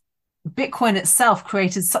 just Bitcoin itself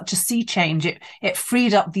created such a sea change. It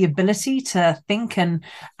freed up the ability to think and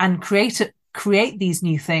create these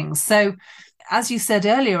new things. So as you said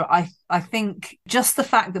earlier, I think just the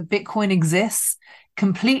fact that Bitcoin exists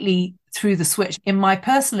completely through the switch, in my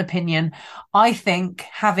personal opinion, I think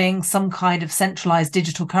having some kind of centralized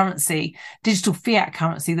digital fiat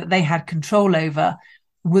currency that they had control over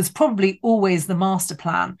was probably always the master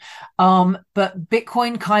plan. But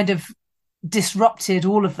Bitcoin kind of disrupted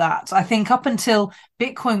all of that. I think up until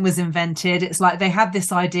Bitcoin was invented, it's like they had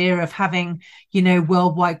this idea of having,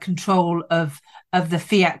 worldwide control of the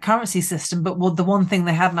fiat currency system. But the one thing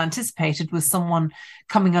they hadn't anticipated was someone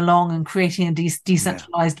coming along and creating a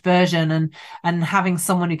decentralized version and having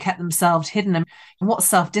someone who kept themselves hidden. And what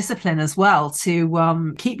self-discipline as well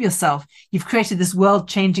to keep yourself. You've created this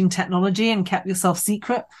world-changing technology and kept yourself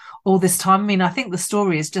secret all this time. I mean, I think the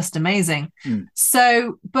story is just amazing.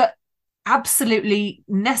 So, but absolutely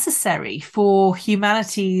necessary for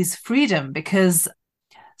humanity's freedom, because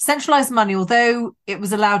centralized money, although it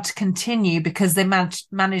was allowed to continue because they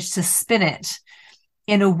managed to spin it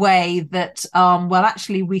in a way that,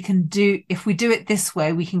 actually we can if we do it this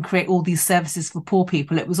way, we can create all these services for poor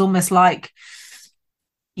people. It was almost like,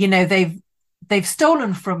 they've they've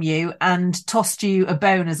stolen from you and tossed you a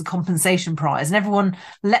bone as a compensation prize. And everyone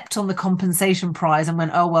leapt on the compensation prize and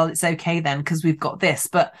went, oh, well, it's okay then because we've got this.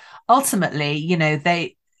 But ultimately, you know,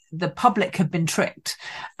 the public have been tricked,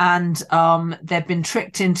 and they've been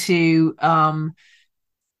tricked into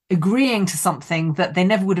agreeing to something that they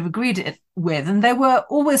never would have agreed with. And there were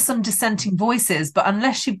always some dissenting voices, but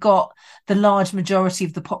unless you've got the large majority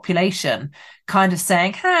of the population kind of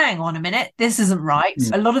saying, hang on a minute, this isn't right.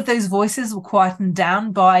 A lot of those voices were quietened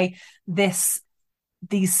down by these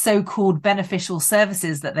so-called beneficial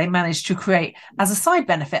services that they managed to create as a side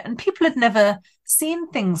benefit. And people had never seen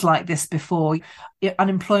things like this before.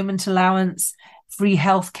 Unemployment allowance, free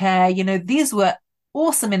healthcare, you know, these were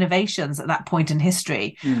awesome innovations at that point in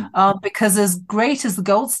history, because as great as the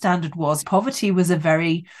gold standard was, poverty was a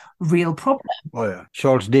very real problem. Oh yeah,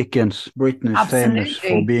 Charles Dickens, Britain is famous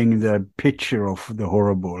for being the picture of the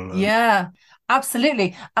horrible. Yeah,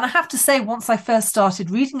 absolutely. And I have to say, once I first started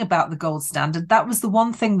reading about the gold standard, that was the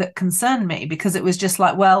one thing that concerned me, because it was just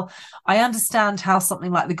like, well, I understand how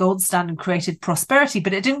something like the gold standard created prosperity,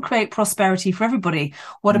 but it didn't create prosperity for everybody.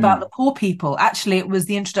 What about the poor people? Actually, it was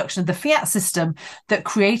the introduction of the fiat system that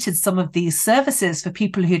created some of these services for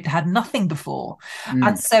people who'd had nothing before.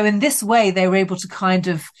 And so in this way, they were able to kind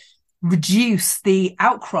of reduce the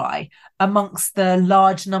outcry amongst the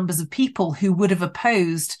large numbers of people who would have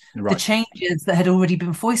opposed the changes that had already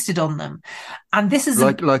been foisted on them. And this is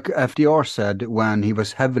like FDR said when he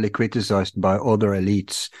was heavily criticized by other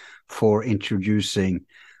elites for introducing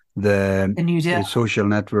the New Deal, the social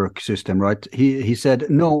network system, right? He said,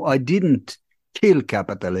 no, I didn't kill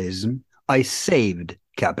capitalism, I saved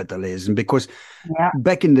capitalism, because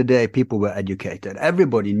back in the day people were educated.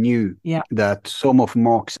 Everybody knew that some of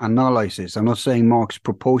Marx's analysis, I'm not saying Marx's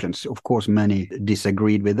propositions, of course many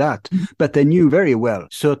disagreed with that, but they knew very well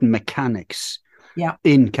certain mechanics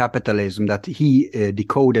in capitalism that he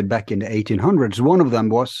decoded back in the 1800s. One of them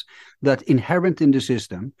was that inherent in the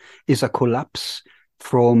system is a collapse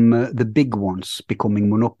from the big ones becoming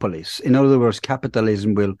monopolies. In other words,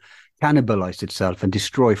 capitalism will cannibalize itself and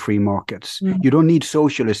destroy free markets. You don't need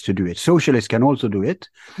socialists to do it. Socialists can also do it,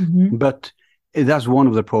 but that's one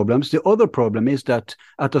of the problems. The other problem is that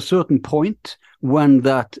at a certain point, when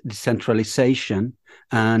that decentralization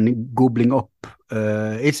and gobbling up,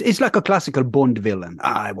 it's like a classical Bond villain.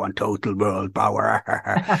 I want total world power.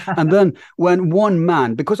 And then when one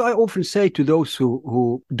man, because I often say to those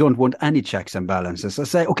who don't want any checks and balances, I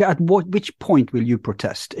say, okay, at which point will you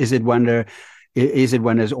protest? Is it when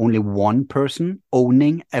there's only one person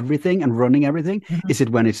owning everything and running everything? Is it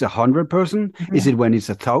when it's 100 person? Is it when it's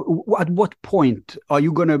 1,000? At what point are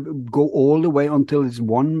you going to go all the way until it's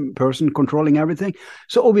one person controlling everything?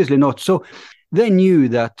 So obviously not. So they knew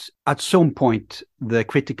that at some point the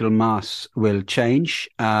critical mass will change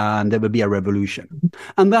and there will be a revolution.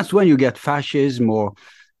 And that's when you get fascism or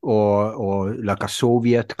like a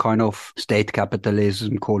Soviet kind of state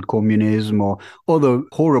capitalism called communism, or other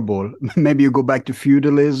horrible, maybe you go back to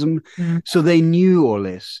feudalism. So they knew all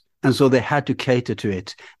this, and so they had to cater to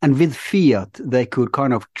it. And with fiat, they could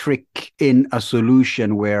kind of trick in a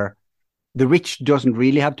solution where the rich doesn't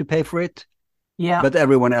really have to pay for it, but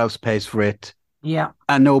everyone else pays for it.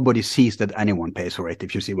 And nobody sees that anyone pays for it,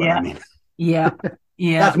 if you see what I mean.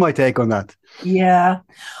 That's my take on that.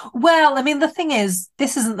 Well, I mean, the thing is,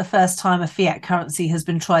 this isn't the first time a fiat currency has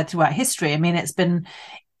been tried throughout history. I mean,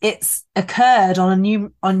 it's occurred on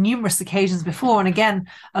numerous occasions before. And again,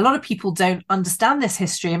 a lot of people don't understand this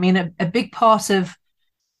history. I mean, a big part of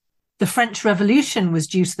the French Revolution was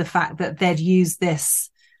due to the fact that they'd used this,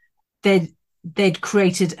 they'd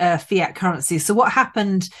created a fiat currency. So what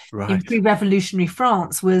happened in pre-revolutionary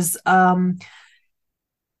France was,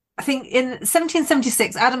 I think in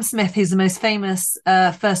 1776, Adam Smith, who's the most famous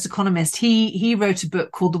first economist, he wrote a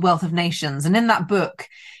book called The Wealth of Nations. And in that book,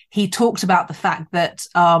 he talked about the fact that,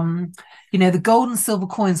 the gold and silver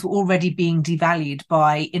coins were already being devalued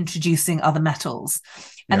by introducing other metals.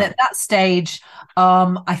 And at that stage,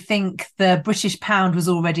 I think the British pound was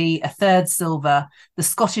already a third silver. The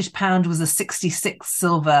Scottish pound was a 66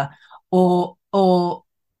 silver, or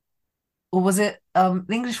was it the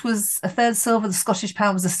English was a third silver, the Scottish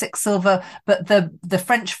pound was a 6 silver, but the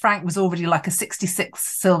French franc was already like a 66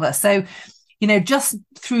 silver. So, just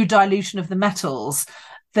through dilution of the metals,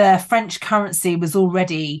 the French currency was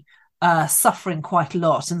already suffering quite a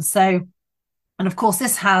lot. And of course,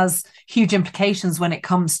 this has huge implications when it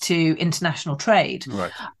comes to international trade.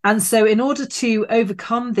 And so in order to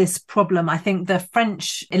overcome this problem, I think the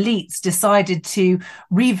French elites decided to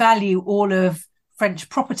revalue all of French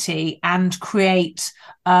property and create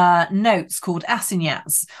notes called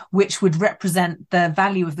assignats, which would represent the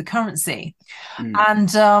value of the currency.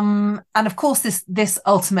 And of course, this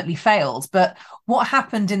ultimately failed. But what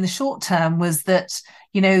happened in the short term was that,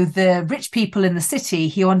 the rich people in the city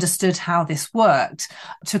who understood how this worked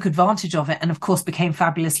took advantage of it, and of course became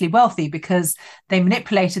fabulously wealthy because they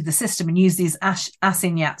manipulated the system and used these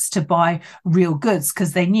assignats to buy real goods,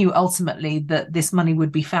 because they knew ultimately that this money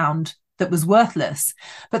would be found that was worthless.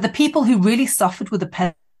 But the people who really suffered were the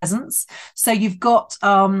peasants. So you've got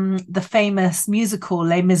the famous musical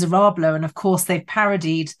Les Miserables, and of course they've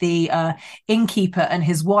parodied the innkeeper and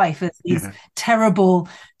his wife as these terrible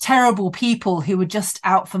people who were just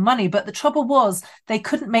out for money. But the trouble was they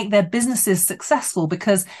couldn't make their businesses successful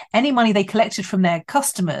because any money they collected from their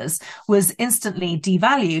customers was instantly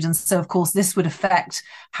devalued. And so, of course, this would affect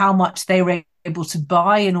how much they were able to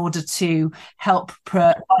buy in order to help.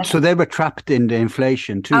 So they were trapped in the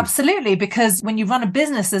inflation too. Absolutely, because when you run a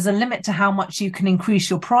business, there's a limit to how much you can increase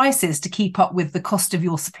your prices to keep up with the cost of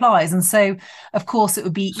your supplies. And so, of course, it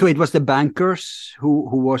would be. So it was the bankers who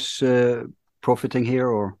was profiting here,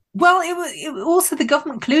 or? Well, it was also the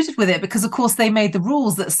government colluded with it because, of course, they made the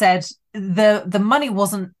rules that said the money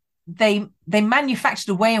wasn't. They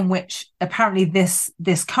manufactured a way in which apparently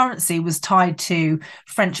this currency was tied to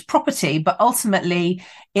French property, but ultimately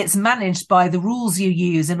it's managed by the rules you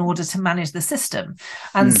use in order to manage the system.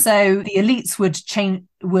 And so the elites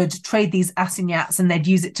would trade these assignats, and they'd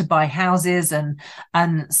use it to buy houses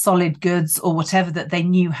and solid goods or whatever that they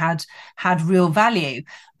knew had real value.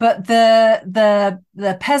 But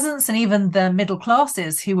the peasants and even the middle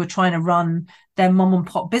classes who were trying to run their mom and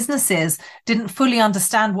pop businesses didn't fully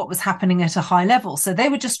understand what was happening at a high level. So they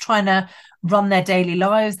were just trying to run their daily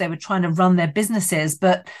lives. They were trying to run their businesses.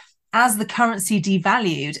 But as the currency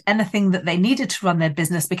devalued, anything that they needed to run their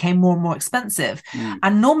business became more and more expensive.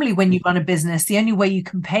 And normally when you run a business, the only way you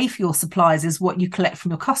can pay for your supplies is what you collect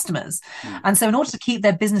from your customers. And so in order to keep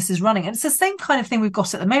their businesses running, and it's the same kind of thing we've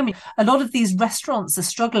got at the moment. A lot of these restaurants are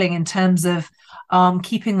struggling in terms of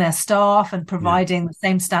keeping their staff and providing the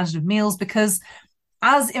same standard of meals, because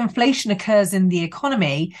as inflation occurs in the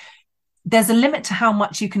economy, there's a limit to how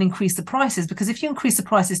much you can increase the prices, because if you increase the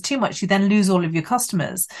prices too much, you then lose all of your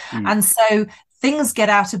customers. And so things get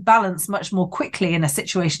out of balance much more quickly in a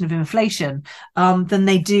situation of inflation than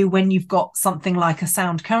they do when you've got something like a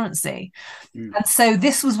sound currency. And so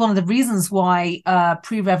this was one of the reasons why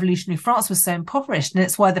pre-revolutionary France was so impoverished. And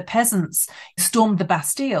it's why the peasants stormed the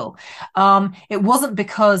Bastille. It wasn't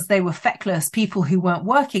because they were feckless people who weren't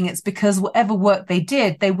working. It's because whatever work they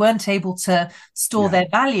did, they weren't able to store their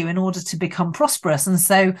value in order to become prosperous. And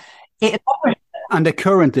so it impoverished. And the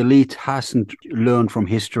current elite hasn't learned from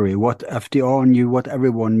history. What FDR knew, what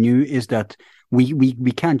everyone knew, is that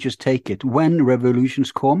we can't just take it. When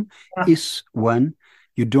revolutions come is when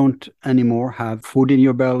you don't anymore have food in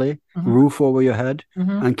your belly, roof over your head,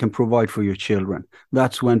 and can provide for your children.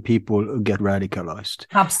 That's when people get radicalized.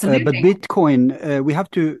 Absolutely. But Bitcoin, we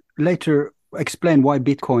have to later explain why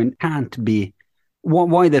Bitcoin can't be,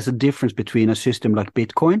 why there's a difference between a system like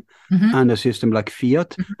Bitcoin and a system like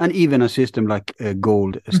fiat, and even a system like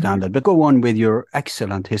gold standard. But go on with your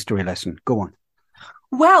excellent history lesson. Go on.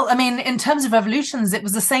 Well, I mean, in terms of revolutions, it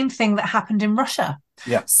was the same thing that happened in Russia.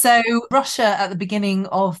 Yeah. So Russia at the beginning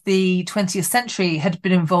of the 20th century had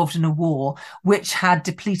been involved in a war which had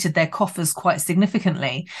depleted their coffers quite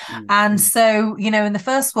significantly. And so, in the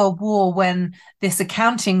First World War, when this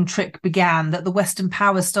accounting trick began that the Western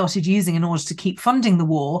powers started using in order to keep funding the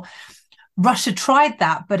war, Russia tried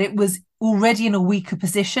that, but it was already in a weaker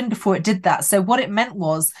position before it did that. So what it meant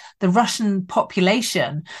was the Russian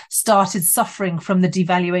population started suffering from the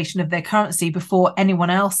devaluation of their currency before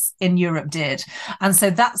anyone else in Europe did. And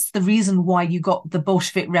so that's the reason why you got the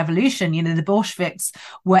Bolshevik Revolution. The Bolsheviks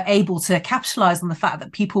were able to capitalize on the fact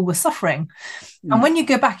that people were suffering. And when you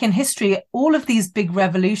go back in history, all of these big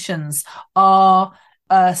revolutions are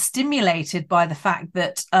stimulated by the fact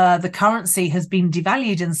that the currency has been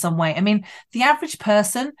devalued in some way. I mean, the average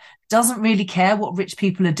person doesn't really care what rich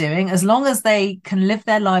people are doing as long as they can live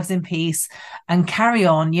their lives in peace and carry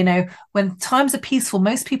on. When times are peaceful,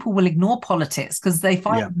 most people will ignore politics because they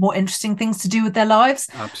find more interesting things to do with their lives.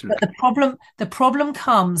 Absolutely. But the problem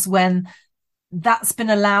comes when that's been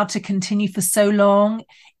allowed to continue for so long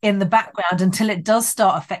in the background until it does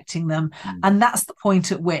start affecting them. And that's the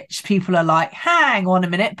point at which people are like, hang on a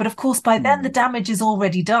minute. But of course, by then the damage is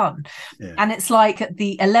already done. And it's like at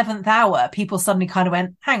the 11th hour, people suddenly kind of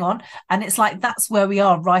went, hang on. And it's like, that's where we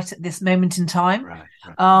are right at this moment in time.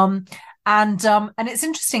 Right. And it's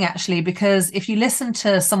interesting, actually, because if you listen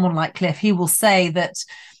to someone like Cliff, he will say that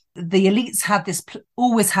the elites had this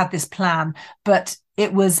always had this plan, but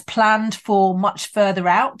it was planned for much further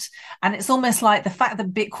out. And it's almost like the fact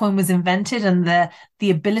that Bitcoin was invented and the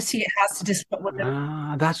ability it has to disrupt what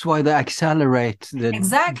that's why they accelerate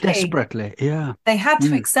exactly desperately. Yeah, they had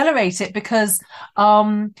to accelerate it because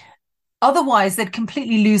otherwise they'd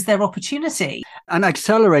completely lose their opportunity. And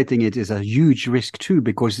accelerating it is a huge risk too,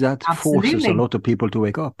 because that Absolutely. forces a lot of people to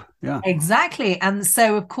wake up. Yeah, exactly. And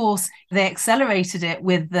so, of course, they accelerated it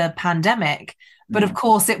with the pandemic. But of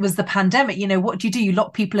course, it was the pandemic. You know, what do? You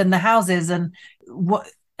lock people in the houses, and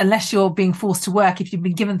unless you're being forced to work, if you've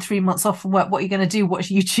been given 3 months off from work, what are you going to do? Watch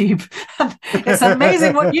YouTube. It's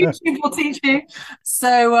amazing what YouTube will teach you.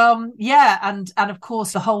 So, yeah. And of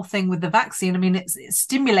course, the whole thing with the vaccine, I mean, it's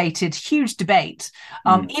stimulated huge debate,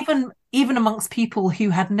 even amongst people who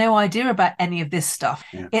had no idea about any of this stuff.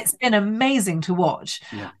 Yeah. It's been amazing to watch.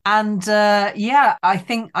 Yeah. And I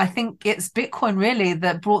think it's Bitcoin really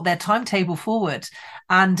that brought their timetable forward.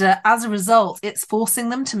 And as a result, it's forcing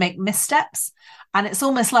them to make missteps. And it's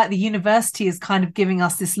almost like the university is kind of giving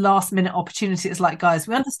us this last minute opportunity. It's like, guys,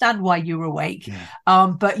 we understand why you were awake,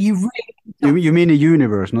 but you really... You mean a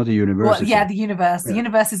universe, not a university. Well, yeah, the universe. Yeah. The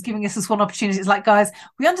universe is giving us this one opportunity. It's like, guys,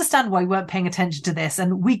 we understand why you weren't paying attention to this.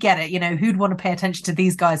 And we get it. You know, who'd want to pay attention to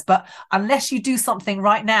these guys? But unless you do something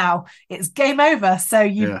right now, it's game over. So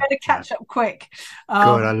you better catch up quick.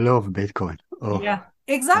 God, I love Bitcoin. Oh. Yeah.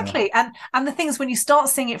 Exactly. Yeah. And the thing is, when you start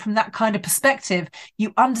seeing it from that kind of perspective,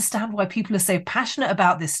 you understand why people are so passionate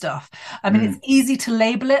about this stuff. I mean, it's easy to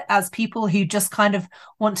label it as people who just kind of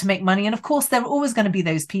want to make money. And of course, there are always going to be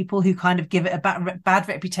those people who kind of give it a bad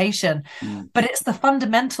reputation. But it's the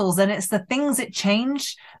fundamentals and it's the things it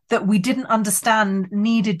changed that we didn't understand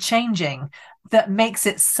needed changing that makes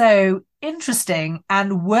it so interesting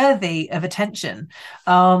and worthy of attention.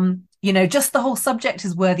 You know, just the whole subject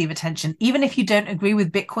is worthy of attention. Even if you don't agree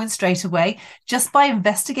with Bitcoin straight away, just by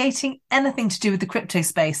investigating anything to do with the crypto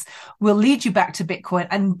space will lead you back to Bitcoin.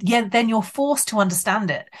 And then you're forced to understand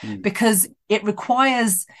it because it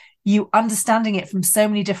requires you understanding it from so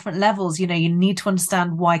many different levels. You know, you need to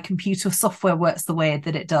understand why computer software works the way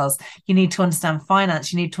that it does. You need to understand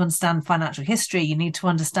finance. You need to understand financial history. You need to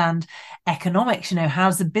understand economics. You know, how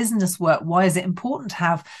does the business work? Why is it important to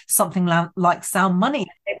have something like sound money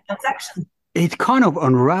transactions? It kind of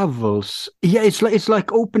unravels. Yeah, it's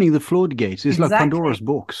like opening the floodgates. It's like Pandora's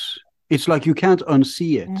box. It's like you can't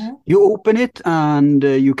unsee it. You open it and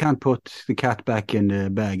you can't put the cat back in the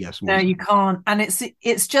bag as well. No, you can't. And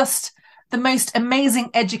it's just the most amazing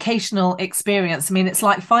educational experience. I mean, it's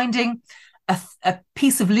like finding a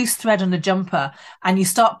piece of loose thread on a jumper and you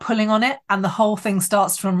start pulling on it and the whole thing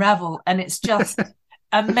starts to unravel. And it's just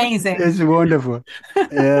amazing. It's wonderful.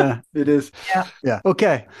 Yeah, it is. Yeah.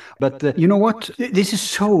 Okay. But you know what? This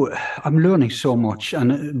is I'm learning so much.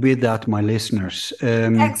 And with that, my listeners.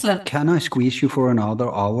 Excellent. Can I squeeze you for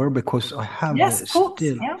another hour? Because I have yes, of course.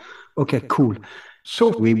 still. Yeah. Okay, cool.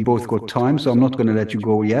 So we both got time, so I'm not going to let you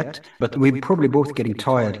go yet, but we're probably both getting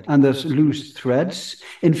tired and there's loose threads.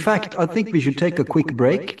 In fact, I think we should take a quick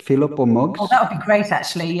break, fill up our mugs. Oh, that would be great,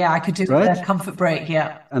 actually. Yeah, I could do a comfort break,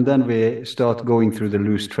 yeah. And then we start going through the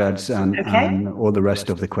loose threads and all the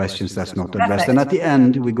rest of the questions that's not addressed. And at the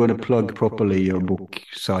end, we're going to plug properly your book,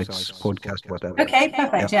 sites, podcast, whatever. Okay,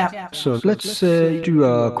 perfect, yeah. So let's do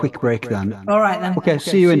a quick break then. All right, then. Okay,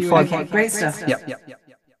 see you in 5 minutes. Great stuff. Yeah.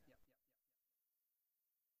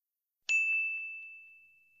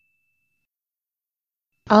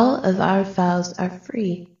 All of our files are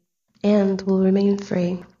free and will remain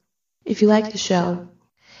free. If you like the show,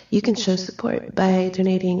 you can show support by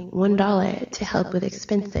donating $1 to help with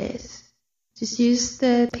expenses. Just use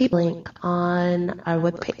the PayPal link on our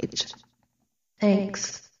webpage.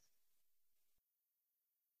 Thanks.